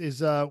things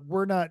is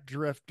we're not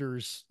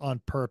drifters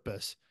on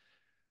purpose.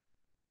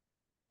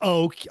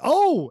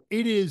 Oh,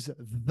 it is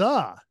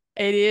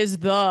it is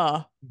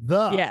the.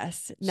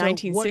 yes, So what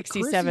Chrissy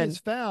 1967. has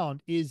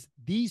found is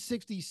the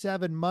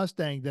 67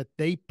 Mustang that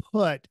they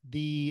put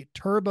the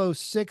Turbo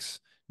 6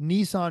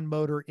 Nissan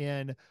motor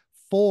in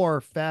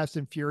for Fast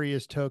and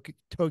Furious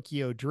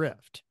Tokyo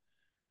Drift.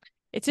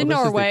 It's Well, in this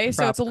is the Norway,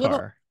 so prop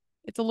car.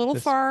 it's a little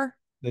This- far.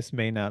 This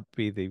may not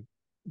be the.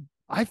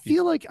 I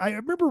feel like I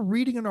remember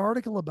reading an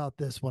article about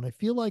this one. I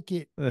feel like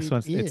it It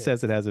is.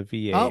 says it has a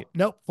V8. Oh,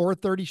 nope,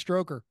 430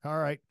 stroker. All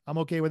right. I'm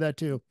okay with that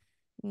too.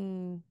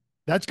 Mm,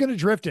 That's going to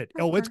drift it.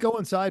 Oh, it's Okay.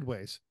 going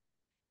sideways.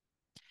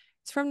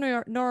 it's from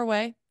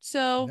Norway,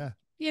 so Yeah.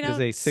 you It know. is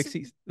a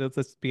 60.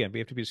 Let's begin. We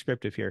have to be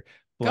descriptive here.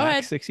 Go Black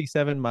ahead.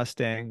 67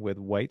 Mustang with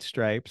white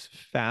stripes,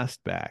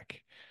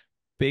 fastback,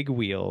 big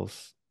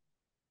wheels.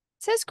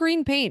 It says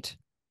green paint.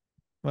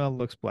 Well, it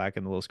looks black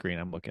in the little screen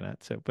I'm looking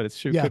at. So, but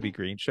it Yeah. could be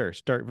green. Sure.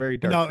 Start very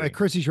dark. No, green.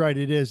 Chrissy's right.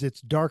 It is. It's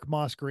dark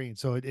moss green.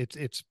 So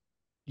it's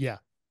yeah.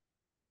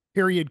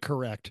 Period.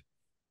 Correct.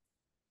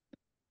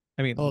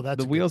 I mean, Oh, that's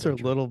the a good wheels are a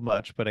picture. little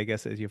much, but I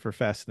guess as you for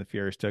Fast and the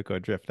Furious Tokyo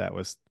Drift, that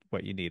was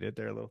what you needed.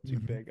 They're a little too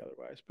Mhm. big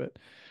otherwise, but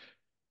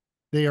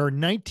They are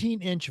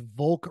 19-inch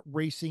Volk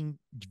Racing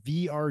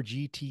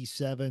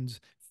VRGT7s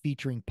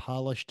featuring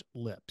polished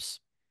lips.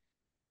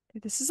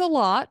 This is a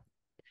lot.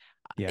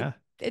 yeah,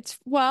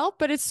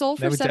 But it's sold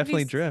that for would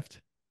definitely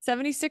drift.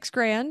 76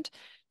 grand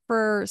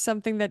for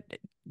something that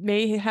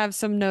may have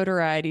some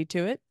notoriety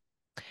to it.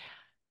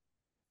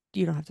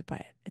 You don't have to buy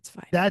it. It's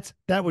fine. That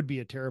would be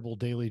a terrible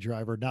daily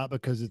driver, not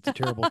because it's a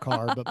terrible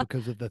car, but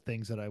because of the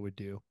things that I would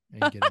do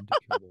and get into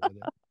trouble with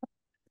it.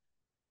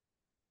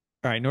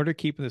 All right, in order to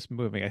keep this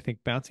moving, I think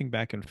bouncing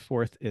back and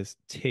forth is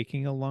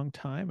taking a long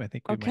time. I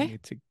think we Okay. might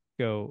need to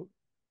go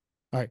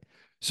All right.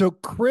 So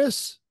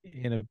Chris,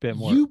 in a bit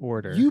more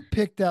order. you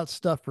picked out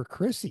stuff for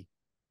Chrissy.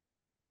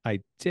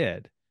 I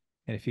did.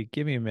 And if you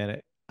give me a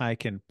minute, I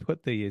can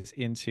put these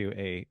into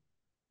a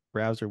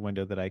browser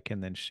window that I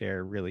can then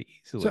share really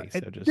easily. So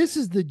just this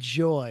is the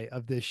joy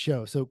of this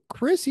show. So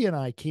Chrissy and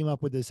I came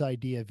up with this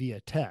idea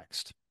via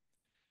text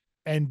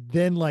and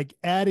then like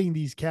adding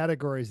these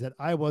categories that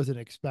I wasn't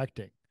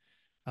expecting.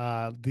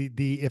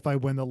 The if I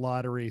win the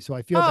lottery. So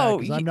I feel bad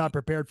because I'm not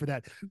prepared for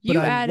that. But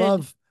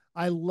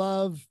I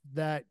love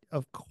that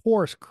of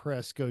course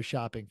Chris goes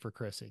shopping for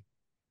Chrissy.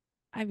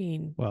 I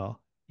mean,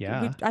 well,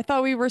 yeah, I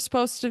thought we were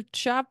supposed to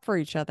shop for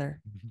each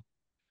other.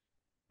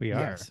 we are.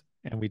 Yes.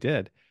 And we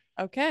did.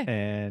 Okay.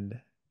 And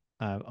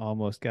I've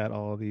almost got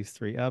all of these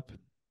three up.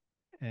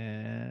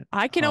 And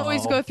I can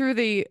always go through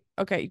the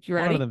okay, you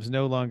ready? one of them's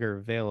no longer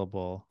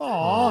available.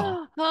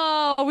 Aw.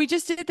 Oh, we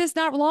just did this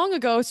not long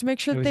ago to make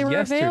sure It that was they were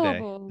yesterday.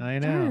 available. I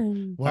know.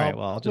 Darn. Well, All right,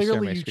 well, I'll just share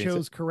clearly my you screen.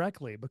 chose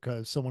correctly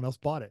because someone else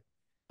bought it.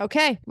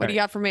 Okay, what do you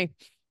got for me?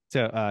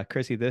 So,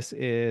 Chrissy, this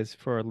is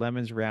for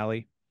Lemon's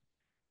Rally.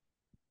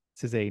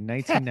 This is a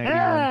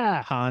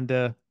 1991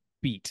 Honda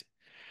Beat.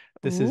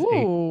 This is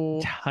a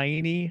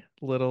tiny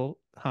little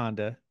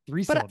Honda.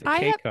 But I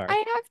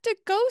have to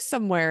go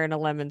somewhere in a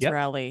Lemon's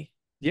Rally.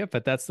 Yeah,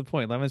 but that's the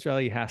point. Lemon's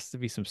Rally has to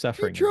be some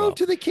suffering. You drove involved.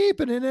 to the Cape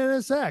in an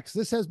NSX.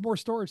 This has more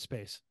storage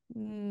space.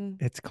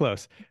 It's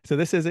close. So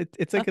this is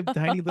it's like a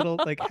tiny little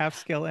like half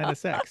scale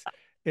NSX.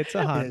 It's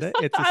a Honda.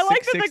 It's a I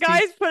like that the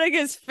guy's putting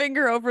his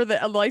finger over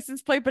the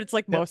license plate, but it's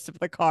like most of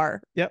the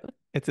car. Yep.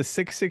 It's a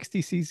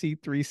 660cc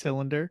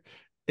 3-cylinder.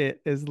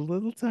 It is a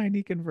little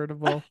tiny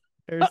convertible.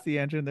 There's the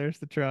engine. There's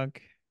the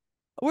trunk.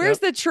 Where's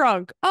the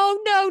trunk? Oh,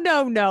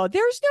 no.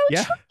 There's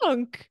no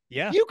trunk.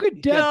 Yeah. You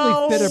could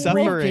definitely fit a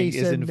Suffering briefcase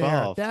is in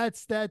involved. there.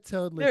 That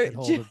totally could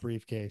hold a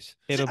briefcase.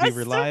 It'll be Just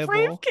reliable.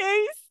 a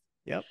briefcase.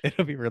 Yep.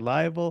 It'll be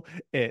reliable.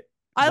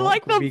 I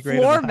like the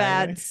floor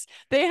mats.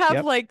 They have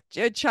Yep. like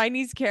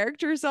Chinese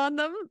characters on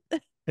them.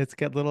 It's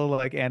got little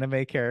like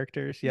anime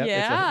characters. Yep.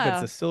 Yeah.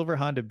 It's a silver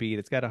Honda Beat.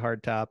 It's got a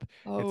hard top.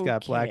 It's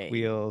got black Okay.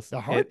 wheels.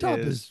 The hard top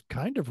is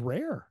kind of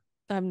rare.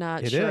 I'm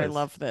not It sure I is.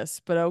 love this,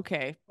 but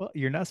okay. Well,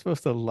 you're not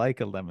supposed to like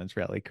a Lemon's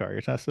Rally car.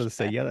 You're not supposed to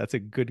say, yeah, that's a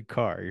good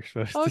car. You're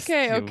supposed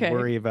to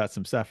worry about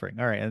some suffering.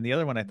 All right. And the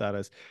other one I thought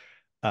was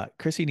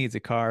Chrissy needs a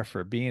car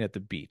for being at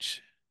the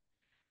beach.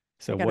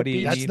 So what do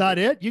you That's need? not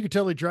it. You could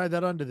totally drive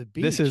that onto the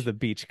beach. This is the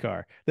beach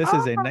car. This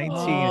is a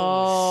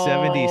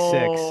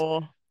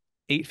 1976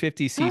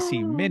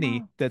 850cc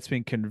Mini that's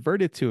been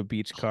converted to a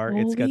beach car.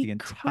 It's got the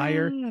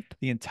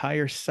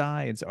entire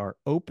sides are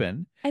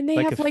open, and they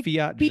like have a like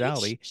Fiat beach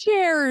Jolly.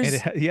 chairs. And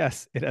it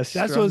has That's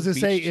what I was to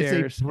say.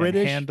 It's a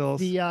British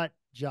handles. Fiat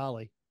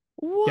Jolly.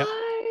 What? Yep.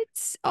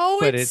 Oh,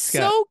 But it's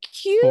got so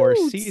cute. 4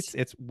 seats.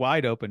 It's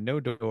wide open, no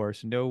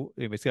doors, no.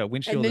 It's got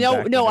windshield.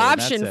 And no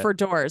option for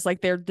doors.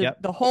 Like they're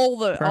all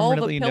the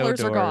Permanently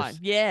pillars no are gone. doors.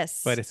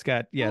 Yes, But it's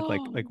got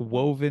like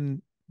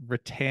woven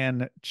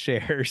rattan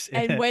chairs.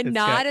 And when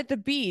not at the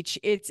beach,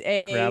 it's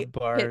a grab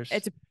bars.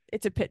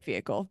 It's a pit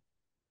vehicle.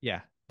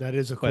 Yeah, That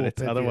is a but cool it's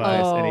pit view.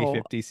 otherwise an Oh,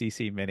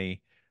 850cc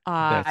mini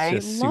that's I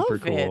just super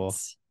love cool.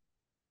 it.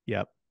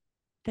 Yep.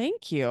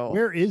 Thank you.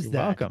 Where is You're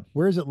that? welcome.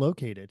 Where is it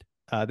located?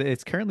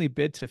 It's currently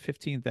bid to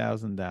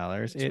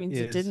 $15,000. Which It means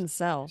it is didn't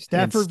sell. in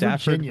Stafford,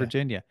 Stafford, Virginia.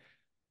 Virginia.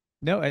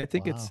 No, I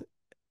think Wow.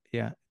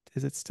 yeah.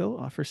 Is it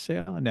still for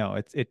sale? No,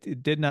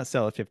 it did not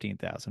sell at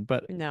 15,000.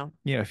 But No.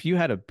 if you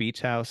had a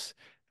beach house,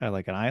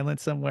 like an island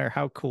somewhere,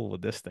 how cool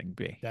would this thing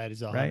be? That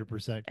is Right?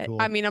 100% I cool.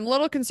 mean, I'm a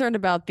little concerned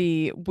about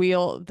the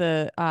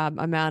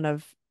amount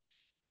of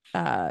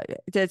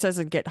it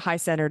doesn't get high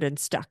centered and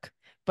stuck.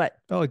 But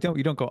Oh,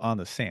 you don't go on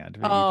the sand,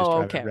 but you just oh,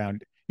 drive it okay.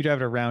 around. You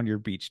drive it around your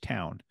beach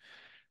town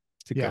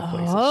to Yeah. go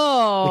places.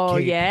 Oh,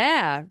 Cape.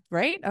 yeah.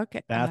 Right?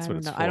 Okay. That's I what don't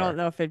it's know. I don't for.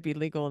 know if it'd be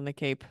legal in the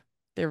Cape.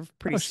 They're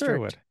pretty Oh, sure it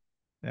strict. would.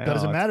 No, Doesn't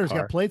it's a matter. It's got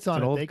car. plates on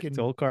It's an it. old, They it's can. an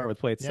old car with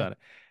plates Yeah. on it.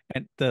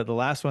 And the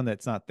last one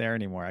that's not there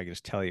anymore, I can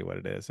just tell you what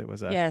it is.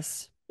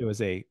 Yes. It was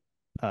a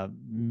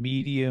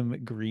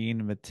medium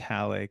green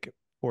metallic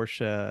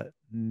Porsche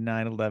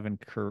 911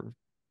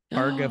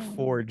 Targa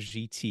 4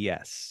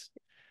 GTS,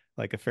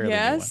 like a fairly new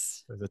one.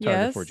 Yes. It was a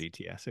Targa 4 Yes.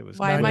 GTS. It was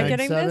Why am I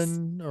getting this?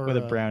 997 or with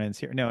a brown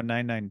interior. No,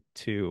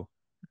 992.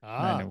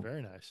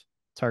 very nice.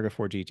 Targa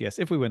 4 GTS.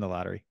 If we win the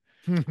lottery,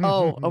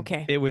 Oh,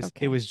 okay. it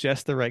Okay. was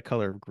just the right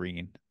color of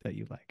green that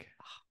you like.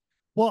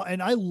 Well,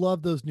 and I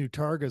love those new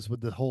Targas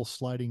with the whole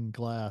sliding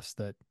glass.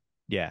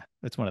 Yeah,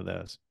 it's one of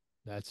those.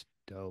 That's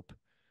dope.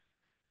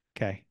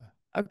 Okay.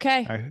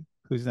 Okay. All right.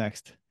 Who's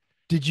next?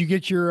 Did you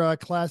get your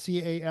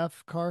Classy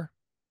AF car?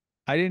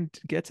 I didn't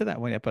get to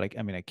that one yet, but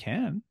I mean, I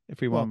can if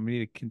we Well, want me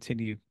to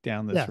continue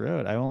down this yeah.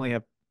 road. I only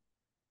have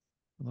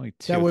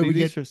two. That way we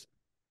These get.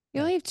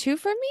 You only have two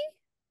from me?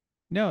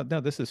 No,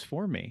 this is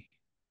for me.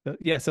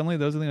 Yes, only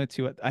those are the only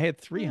two. I had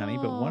three, honey,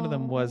 but one of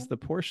them was Oh, the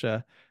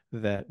Porsche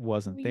that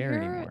wasn't there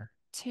you're anymore.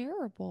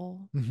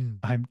 terrible.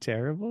 I'm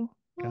terrible.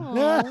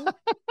 God.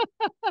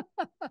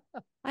 Oh.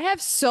 I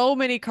have so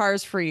many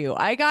cars for you.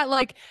 I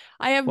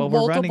have Well,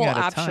 we're running multiple out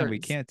of options. time. We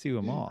can't do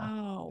them all.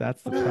 Oh,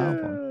 That's the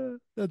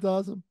problem. That's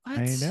awesome. what?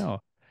 I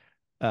know.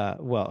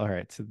 Well, all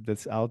right. So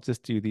I'll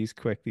just do these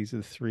quick. These are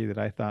the three that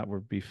I thought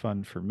would be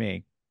fun for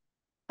me.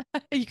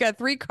 You got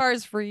three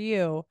cars for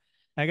you.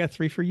 I got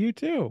three for you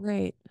too.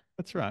 Right.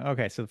 What's wrong?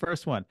 Okay, so the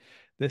first one,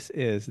 this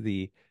is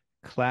the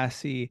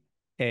Classy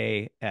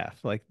AF.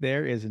 Like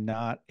there is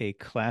not a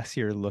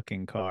classier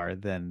looking car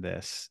than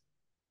this.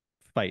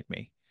 Fight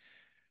me.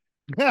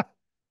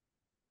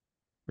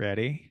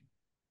 Ready?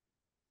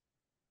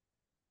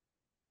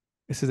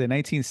 This is a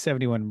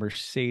 1971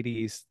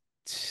 Mercedes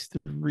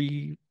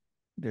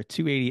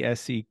 280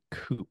 SE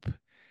coupe.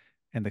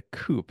 And the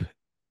coupe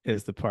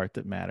is the part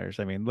that matters.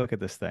 I mean, look at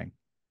this thing.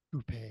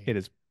 It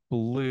is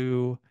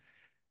blue.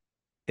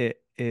 It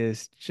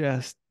is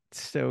just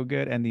so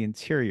good. And the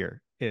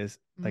interior is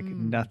like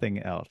nothing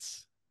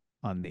else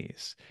on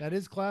these. That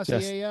is Classy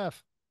Just-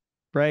 AF.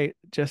 Right?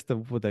 Just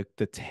with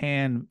the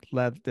tan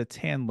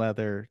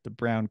leather, the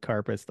brown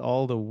carpets,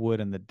 all the wood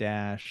in the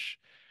dash,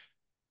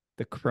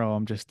 the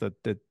chrome, just the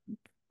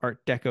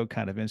Art Deco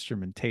kind of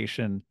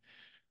instrumentation.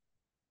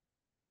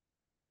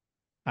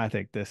 I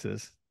think this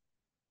is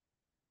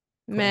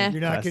Meh.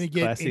 You're not going to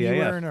get Classy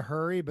anywhere AF. in a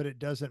hurry, but it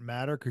doesn't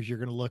matter because you're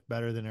going to look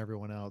better than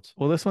everyone else.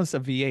 Well, this one's a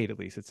V8 at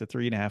least. It's a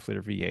 3.5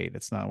 liter V8.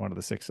 It's not one of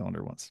the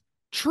 6-cylinder ones.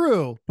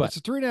 True. But- It's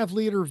a 3.5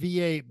 liter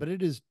V8, but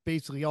it is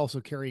basically also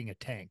carrying a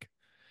tank.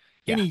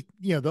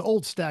 Yeah. The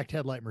old stacked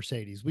headlight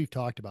Mercedes, we've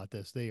talked about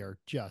this. They are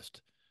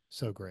just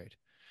so great.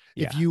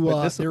 Yeah, If you,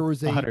 but this there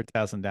was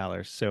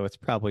 $100,000, so it's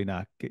probably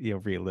not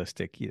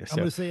realistic either. I'm So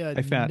going to say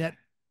I found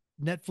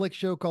Netflix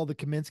show called The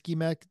Kaminsky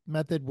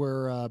Method,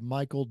 where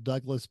Michael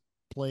Douglas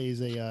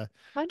plays an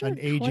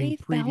aging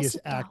previous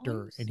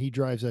actor, and he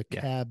drives a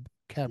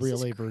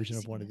cabriolet version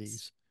of one of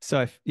these.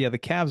 So the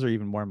cabs are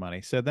even more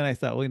money. So then I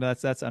thought, well,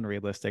 that's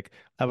unrealistic.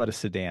 How about a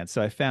sedan?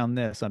 So I found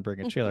this on Bring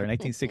a Trailer,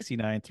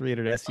 1969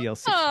 300 SEL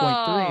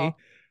 6.3,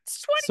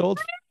 It's 20 sold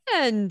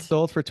grand.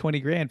 for 20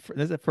 grand.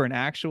 This is for an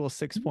actual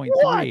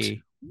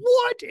 6.3.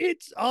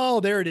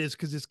 What? There it is,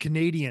 because it's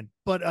Canadian,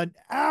 but an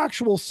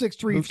actual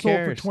 6.3 Who sold for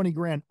cares? 20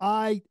 grand.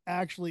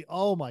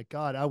 Oh my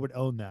God, I would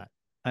own that.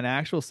 An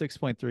actual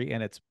 6.3,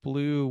 and it's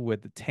blue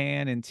with the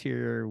tan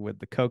interior with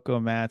the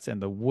cocoa mats,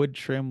 and the wood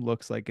trim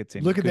looks like it's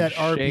in Look at good that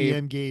shape.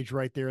 RPM gauge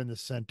right there in the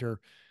center.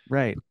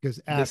 Right. Because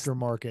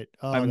aftermarket.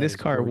 This that is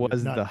car gorgeous.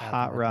 was Not the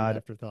hot aftermarket, rod.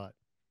 afterthought.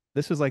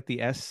 This was like the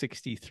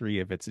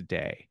S63 of its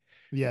day.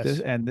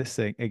 Yes. This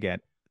thing again,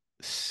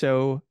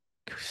 so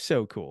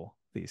cool.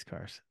 These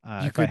cars.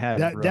 If I had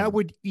that room,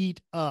 would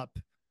eat up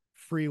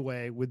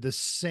Freeway with the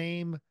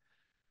same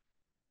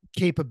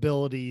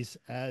capabilities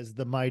as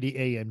the mighty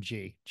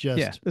AMG.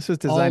 this was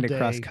designed all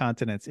across day.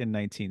 continents in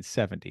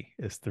 1970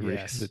 is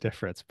Yes. the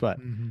difference. But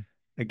Mhm.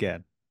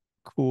 again,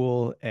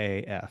 cool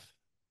AF.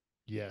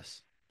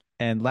 Yes.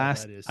 And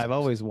last, that is I've sexy.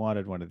 always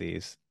wanted one of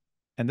these,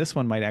 and this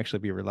one might actually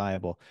be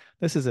reliable.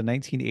 This is a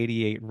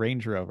 1988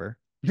 Range Rover.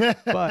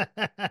 But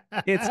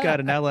it's got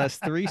an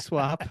LS3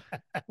 swap.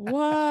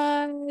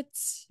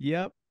 What?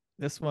 Yep.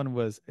 This one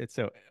was it's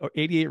a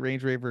 88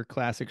 Range Rover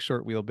Classic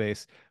short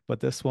wheelbase, but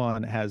this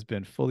one has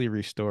been fully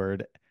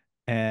restored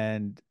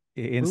and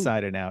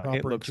inside and out.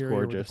 It Proper looks interior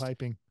with the gorgeous.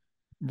 piping.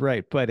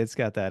 Right, but it's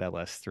got that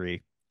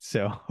LS3.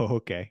 So,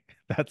 okay.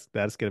 That's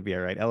going to be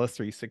all right.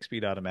 LS3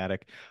 6-speed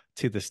automatic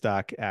to the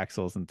stock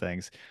axles and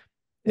things.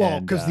 Well,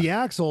 And because the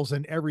axles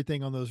and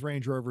everything on those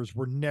Range Rovers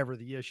were never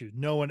the issue.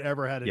 No one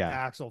ever had an Yeah.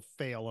 axle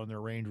fail on their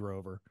Range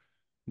Rover.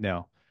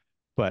 no.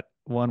 But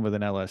one with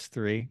an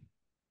LS3,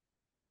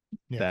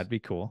 Yes. that'd be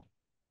cool.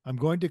 I'm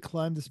going to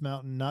climb this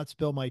mountain, not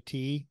spill my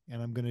tea,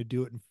 and I'm going to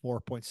do it in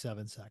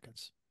 4.7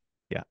 seconds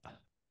Yeah.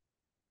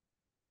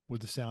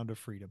 with the sound of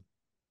freedom.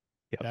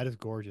 Yep. That is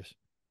gorgeous.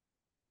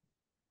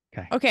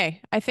 Okay.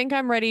 Okay, I think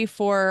I'm ready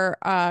for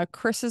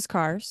Chris's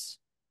cars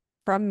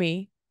from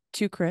me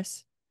to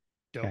Chris.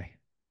 Dope. Okay.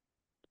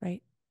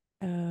 Right.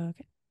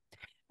 Okay.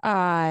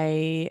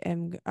 I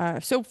am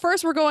so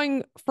first we're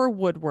going for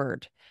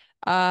Woodward.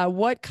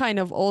 What kind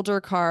of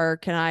older car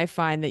can I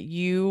find that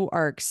you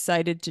are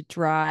excited to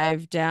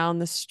drive down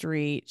the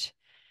street?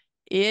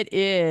 It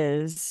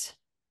is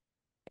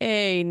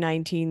a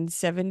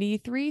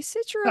 1973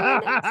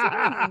 Citroen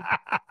XM.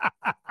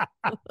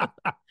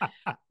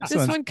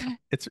 This one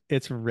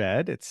it's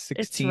red. It's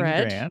 16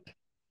 red. grand.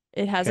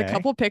 It has a Okay.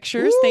 couple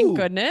pictures, Ooh. thank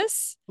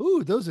goodness.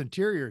 Ooh, those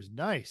interiors,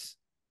 nice.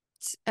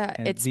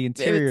 And the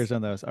interiors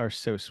on those are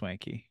so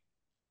swanky.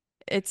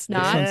 It's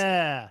not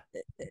Yeah.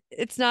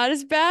 it's not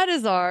as bad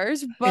as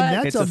ours, but And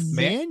that's It's a a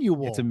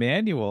manual. It's a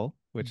manual,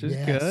 which is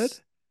Yes. good.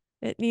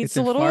 it needs It's a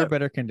in little far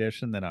better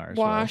condition than ours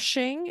was.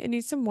 washing. It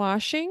needs some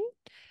washing.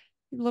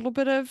 A little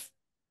bit of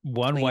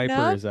One clean wiper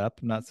up. is up.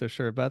 I'm not so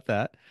sure about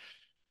that.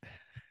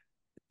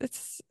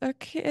 It's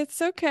okay.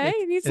 It's okay.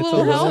 It needs a It's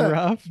little help.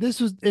 rough.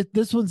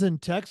 This one's in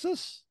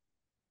Texas.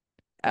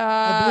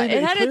 I believe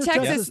It had a clear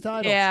Texas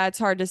title. Yeah, it's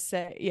hard to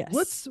say. Yes.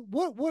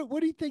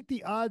 What do you think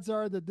the odds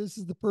are that this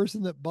is the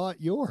person that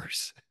bought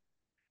yours?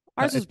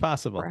 Ours was It's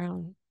possible.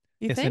 brown.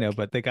 You Yes, think? I know,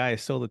 but the guy I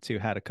sold it to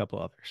had a couple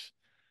others.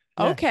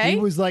 Yeah, Okay. he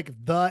was like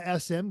the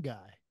SM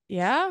guy.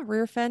 Yeah,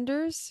 rear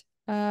fenders.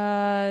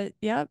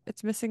 Yep,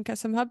 it's missing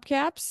some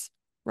hubcaps.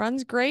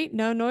 Runs great.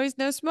 No noise,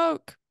 no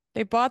smoke.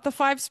 They bought the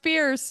 5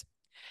 Spears.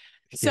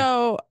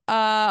 So,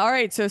 all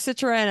right. So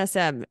Citroen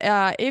SM.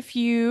 If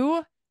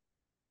you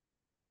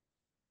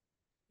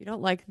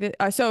don't like the,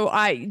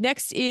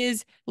 next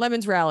is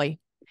Lemons Rally.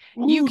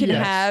 You Ooh, can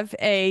yes. have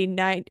a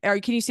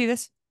can you see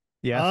this?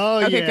 Yes. Oh,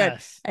 Okay,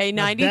 yes. good. A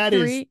Now,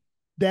 93.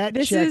 That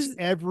This checks is-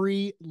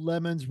 every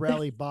Lemons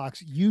Rally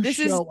box. You This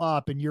is- show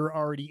up and you're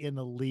already in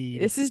the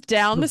lead. This is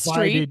down the street,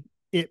 provided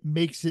it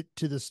makes it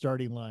to the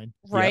starting line.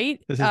 right?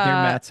 This is near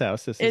Matt's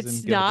house. This is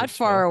It's in not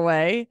far Gilbertsville.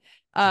 away.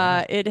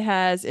 Yeah.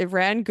 It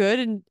ran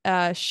good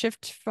and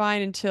shift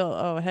fine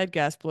until head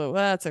gas blew.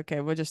 Well, that's okay.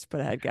 We'll just put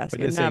a head gas But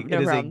in. it is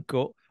a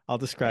gold. I'll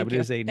describe Thank it. you.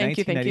 It is a Thank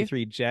you, thank you.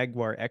 1993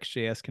 Jaguar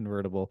XJS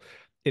convertible.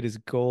 It is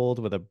gold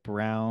with a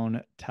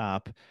brown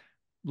top.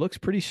 Looks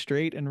pretty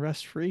straight and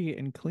rust-free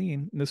and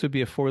clean. And this would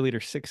be a 4-liter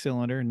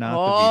 6-cylinder, not the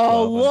V12.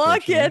 Oh, look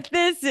unfortunately. at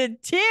this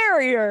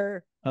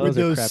interior. Oh, with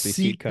those are those crappy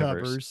seat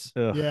covers. covers.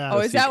 Ugh, Yeah. Oh,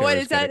 those is seat that what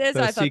covers is that gotta- is? I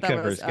those thought seat that was.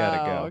 covers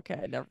gotta go.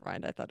 Okay, never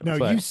mind. I thought it No, was.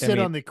 But, you I sit mean-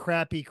 on the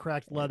crappy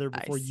cracked leather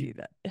before I see you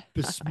that.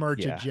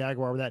 besmirch Yeah. a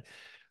Jaguar with that.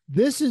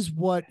 This is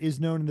what is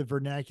known in the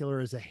vernacular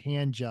as a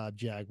hand job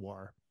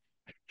Jaguar.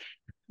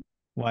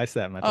 Why is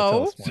that, Matt? Oh.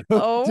 Tell us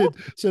more. Oh.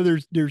 So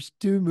there's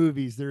 2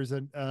 movies. There's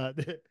an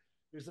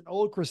there's an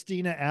old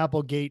Christina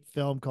Applegate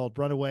film called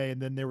Runaway,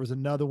 and then there was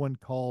another one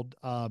called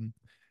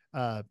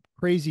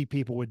Crazy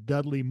People with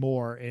Dudley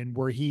Moore, and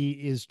where he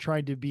is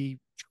trying to be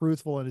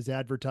truthful in his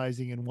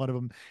advertising, and one of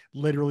them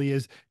literally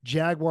is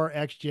Jaguar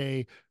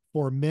XJ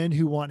for men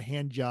who want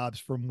hand jobs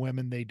from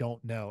women they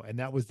don't know. And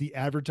that was the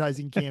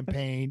advertising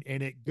campaign.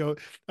 And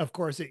of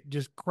course it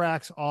just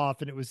cracks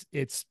off. And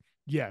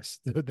yes,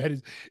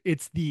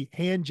 it's the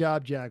hand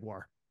job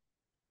Jaguar.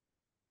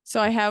 So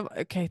I have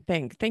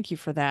thank you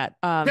for that.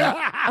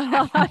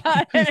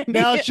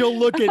 Now she'll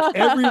look at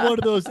every one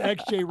of those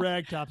XJ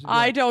rag tops.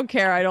 I don't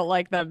care. I don't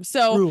like them.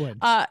 So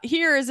ruined.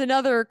 here is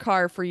another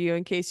car for you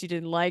in case you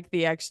didn't like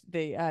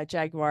the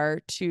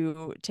Jaguar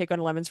to take on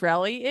a Lemons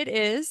Rally. It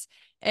is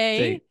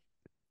It's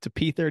a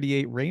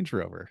P38 Range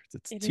Rover.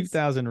 It's It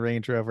 2000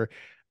 Range Rover.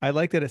 I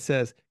like that it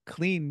says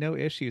clean, no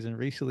issues, and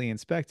recently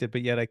inspected,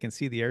 but yet I can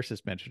see the air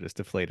suspension is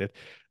deflated.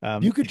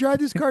 You could drive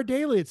this car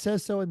daily. It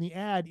says so in the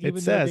ad, even though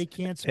says they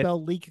can't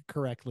spell leak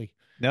correctly.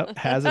 Nope,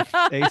 has a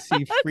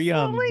AC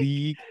Freon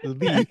leak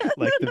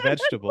like the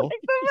vegetable.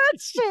 Like the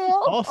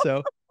vegetable.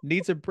 Also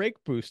needs a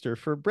brake booster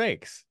for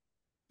brakes,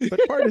 but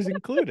part is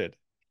included.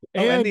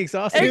 And the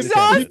exhaust.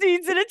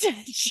 Needs an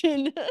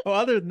attention. Oh,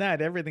 other than that,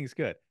 everything's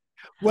good.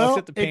 Well,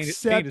 except the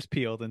paint is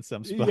peeled in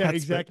some spots. Yeah, but-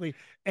 exactly.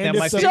 Now, And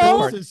my if the favorite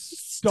part- is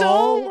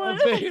stall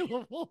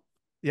available.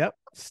 Yep,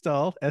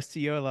 stall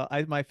STOL.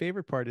 My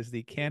favorite part is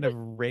the can of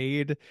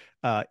Raid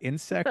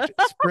insect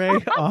spray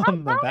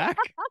on the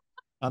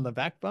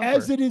back bumper.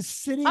 As it is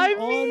sitting I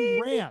on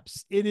mean-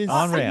 ramps. It is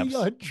On sitting ramps.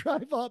 on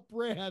drive up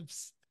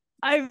ramps.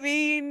 I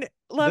mean,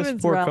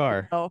 Lemons poor Rally,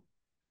 car. though.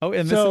 Oh,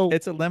 and So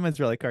it's a Lemons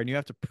Rally car, and you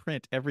have to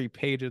print every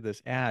page of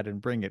this ad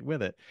and bring it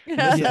with it.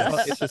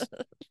 Yes. It's just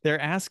they're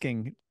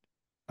asking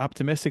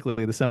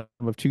optimistically the sum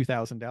of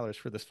 $2,000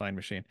 for this fine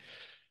machine.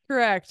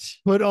 Correct.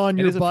 put on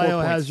It your is a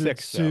biohazard 4.6 though,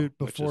 suit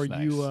which before is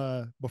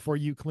nice. before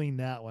you clean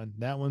that one.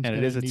 That one's And it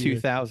gonna is a need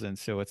 2000,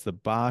 so it's the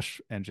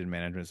Bosch engine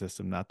management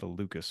system, not the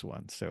Lucas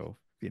one. So,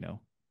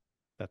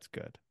 that's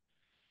good.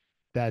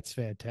 That's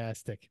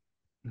fantastic.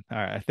 All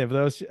right.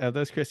 Of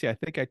those, Chrissy, I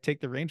think I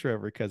take the Range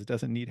Rover because it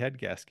doesn't need head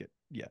gasket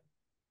yet.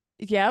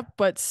 Yeah,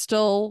 but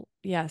still,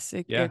 yes,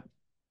 Yeah.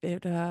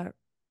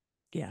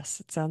 yes,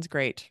 it sounds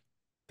great.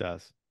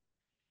 Does.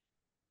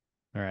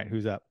 All right.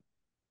 Who's up?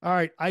 All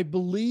right, I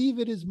believe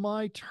it is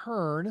my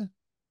turn,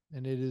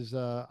 and it is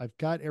I've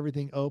got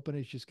everything open.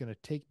 It's just going to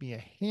take me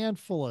a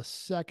handful of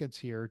seconds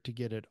here to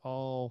get it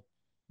all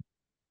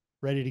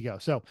ready to go.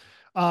 So,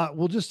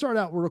 we'll just start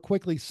out real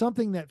quickly.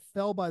 Something that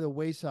fell by the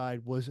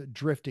wayside was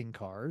drifting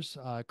cars.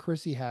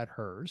 Chrissy had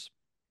hers.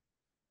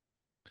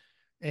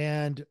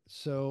 And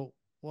so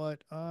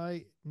what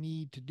I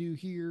need to do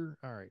here,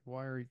 all right,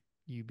 why are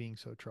you being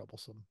so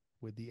troublesome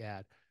with the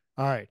ad?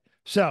 All right.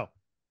 So,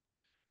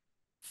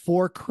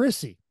 for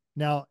Chrissy,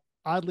 now,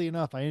 oddly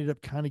enough, I ended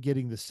up kind of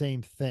getting the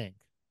same thing,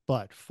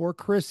 but for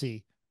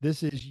Chrissy,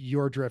 this is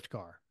your drift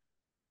car,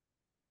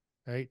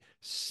 right?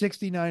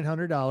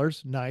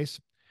 $6,900, nice,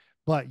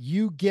 but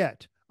you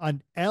get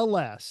an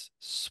LS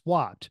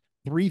swapped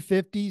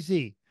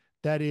 350Z.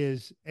 That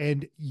is,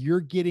 and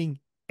you're getting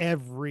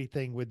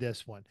everything with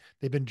this one.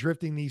 They've been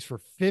drifting these for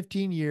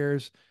 15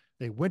 years.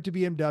 They went to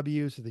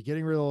BMW, so they're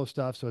getting rid of all the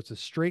stuff. So it's a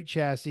straight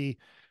chassis,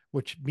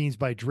 which means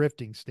by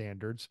drifting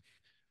standards.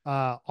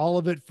 All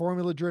of it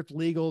Formula Drift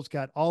legal. It's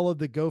got all of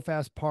the Go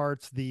Fast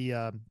parts,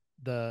 the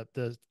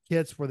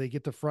kits where they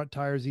get the front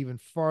tires even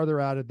farther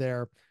out of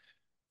there,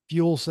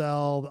 fuel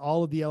cell,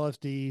 all of the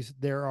LFDs.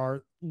 There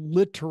are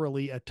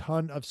literally a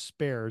ton of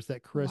spares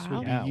that Chris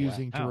would Wow. be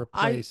using to Wow.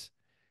 replace.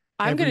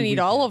 I'm every gonna need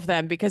all weekend. of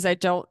them because I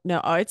don't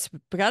know. Oh, it's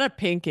got a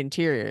pink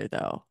interior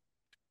though.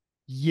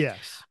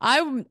 Yes.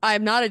 I'm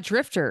not a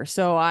drifter,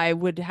 so I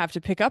would have to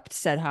pick up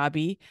said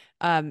hobby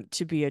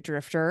to be a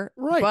drifter.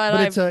 Right.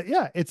 But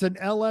But it's an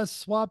LS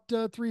swapped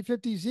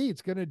 350Z.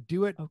 It's going to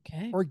do it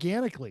okay.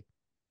 organically.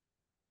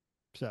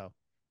 So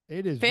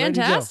it is ready to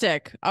go.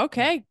 Fantastic.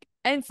 Okay.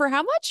 And for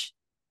how much?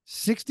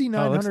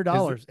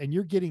 $6,900, and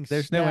you're getting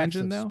There's no stacks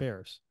engine, of though?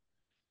 spares.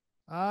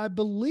 I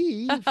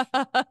believe Yes,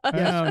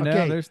 Oh, no,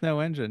 okay. there's no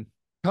engine.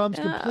 Comes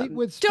complete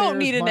with don't spares,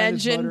 need an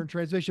minus motor engine. and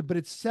transmission, but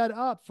it's set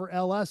up for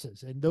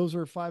LSs, and those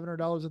are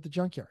 $500 at the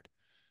junkyard.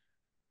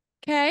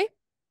 Okay.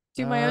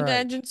 Do my All own right.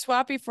 engine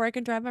swap before I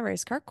can drive my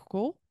race car.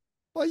 Cool.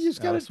 Well, you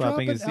just got to drop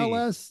swapping an is the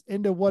LS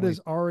into what only- is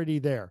already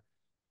there.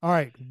 All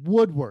right,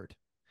 Woodward.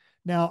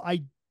 Now,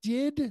 I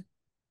did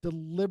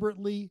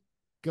deliberately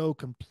go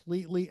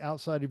completely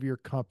outside of your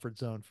comfort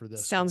zone for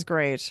this. Sounds one.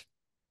 great.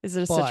 Is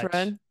it a But-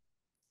 Citroen?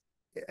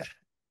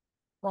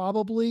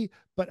 Probably,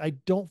 but I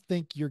don't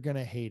think you're going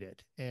to hate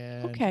it.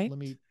 And Okay. let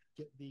me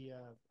get the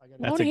I got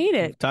Won't hate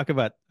it. Talk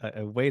about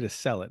a way to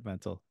sell it,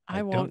 Mental. I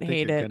don't won't think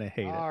hate you're it. gonna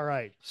hate it. All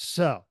right.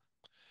 So,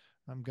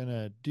 I'm going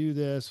to do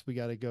this. We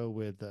got to go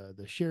with the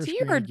share So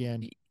screen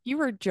again. you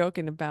were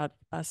joking about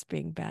us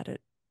being bad at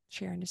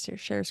sharing to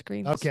share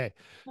screens. Okay.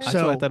 That's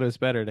So why I thought it was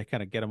better to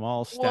kind of get them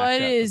all stacked What up.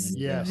 and is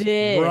then you yes,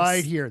 this?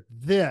 right here.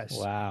 This.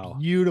 Wow.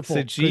 Beautiful.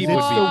 Sajid 'Cause would it's be the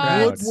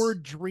proud.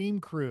 Woodward Dream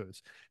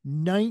Cruise,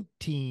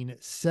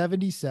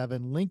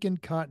 1977 Lincoln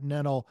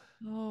Continental.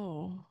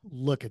 Oh.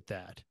 Look at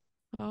that.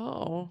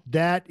 Oh.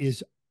 That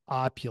is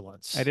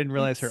opulence. I didn't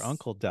realize her It's-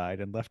 uncle died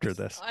and left her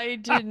this. I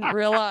didn't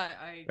realize.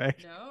 Right.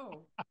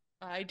 No.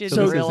 I didn't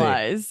this is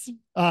realize.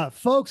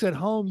 Folks at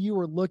home, you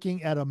were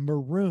looking at a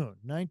maroon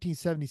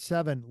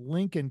 1977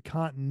 Lincoln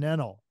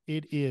Continental.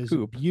 It is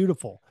Coupe.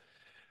 beautiful.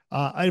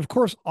 And of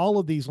course, all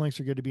of these links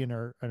are going to be in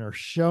our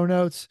show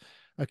notes.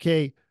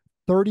 Okay,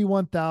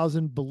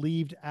 31,000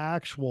 believed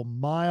actual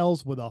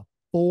miles with a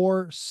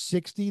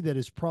 460 that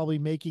is probably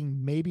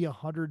making maybe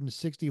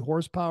 160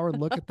 horsepower.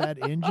 Look at that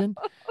engine.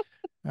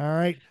 All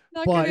right,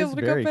 Not but gonna be It's able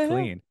to go very for him.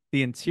 clean.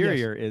 The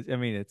interior is. I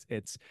mean,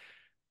 it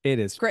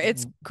is Great.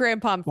 It's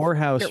Grandpa.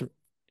 poorhouse.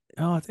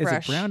 Oh, is it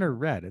fresh. brown or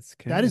red? It's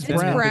that is It's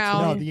brown.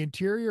 brown. No, the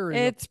interior is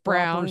It's a proper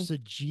brown.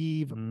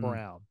 Sajeev Mm.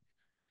 brown.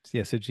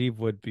 Yes, Ajib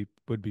would be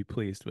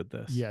pleased with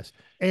this. Yes.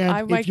 I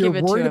And might if you're give it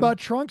to worried him. about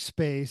trunk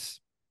space,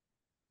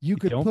 you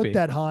could Don't put be.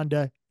 that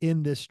Honda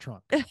in this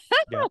trunk.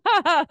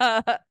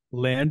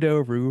 Lando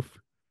roof,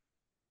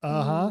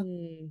 Uh-huh.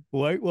 Mm,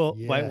 white wall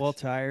Yes.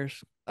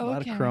 tires, a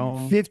lot Okay. of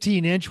chrome.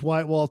 15-inch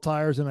white wall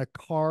tires in a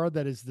car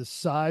that is the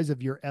size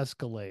of your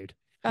Escalade.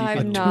 You I'm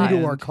can A not.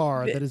 two-door land-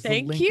 car that is the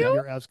Thank length of you.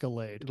 your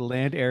Escalade.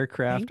 Land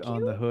aircraft Thank on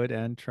you. the hood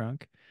and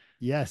trunk.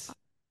 Yes.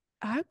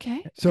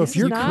 Okay. So if This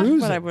you're is not what I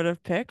cruising- would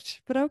have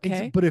picked, but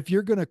okay. But if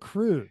you're going to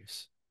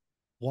cruise,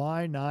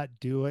 why not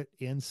do it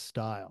in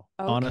style?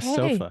 On a Okay.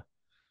 sofa.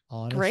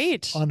 On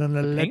Great. on an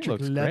electric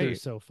looks leather great.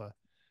 sofa.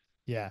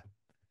 Yeah.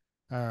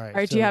 All right. All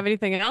right. Do you have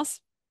anything else?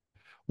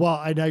 Well,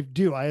 and I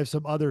do. I have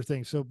some other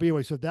things. So, but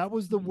anyway, so that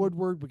was the Mhm.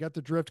 Woodward. We got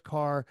the drift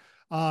car.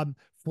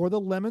 For the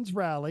Lemons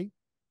Rally,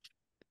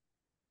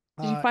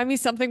 Did you find me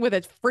something with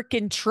a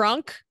freaking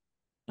trunk?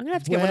 I'm gonna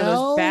have to get one of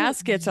those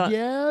baskets on.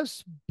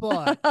 Yes,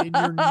 but and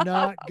you're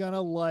not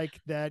gonna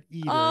like that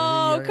either.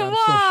 Oh, come I'm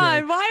still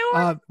sharing. on. Why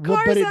are But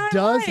cars it that I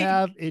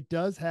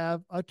does like?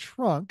 have a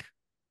trunk.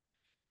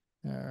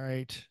 All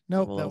right.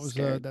 Nope, a that little was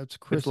scared. that's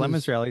But Chris's.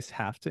 lemons rallies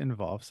have to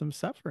involve some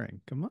suffering.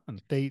 Come on.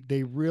 They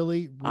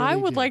really I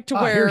would do. like to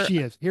Here wear she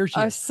is. Here she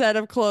a is. set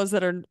of clothes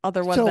that are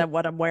other one So, than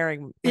what I'm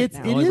wearing right It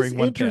now. Only is bring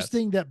one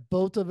interesting that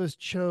both of us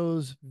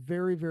chose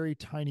very, very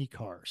tiny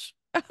cars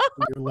for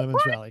your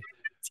Lemons Rally.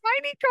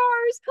 Tiny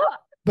cars.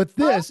 But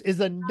this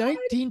is a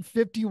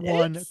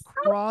 1951 It's-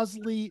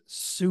 Crosley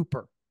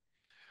Super,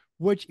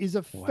 which is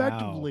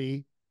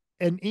effectively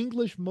an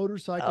English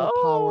motorcycle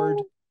powered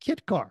Oh,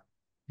 kit car.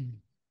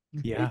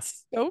 Yeah.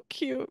 it's so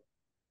cute.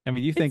 I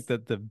mean, you think It's-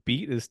 that the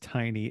beat is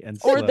tiny and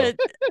Or slow. the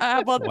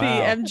how about the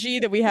Wow. MG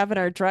that we have in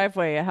our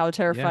driveway? How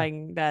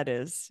terrifying that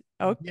is.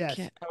 Okay.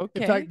 Yes.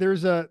 Okay. In fact,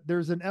 there's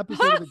an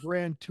episode of the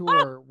Grand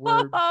Tour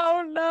where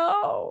Oh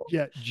no.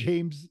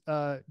 James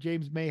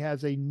May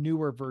has a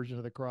newer version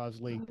of the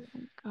Crosley,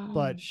 Oh,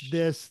 but gosh.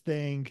 this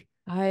thing,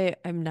 I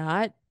am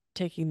not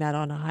taking that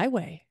on a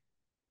highway.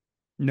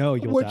 No,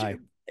 you'll which die.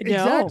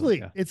 exactly,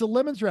 No. it's a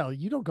Lemons Rally.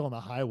 You don't go on the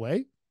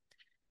highway.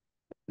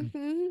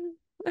 Mhm.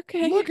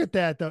 Okay. Look at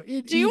that though.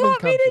 It Do you even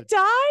want me to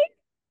die?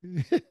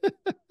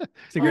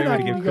 It's a great way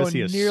to give You're Chrissy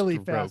going a nearly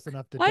stroke. fast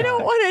enough to I die.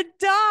 don't want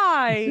to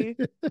die.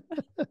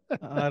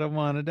 I don't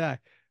want to die.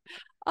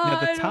 Now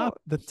I don't.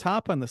 the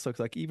top on this looks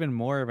like even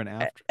more of an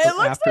It looks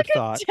like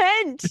afterthought. a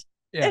tent.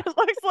 Yeah. It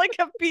looks like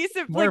a piece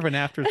of More like of an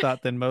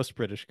afterthought than most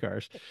British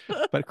cars.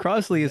 But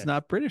Crosley is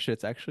not British;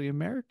 it's actually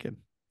American.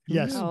 Who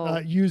Yes, knew? Oh.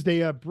 used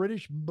a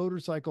British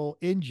motorcycle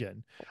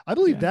engine. I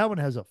believe Yeah. that one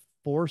has a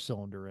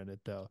 4-cylinder in it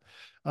though.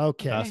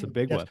 Okay, That's a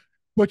big Yes. one.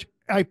 Which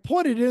I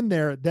pointed in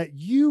there that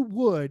you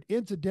would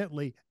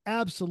incidentally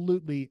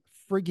absolutely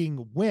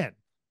frigging win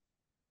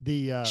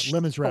the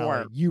Lemons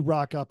Rally. Sure. You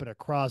rock up in a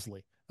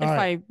Crosley. if All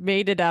right. I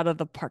made it out of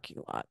the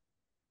parking lot.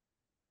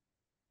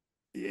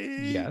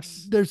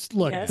 Yes. There's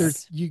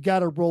Yes. you got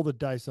to roll the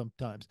dice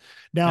sometimes.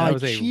 Now And I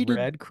that was cheated. a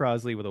red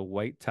Crosley with a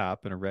white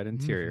top and a red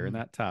interior, Mhm. and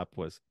that top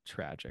was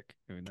tragic.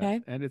 I mean,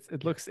 Okay. and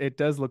it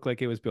does look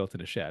like it was built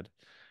in a shed.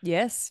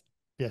 Yes.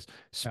 Yes.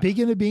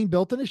 Speaking of being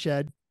built in a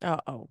shed,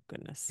 Oh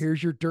goodness.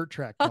 here's your dirt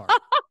track car.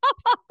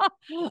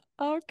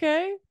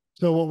 Okay.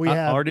 So what we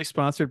have Already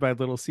sponsored by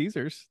Little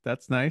Caesars.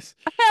 That's nice.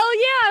 Hell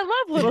yeah,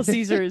 I love Little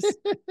Caesars.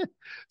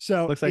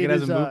 So Looks like it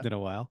hasn't is, moved in a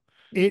while.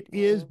 It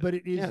is, but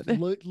it is Yeah.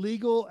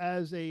 legal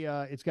as a.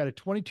 It's got a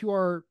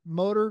 22R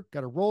motor,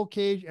 got a roll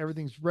cage,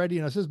 everything's ready,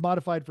 and it says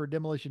modified for a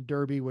demolition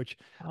derby, which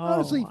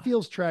honestly Oh.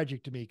 feels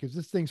tragic to me because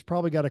this thing's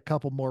probably got a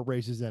couple more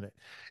races in it.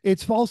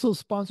 It's also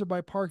sponsored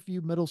by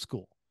Parkview Middle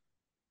School,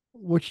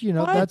 which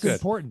What? that's Good.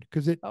 important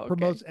because it Okay.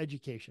 promotes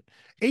education.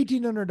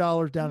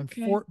 $1,800 down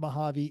Okay. in Fort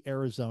Mojave,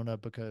 Arizona,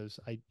 because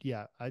I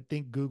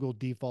think Google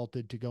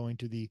defaulted to going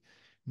to the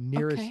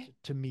nearest Okay.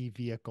 to me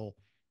vehicle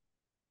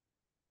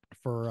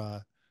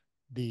for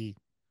the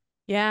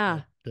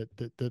Yeah.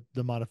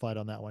 the modified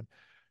on that one.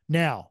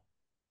 Now,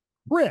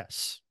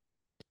 Chris,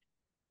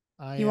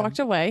 He walked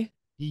away.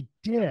 He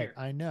did.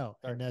 I know.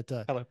 And that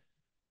Hello.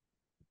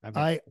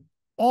 I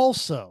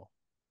also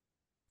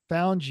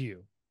found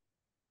you.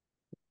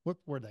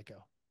 Where'd that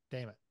go?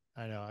 Damn it.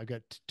 I know. I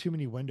got too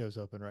many windows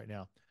open right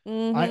now.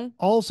 Mhm. I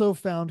also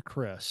found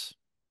Chris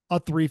a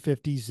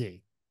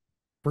 350Z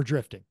for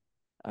drifting.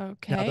 Now,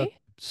 the Okay.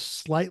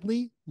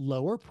 slightly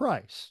lower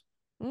price,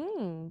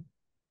 Mm.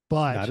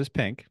 but Not as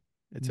pink.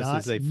 It's just not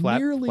as a flat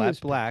nearly as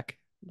pink. black.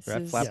 This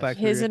Flat- is flat black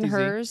his and 350Z.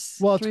 hers.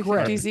 Well, it's gray.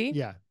 350Z.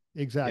 Yeah,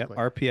 exactly.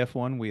 Yep,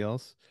 RPF1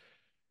 wheels.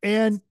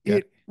 And Yeah.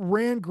 it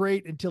ran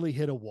great until he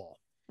hit a wall,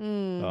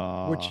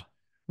 Mm.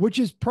 which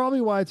is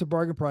probably why it's a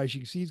bargain price.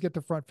 You can see he's got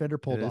the front fender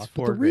pulled It is off.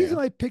 But the $4 reason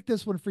grand. I picked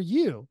this one for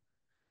you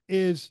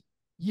is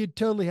you'd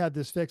totally have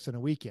this fixed in a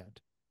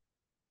weekend.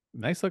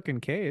 Nice looking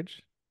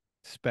cage.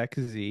 Spec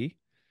Z.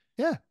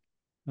 Yeah.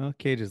 Well,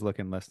 cage is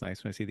looking less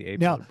nice when I see the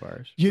Now, A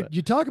bars. You but-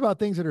 you talk about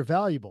things that are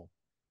valuable.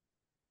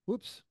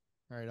 Whoops.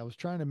 All right. I was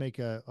trying to make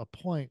a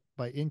point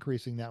by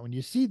increasing that one.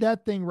 You see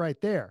that thing right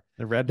there.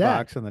 the red that-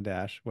 box on the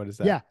dash. What is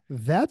that? Yeah.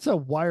 That's a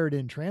wired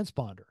in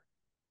transponder.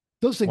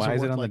 Those things Why are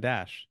is worth it on like the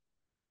dash?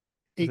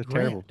 $8 It's a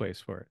terrible grand.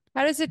 place for it.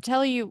 How does it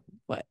tell you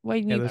what you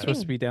Yeah, need? they're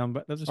supposed to be down,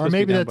 but those are Or supposed to be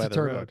maybe down that's by a the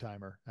turbo road.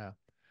 timer. Yeah.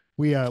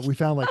 We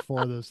found like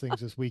 4 of those things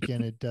this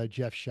weekend at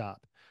Jeff's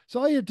shop. So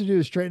all you have to do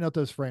is straighten out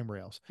those frame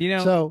rails. You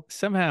know, So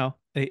somehow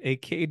a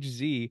Cage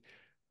Z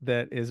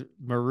that is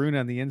maroon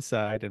on the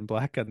inside and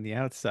black on the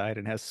outside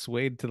and has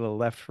suede to the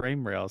left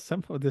frame rail.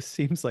 Somehow this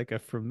seems like a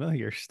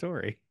familiar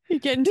story. You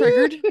getting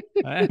triggered?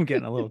 I am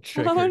getting a little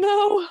triggered. Oh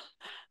no.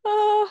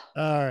 Oh.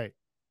 all right.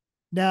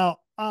 Now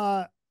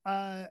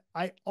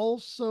I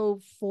also,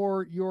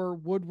 for your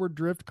Woodward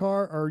drift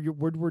car or your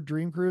Woodward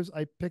Dream Cruise,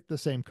 I picked the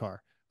same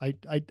car.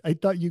 I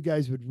thought you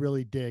guys would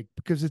really dig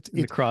because it's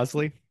The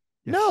Crosley?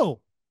 Yes. no,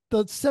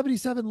 the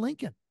 77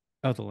 Lincoln.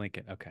 Oh, the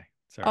Lincoln. Okay.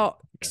 Sorry. Oh,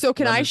 Yeah. so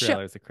can I Lemons show?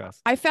 Rally is the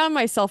Cross. I found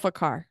myself a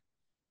car.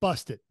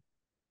 Bust it.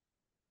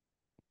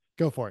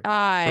 Go for it. For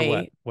what?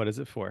 I What is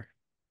it for?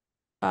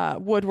 Or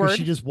Woodward.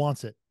 she just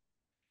wants it.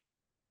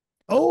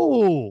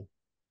 Oh,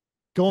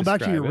 going back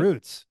to your Describe it.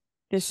 roots.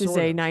 This is Sort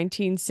a of.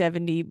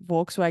 1970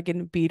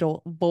 Volkswagen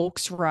Beetle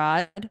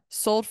Volksrad,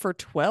 sold for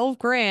 12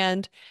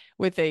 grand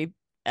with a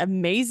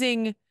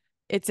amazing,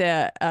 it's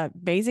a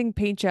amazing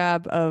paint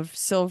job of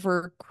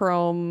silver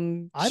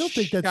chrome. I don't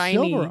think that's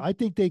shiny. silver. I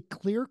think they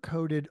clear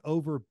coated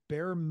over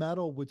bare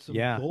metal with some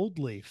Yeah. gold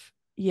leaf.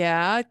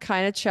 Yeah,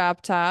 kind of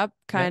chop top,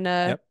 kind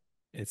of Yep.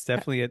 It's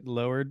definitely a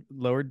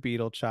lowered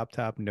Beetle, chop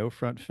top, no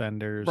front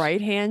fenders,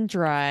 right-hand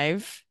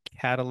drive.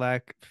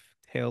 Cadillac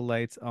tail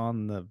lights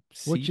on the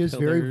Which C is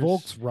very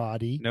pillars.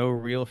 Volksrad-y. No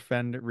rear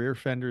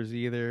fenders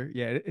either.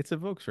 Yeah, it's a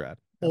Volksrad.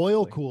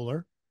 Oil Absolutely.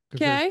 cooler, because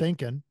they're Okay.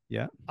 thinking,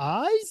 Yeah.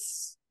 I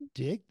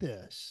dig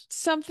this.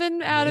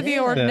 Something out of the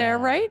Yeah. ordinary,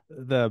 right?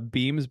 The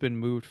beam's been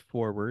moved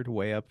forward,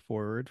 way up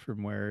forward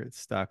from where its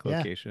stock Yeah.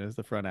 location is,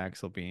 the front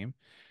axle beam.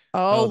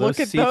 Oh, those look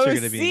at seats those are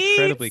going to be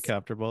incredibly seats!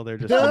 comfortable. They're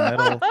just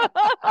metal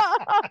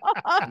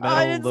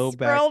I didn't low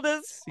back scroll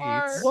this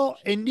far. seats. Well,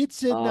 and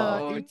it's in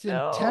Oh, it's in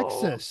no.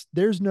 Texas.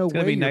 There's no It's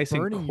gonna way be you're nice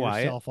and burning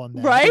quiet. yourself on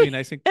that. Right? It's gonna be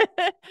nice and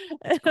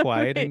It's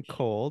quiet and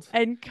cold.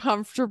 and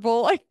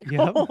comfortable and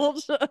Yep.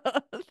 cold.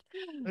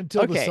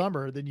 Until the Okay.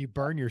 summer, then you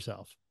burn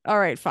yourself. All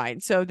right,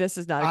 fine. So this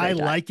is not a I great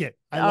dive. like it.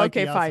 I like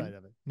Okay, the fine. outside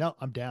of it. No,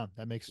 I'm down.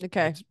 That makes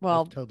Okay. that's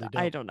Well, totally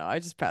I dope. don't know. I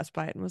just passed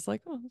by it and was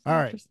like, oh, this is All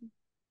right. interesting.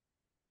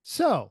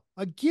 So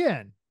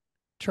again,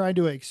 trying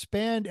to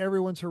expand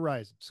everyone's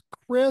horizons.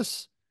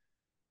 Chris,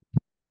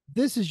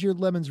 this is your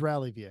Lemons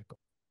Rally vehicle.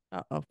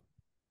 Uh-oh.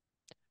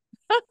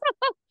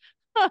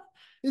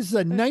 This is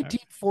a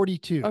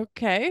 1942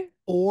 Okay.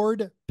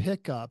 Ford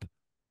pickup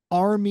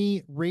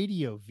Army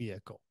radio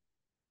vehicle.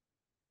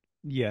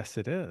 Yes,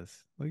 it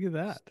is. Look at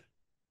that.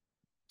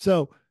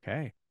 So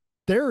Okay.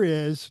 there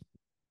is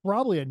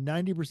probably a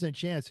 90%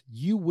 chance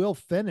you will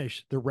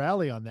finish the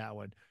rally on that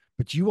one,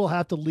 but you will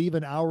have to leave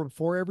an hour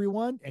before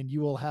everyone, and you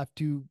will have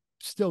to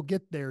still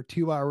get there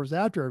 2 hours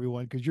after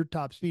everyone, because your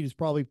top speed is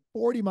probably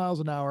 40 miles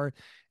an hour.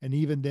 And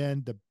even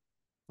then, the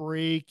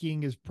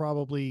braking is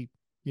probably,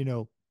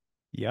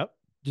 Yep.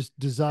 just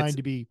designed It's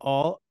to be,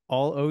 all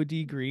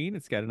OD green.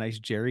 It's got a nice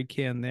jerry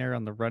can there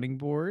on the running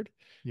board.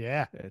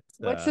 yeah, It's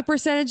What's the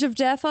percentage of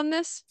death on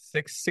this?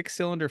 six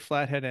cylinder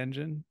flathead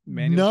engine,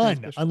 manual none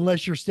transmission.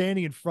 unless you're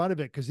standing in front of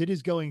it, because it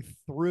is going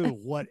through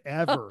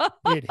whatever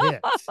it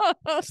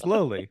hits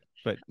Slowly,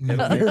 but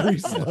very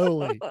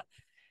slowly.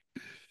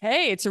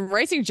 Hey, it's some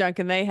racing junk,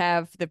 and they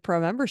have the pro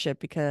membership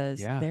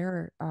because Yeah.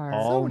 there are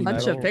all a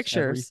bunch metals, of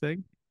pictures.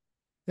 everything.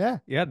 Yeah.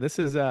 Yeah, this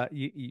is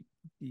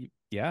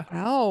yeah.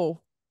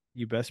 Wow.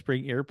 You best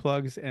bring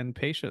earplugs and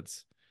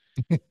patience.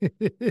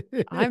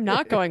 I'm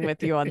not going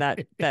with you on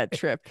that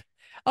trip.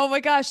 Oh my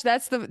gosh,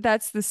 that's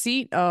the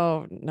seat.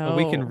 Oh no. Well,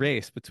 we can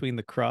race between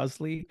the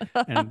Crosley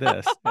and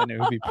this, and it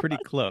would be pretty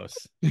close.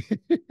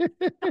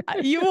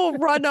 You will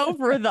run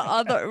over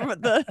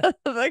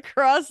the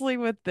Crossley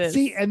with this.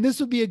 See, and this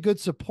would be a good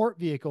support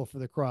vehicle for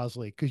the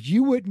Crosley, because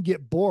you wouldn't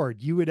get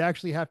bored. You would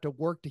actually have to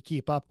work to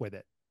keep up with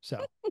it.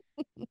 So,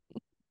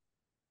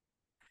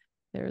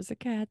 There's a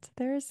cat.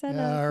 There's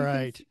Senna. all You can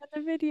right. see on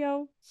the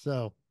video.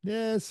 So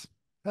yes.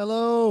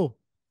 Hello.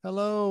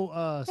 Hello,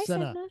 Hi,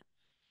 Senna. Senna.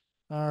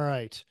 All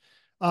right.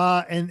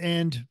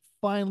 And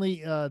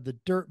finally, the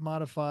dirt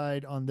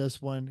modified on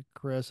this one,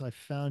 Chris, I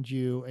found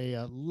you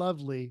a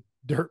lovely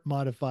dirt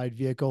modified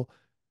vehicle,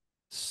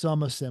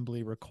 some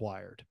assembly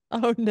required,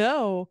 Oh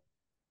no.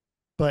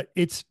 but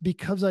it's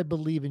because I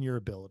believe in your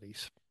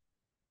abilities.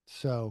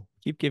 So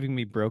Keep giving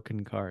me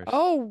broken cars.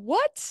 Oh,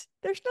 what?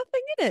 There's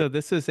nothing in it. So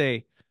this is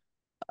a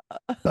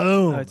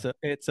boom.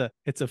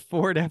 it's a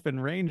Ford F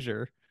and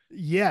Ranger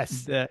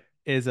Yes, that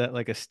is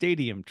like a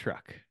stadium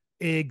truck.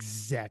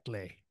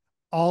 exactly.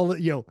 All,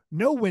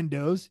 no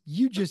windows.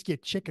 You just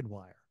get chicken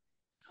wire.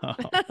 Oh,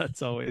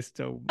 that's always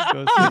so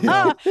goes so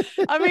well.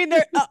 I mean,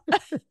 there.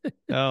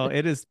 Oh,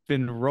 it has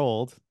been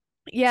rolled.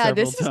 Yeah,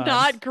 this is several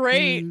not times.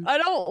 great. I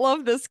don't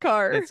love this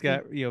car. It's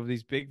got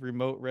these big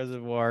remote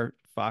reservoir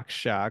Fox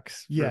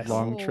shocks for Yes.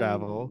 long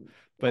travel,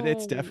 but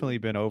it's Oh. definitely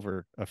been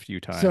over a few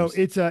times. So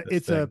it's a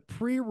this a thing.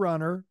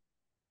 pre-runner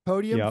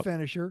podium Yep.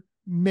 finisher,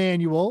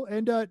 manual,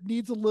 and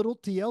needs a little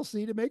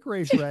TLC to make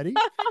race ready.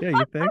 Yeah,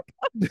 you think?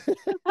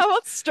 How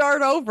about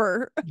start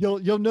over?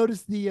 You'll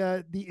notice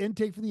the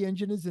intake for the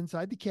engine is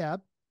inside the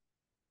cab,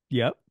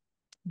 Yep.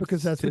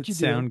 because that's what you do.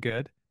 Sound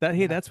good.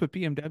 Hey, Yeah. that's what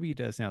BMW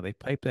does now. They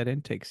pipe that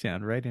intake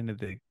sound right into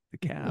the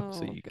cab,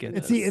 so Oh, you get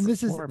And see, and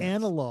this is performance.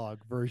 analog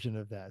version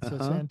of that, so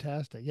it's Uh-huh.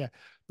 fantastic. Yeah,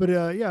 but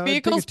yeah,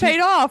 Vehicle's paid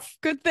off.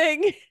 Good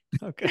thing.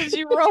 Okay. Because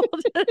you rolled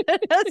it.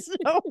 It has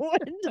no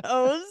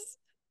windows.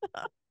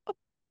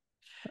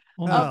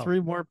 Only Oh. 3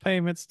 more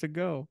payments to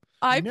go.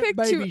 I picked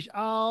two. baby.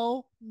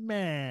 Oh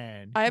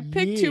man, I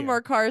picked two Yeah.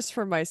 more cars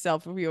for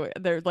myself.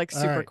 They're like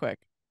All super right. quick.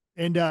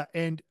 And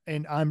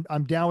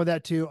I'm down with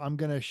that too. I'm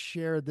gonna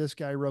share this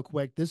guy real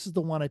quick. This is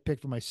the one I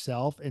picked for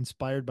myself,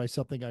 inspired by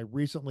something I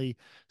recently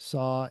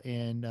saw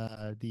in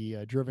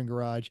the Driven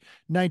Garage,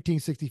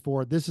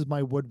 1964. This is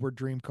my Woodward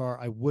dream car.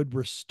 I would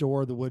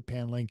restore the wood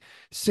paneling.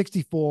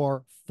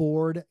 64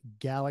 Ford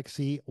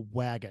Galaxie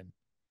Wagon.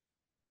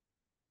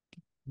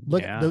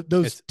 Look, Yeah.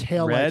 those It's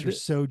tail lights are red.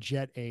 so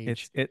jet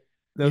age. Those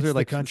It's are the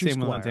like the Country same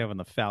ones they Squire. have on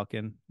the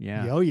Falcon.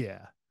 Yeah. Oh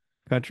yeah.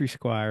 Country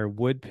Squire,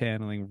 wood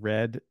paneling,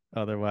 red,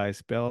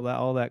 otherwise,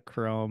 all that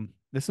chrome.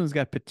 This one's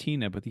got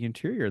patina, but the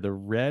interior, the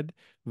red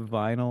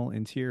vinyl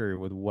interior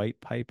with white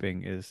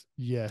piping is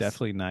Yes.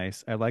 definitely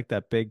nice. I like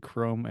that big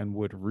chrome and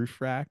wood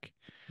roof rack,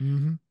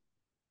 Mm-hmm.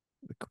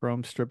 the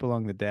chrome strip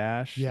along the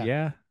dash. Yeah.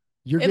 Yeah.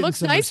 You're It getting looks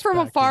some nice from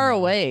respect afar in there.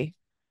 away.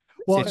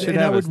 Well, It should and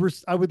have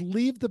I would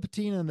leave the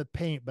patina and the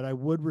paint, but I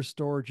would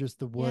restore just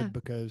the wood Yeah.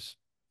 because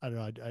I don't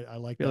know. I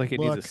like feel that like it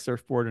look. needs a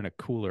surfboard and a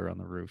cooler on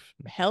the roof.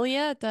 Hell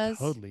yeah, it does.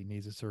 Totally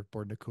needs a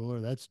surfboard and a cooler.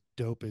 That's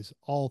dope as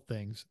all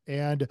things.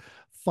 And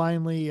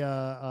finally,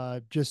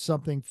 just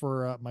something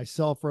for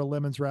myself for a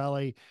Lemons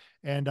Rally.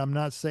 And I'm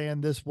not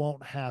saying this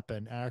won't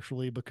happen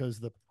actually, because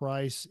the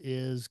price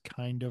is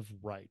kind of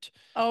right.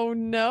 Oh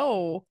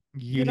no.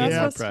 You not need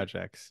more supposed to-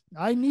 projects.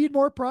 I need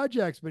more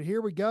projects, but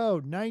here we go.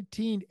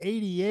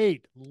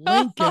 1988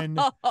 Lincoln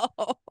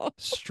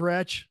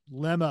stretch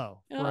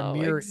limo for a Oh,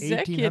 mere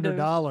executive.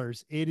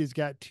 $1,800. It has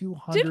got Did we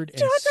talk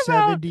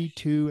about-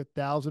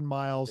 272,000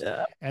 miles,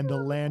 and the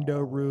Lando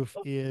roof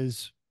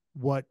is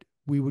what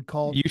we would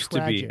call Used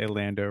tragic. to be a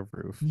Lando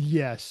roof.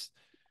 Yes.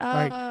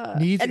 right.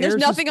 And Needs there's air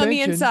nothing on the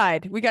suspension.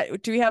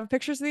 inside. Do we have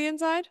pictures of the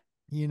inside?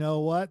 You know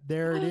what?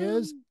 There it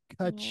is.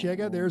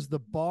 Kachega. There's the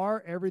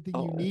bar. Everything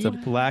you It's a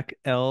need. black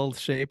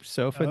L-shaped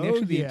sofa. And Oh,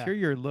 actually, the yeah.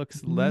 interior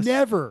looks less.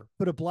 Never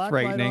put a black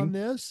light frightening. on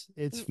this.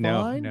 It's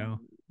No, fine. no.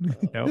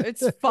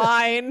 It's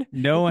fine.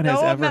 No one No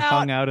has ever amount-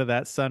 hung out of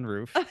that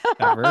sunroof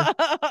ever.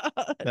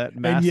 That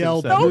massive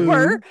yelled, sunroof. "Boo."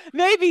 Sober.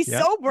 Maybe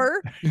Yep.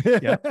 sober.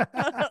 Yep.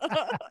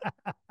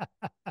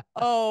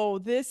 Oh,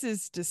 this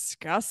is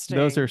disgusting.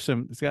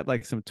 It's got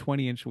like some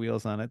 20-inch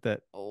wheels on it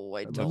that Oh,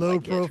 I Low don't Low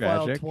like it.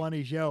 profile Tragic.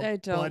 20 show. I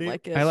don't but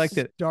like it. I liked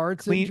it.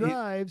 Starts Clean- and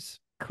drives.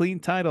 clean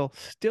title,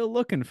 still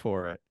looking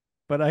for it.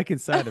 But I can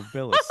sign a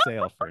bill of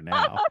sale for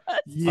now.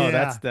 Yeah. Oh,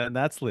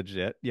 that's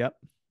legit. Yep.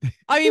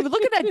 I mean,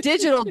 look at that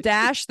digital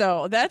dash,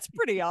 though. That's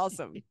pretty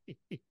awesome.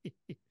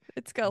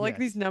 It's got like Yes.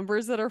 these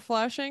numbers that are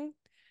flashing.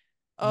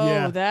 Oh,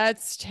 Yeah.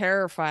 that's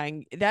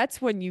terrifying.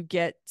 That's when you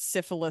get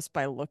syphilis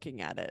by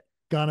looking at it.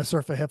 Gonna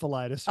surf a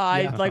hyphilitis.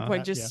 I Yeah. like when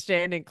Yeah. just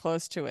standing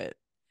close to it.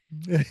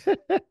 Yeah.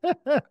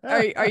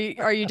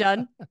 Are you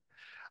done?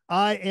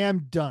 I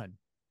am done.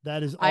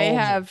 That is all.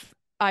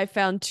 I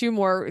found two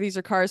more. These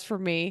are cars for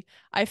me.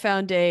 I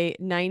found a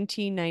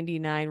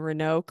 1999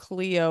 Renault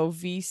Clio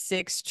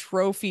V6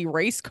 trophy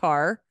race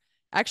car.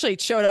 Actually,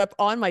 it showed up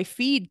on my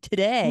feed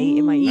today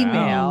in my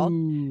email.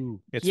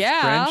 Ooh. It's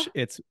Yeah.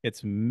 French.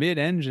 It's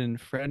mid-engine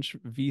French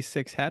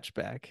V6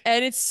 hatchback.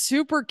 And it's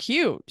super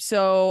cute.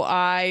 So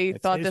I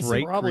It's thought It's this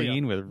bright probably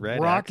green a with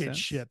red rocket accents.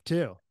 ship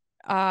too.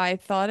 I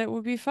thought it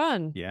would be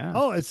fun. Yeah.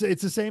 Oh, it's the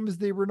same as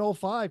the Renault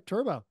 5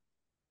 turbo.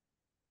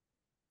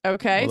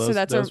 Okay, Well, so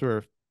that's those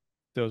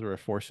were a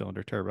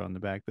 4-cylinder turbo in the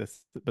back. But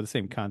the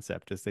same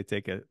concept is they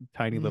take a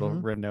tiny little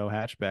Mhm. Renault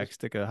hatchback,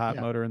 stick a hot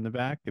Yeah. motor in the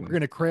back, and We're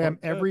gonna cram call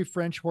it good. every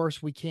French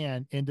horse we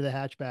can into the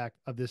hatchback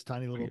of this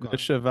tiny little car. Le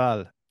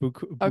cheval.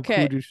 Beaucoup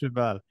Okay. du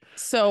cheval.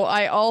 so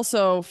I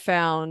also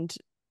found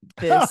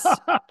this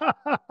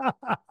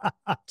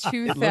It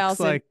 2000 looks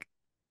like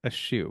a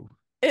shoe.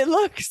 It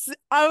looks,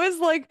 I was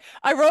like,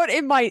 I wrote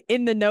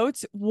in the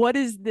notes, what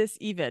is this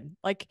even?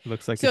 Like, It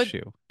looks like So a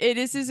shoe.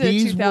 this is a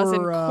These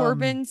 2000 were,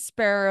 Corbin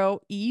Sparrow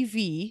E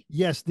EV.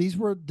 Yes, these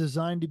were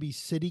designed to be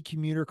city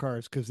commuter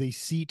cars because they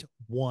seat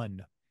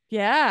one.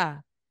 Yeah.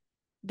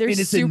 They're And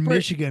it's in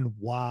Michigan.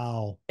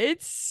 Wow.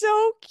 It's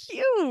so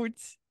cute.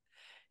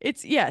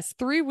 It's, yes,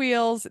 3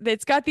 wheels.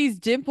 It's got these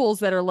dimples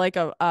that are like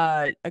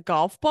a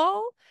golf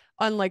ball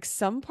on like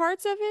some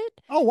parts of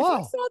it. Oh, If I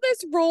wow. saw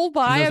this roll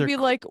by, those I'd are be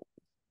like,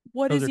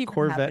 what Those is are even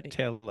Corvette happening?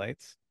 tail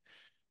lights.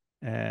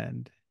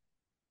 And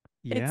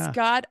It's yeah.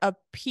 got a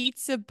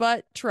pizza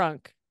butt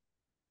trunk.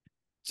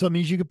 So it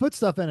means you can put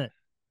stuff in it.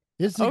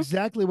 This is Okay.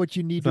 exactly what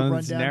you need As to long run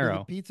as down it's to the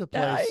narrow. pizza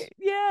place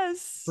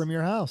Yes. from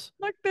your house.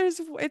 Look,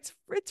 it's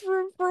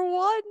room for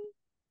one.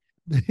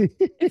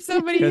 If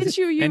somebody Because hits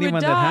you, you anyone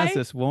would that die. has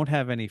this won't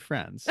have any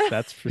friends.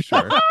 That's for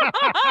sure.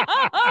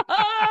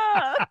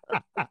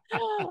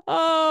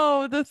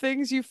 Oh, the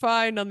things you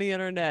find on the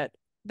internet.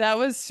 That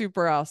was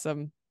super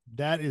awesome.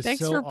 That is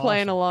Thanks so for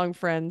playing awesome. along,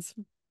 friends.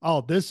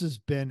 Oh, this has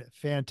been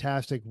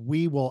fantastic.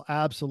 We will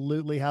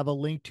absolutely have a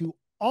link to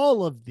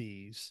all of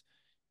these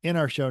in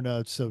our show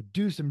notes. So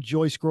do some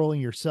joy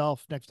scrolling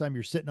yourself. Next time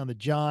you're sitting on the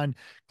John,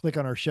 click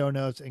on our show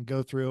notes and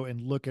go through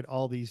and look at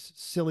all these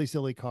silly,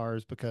 silly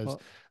cars because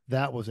Well-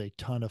 that was a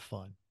ton of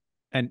fun.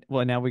 And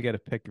well, now we got to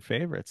pick your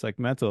favorites. Like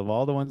Mental, of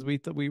all the ones we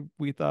thought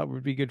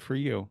would be good for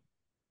you,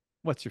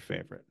 what's your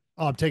favorite?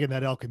 Oh, I'm taking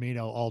that El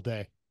Camino all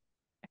day.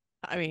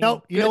 I mean,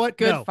 No, you know what?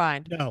 Good No.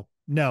 find.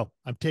 No,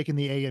 I'm taking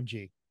the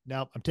AMG.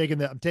 No, I'm taking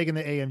the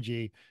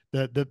AMG,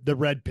 the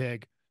red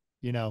pig,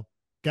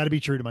 got to be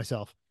true to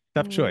myself.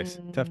 Tough choice.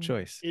 Tough Mm.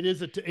 choice. It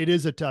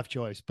is a tough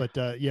choice, but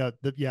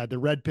the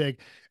red pig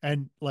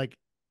and like,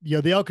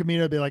 the El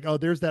Camino would be like, oh,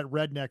 there's that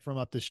redneck from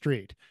up the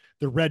street.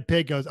 The red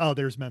pig goes, oh,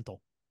 there's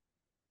Mental.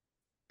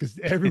 because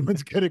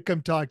everyone's going to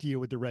come talk to you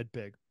with the red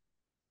pig.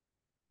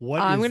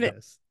 What is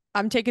this?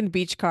 I'm taking the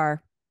beach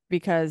car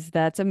because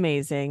that's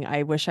amazing.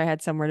 I wish I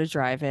had somewhere to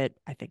drive it.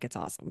 I think it's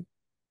awesome.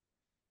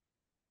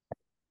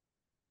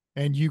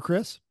 And you,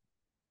 Chris?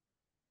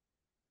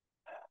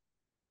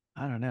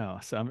 I don't know.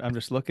 So I'm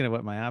just looking at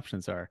what my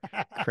options are.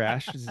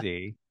 Crash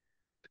Z,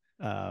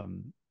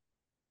 um,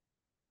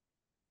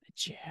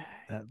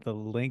 the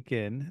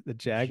Lincoln, the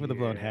Jag with the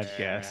blown head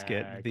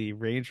gasket, the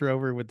Range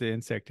Rover with the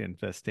insect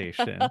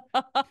infestation.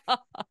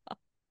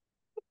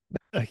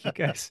 Like, you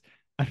guys,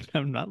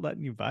 I'm not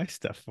letting you buy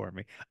stuff for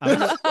me.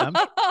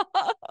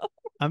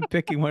 I'm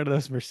picking one of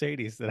those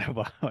Mercedes that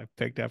I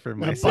picked up for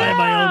myself. Buy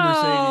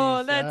my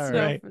own No,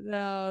 Mercedes.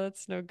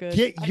 that's no good.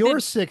 Get your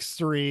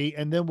 6'3",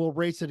 and then we'll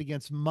race it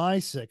against my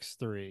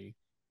 6'3".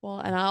 Well,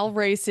 and I'll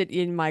race it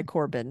in my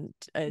Corbin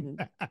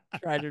and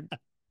try to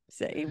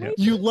say, Yep.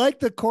 You like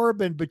the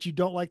Corbin, but you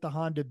don't like the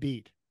Honda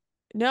Beat.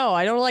 No,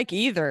 I don't like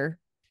either.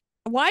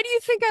 Why do you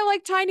think I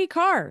like tiny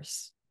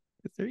cars?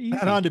 They're easy.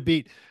 That Honda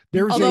Beat.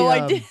 There was Although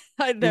I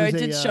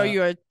did show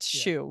you a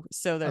shoe,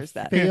 so there's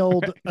that.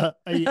 Failed.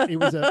 It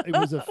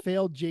was a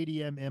failed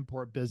JDM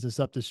import business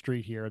up the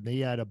street here, and they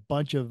had a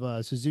bunch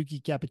of Suzuki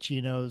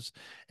Cappuccinos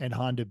and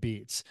Honda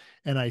Beats.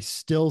 And I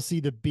still see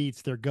the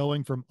Beats. They're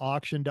going from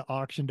auction to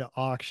auction to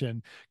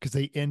auction because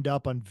they end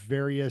up on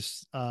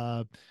various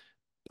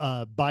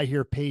buy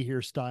here, pay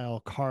here style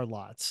car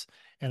lots.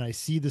 And I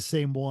see the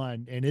same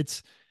one, and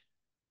it's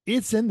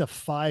in the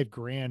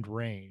 $5,000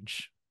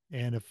 range.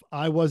 And if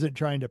I wasn't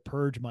trying to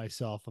purge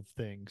myself of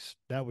things,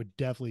 that would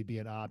definitely be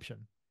an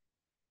option.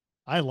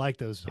 I like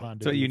those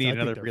Honda. So you Beats. need I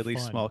think another they're really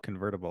fun. small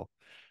convertible.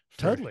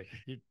 Totally.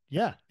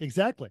 Yeah,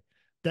 exactly.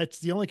 That's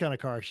the only kind of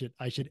car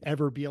I should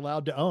ever be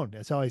allowed to own.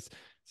 That's how I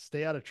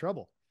stay out of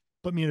trouble.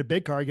 Put me in a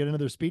big car, get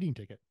another speeding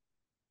ticket.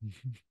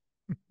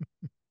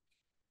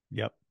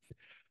 Yep.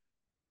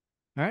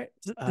 All right.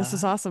 This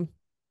is awesome.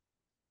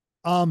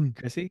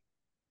 Chrissy,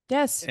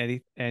 Yes.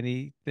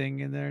 anything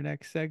in their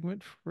next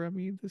segment from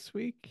you this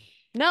week?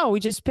 No, we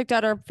just picked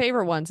out our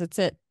favorite ones. That's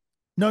it.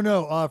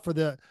 No.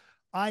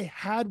 I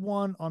had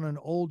one on an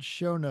old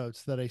show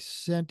notes that I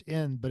sent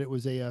in, but it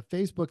was a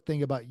Facebook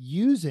thing about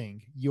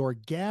using your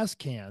gas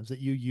cans that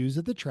you use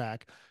at the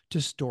track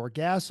to store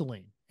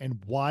gasoline and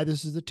why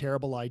this is a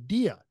terrible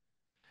idea.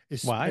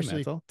 Why,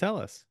 Mental? Tell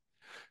us.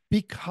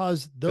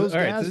 Because those all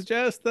right, this is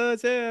just the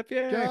tip.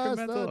 Yeah,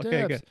 just the tips.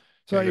 Okay, good.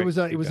 So Okay, it was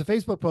great. a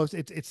Facebook post.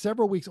 It's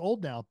several weeks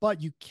old now,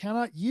 but you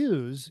cannot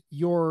use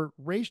your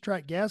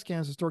racetrack gas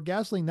cans to store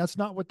gasoline. That's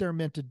not what they're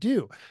meant to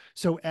do.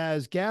 So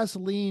as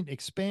gasoline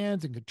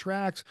expands and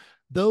contracts,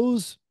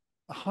 those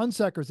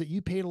Hunsuckers that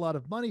you paid a lot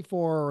of money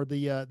for, or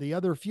the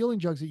other fueling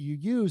jugs that you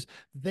use,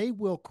 they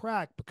will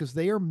crack because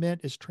they are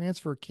meant as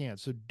transfer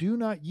cans. So do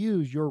not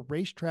use your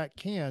racetrack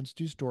cans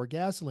to store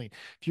gasoline.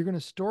 If you're going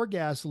to store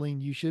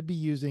gasoline, you should be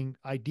using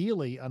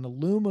ideally an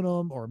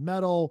aluminum or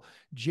metal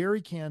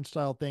jerry can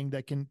style thing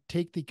that can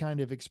take the kind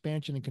of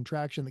expansion and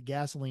contraction that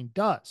gasoline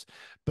does,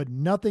 but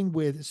nothing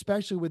with,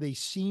 especially with a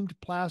seamed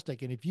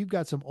plastic. And if you've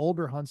got some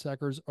older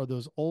Hunsuckers or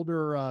those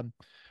older,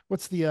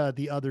 what's the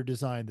other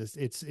design?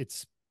 It's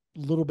a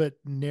little bit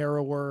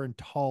narrower and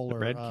taller. The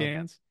red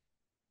cans.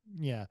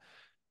 Yeah.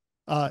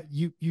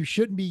 You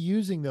shouldn't be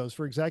using those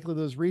for exactly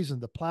those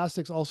reasons. The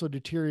plastics also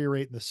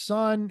deteriorate in the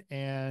sun,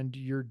 and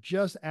you're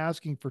just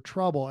asking for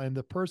trouble. And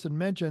the person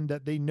mentioned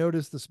that they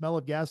noticed the smell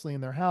of gasoline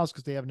in their house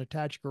because they have an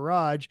attached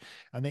garage,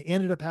 and they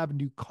ended up having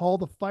to call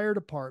the fire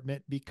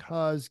department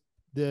because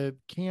the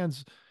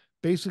cans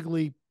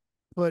basically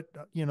put,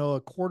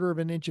 a quarter of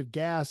an inch of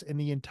gas in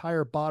the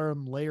entire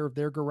bottom layer of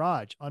their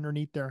garage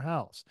underneath their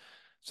house.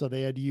 So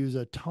they had to use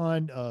a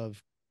ton of,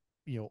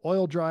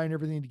 oil dry and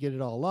everything to get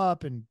it all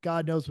up. And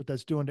God knows what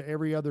that's doing to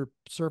every other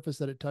surface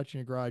that it touched in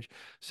your garage.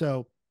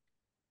 So,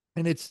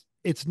 and it's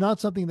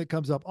not something that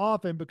comes up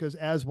often because,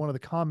 as one of the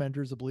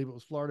commenters, I believe it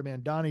was Florida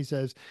Man Donnie,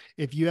 says,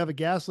 if you have a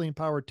gasoline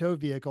powered tow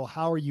vehicle,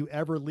 how are you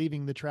ever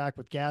leaving the track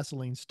with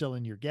gasoline still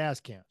in your gas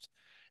cans?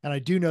 And I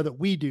do know that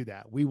we do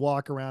that. We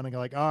walk around and go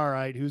like, all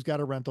right, who's got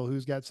a rental?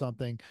 Who's got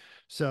something?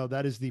 So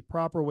that is the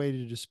proper way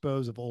to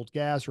dispose of old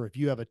gas. Or if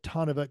you have a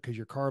ton of it because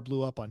your car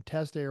blew up on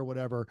test day or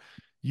whatever,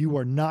 you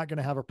are not going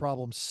to have a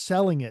problem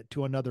selling it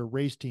to another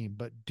race team.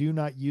 But do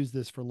not use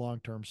this for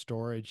long-term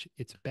storage.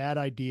 It's a bad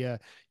idea.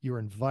 You're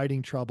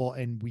inviting trouble.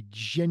 And we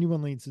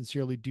genuinely and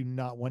sincerely do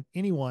not want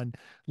anyone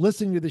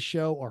listening to the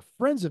show or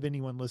friends of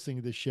anyone listening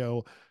to the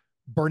show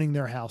burning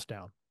their house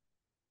down.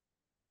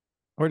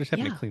 Or just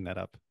having to clean that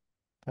up.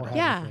 Or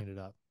having to clean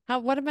it up.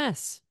 What a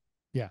mess.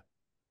 Yeah.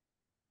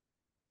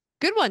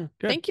 Good one.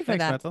 Good. Thank you for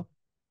Thanks, that. Mental.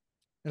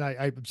 And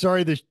I'm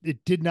sorry that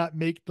it did not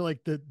make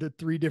like the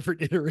three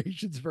different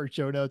iterations of our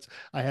show notes.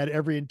 I had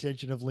every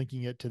intention of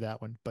linking it to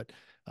that one, but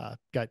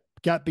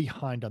got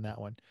behind on that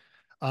one.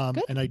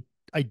 And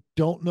I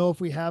don't know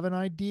if we have an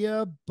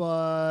idea,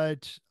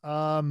 but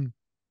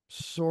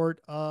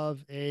sort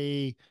of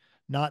a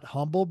not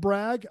humble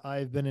brag.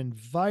 I've been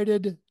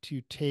invited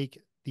to take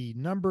the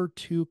number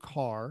 2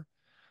 car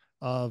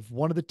of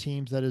one of the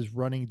teams that is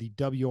running the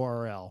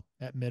WRL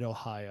at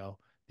Mid-Ohio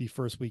the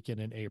first weekend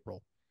in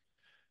April.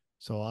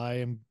 So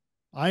I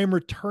am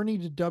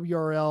returning to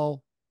WRL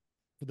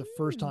for the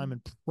first time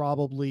in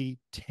probably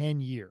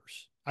 10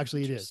 years.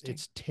 Actually, it is.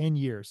 It's 10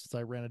 years since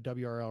I ran a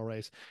WRL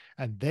race,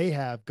 and they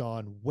have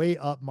gone way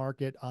up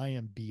market. I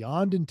am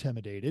beyond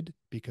intimidated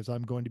because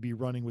I'm going to be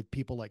running with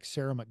people like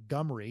Sarah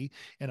Montgomery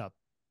in a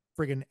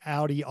friggin'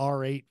 Audi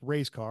R8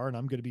 race car, and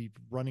I'm going to be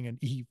running an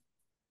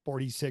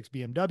E46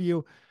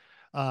 BMW.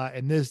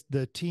 And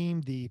the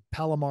team, the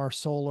Palomar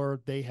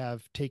Solar, they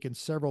have taken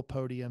several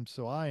podiums.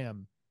 So I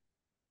am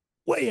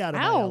way out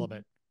of my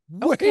element.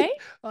 Okay.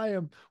 I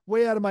am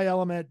way out of my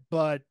element,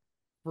 but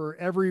for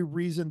every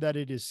reason that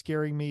it is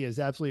scaring me is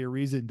absolutely a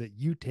reason that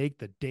you take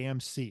the damn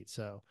seat.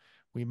 So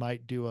we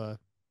might do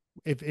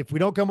if we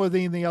don't come with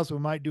anything else, we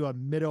might do a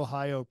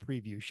Mid-Ohio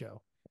preview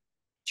show.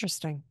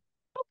 Interesting.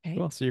 Okay.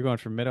 Well, so you're going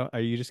from Are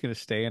you just going to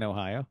stay in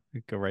Ohio?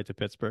 Go right to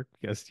Pittsburgh?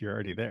 Because you're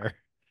already there.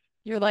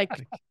 You're like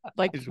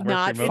Just work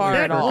not remotely far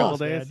for at a all. couple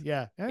days.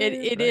 Yeah.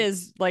 It Right.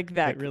 is like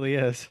that. It really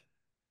is.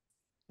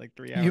 Like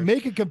 3 hours. You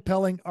make a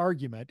compelling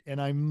argument, and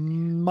I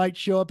might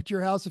show up at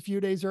your house a few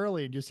days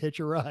early and just hitch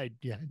a ride.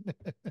 Yeah.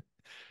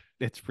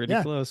 It's pretty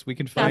close. We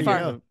can Not find far.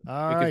 you.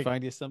 All we right. can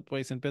find you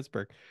someplace in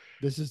Pittsburgh.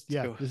 This is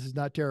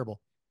not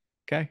terrible.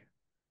 Okay.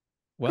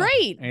 Well,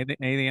 Great.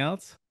 Anything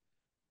else?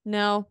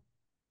 No.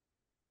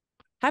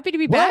 Happy to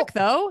be back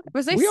though. It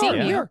was nice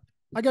seeing you.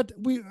 I got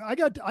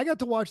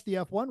to watch the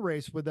F1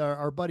 race with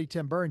our buddy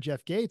Tim Burr and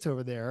Jeff Gates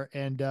over there,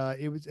 and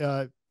it was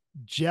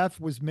Jeff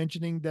was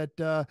mentioning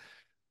that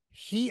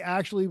he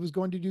actually was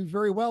going to do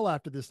very well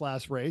after this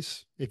last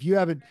race. If you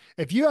haven't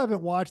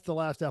watched the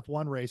last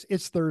F1 race,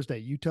 it's Thursday.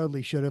 You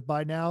totally should have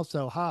by now.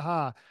 So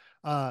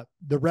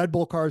the Red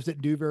Bull cars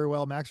didn't do very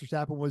well. Max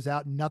Verstappen was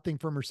out. Nothing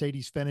for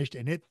Mercedes finished,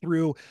 and it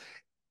threw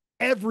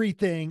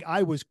everything.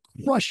 I was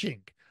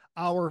crushing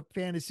our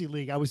fantasy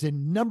league. I was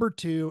in number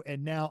 2,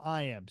 and now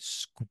I am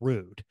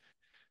screwed.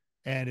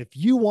 And if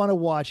you want to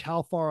watch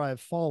how far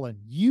I've fallen,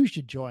 you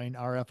should join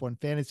our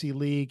F1 Fantasy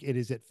League. It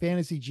is at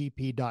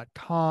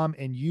fantasygp.com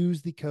and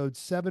use the code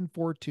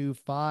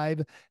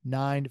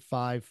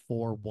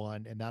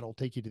 742-59541, and that'll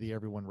take you to the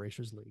Everyone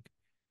Racers League.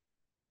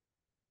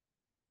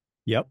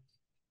 Yep.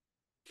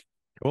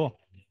 Cool.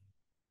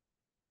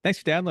 Thanks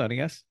for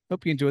downloading us.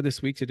 Hope you enjoyed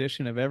this week's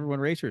edition of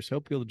Everyone Racers.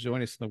 Hope you'll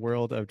join us in the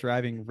world of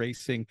driving,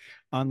 racing,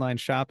 online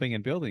shopping,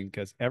 and building,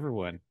 because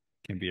everyone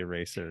can be a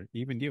racer,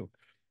 even you.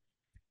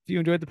 If you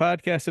enjoyed the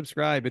podcast,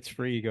 subscribe. It's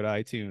free. Go to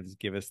iTunes.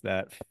 Give us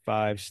that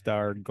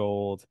 5-star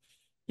gold.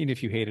 Even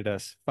if you hated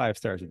us, 5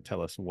 stars, and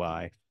tell us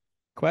why.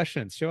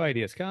 Questions, show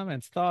ideas,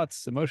 comments,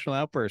 thoughts, emotional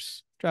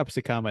outbursts. Drop us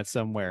a comment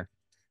somewhere.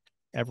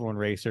 Everyone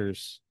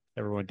Racers,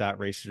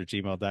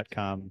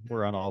 everyone.racers@gmail.com.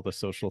 We're on all the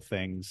social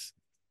things.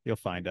 You'll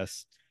find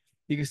us.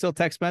 You can still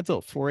text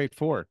Mental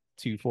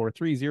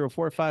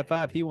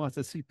 484-243-0455. He wants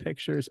to see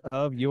pictures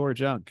of your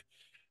junk.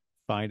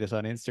 Find us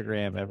on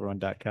Instagram,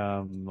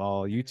 everyone.com,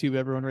 all YouTube,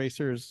 Everyone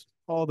Racers,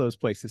 all those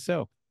places.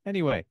 So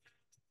anyway,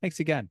 thanks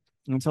again.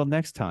 Until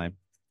next time,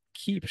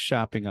 keep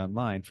shopping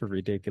online for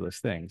ridiculous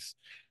things.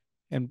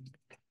 And,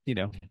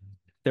 there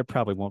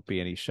probably won't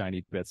be any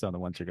shiny bits on the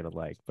ones you're going to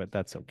like, but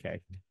that's okay.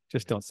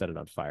 Just don't set it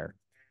on fire.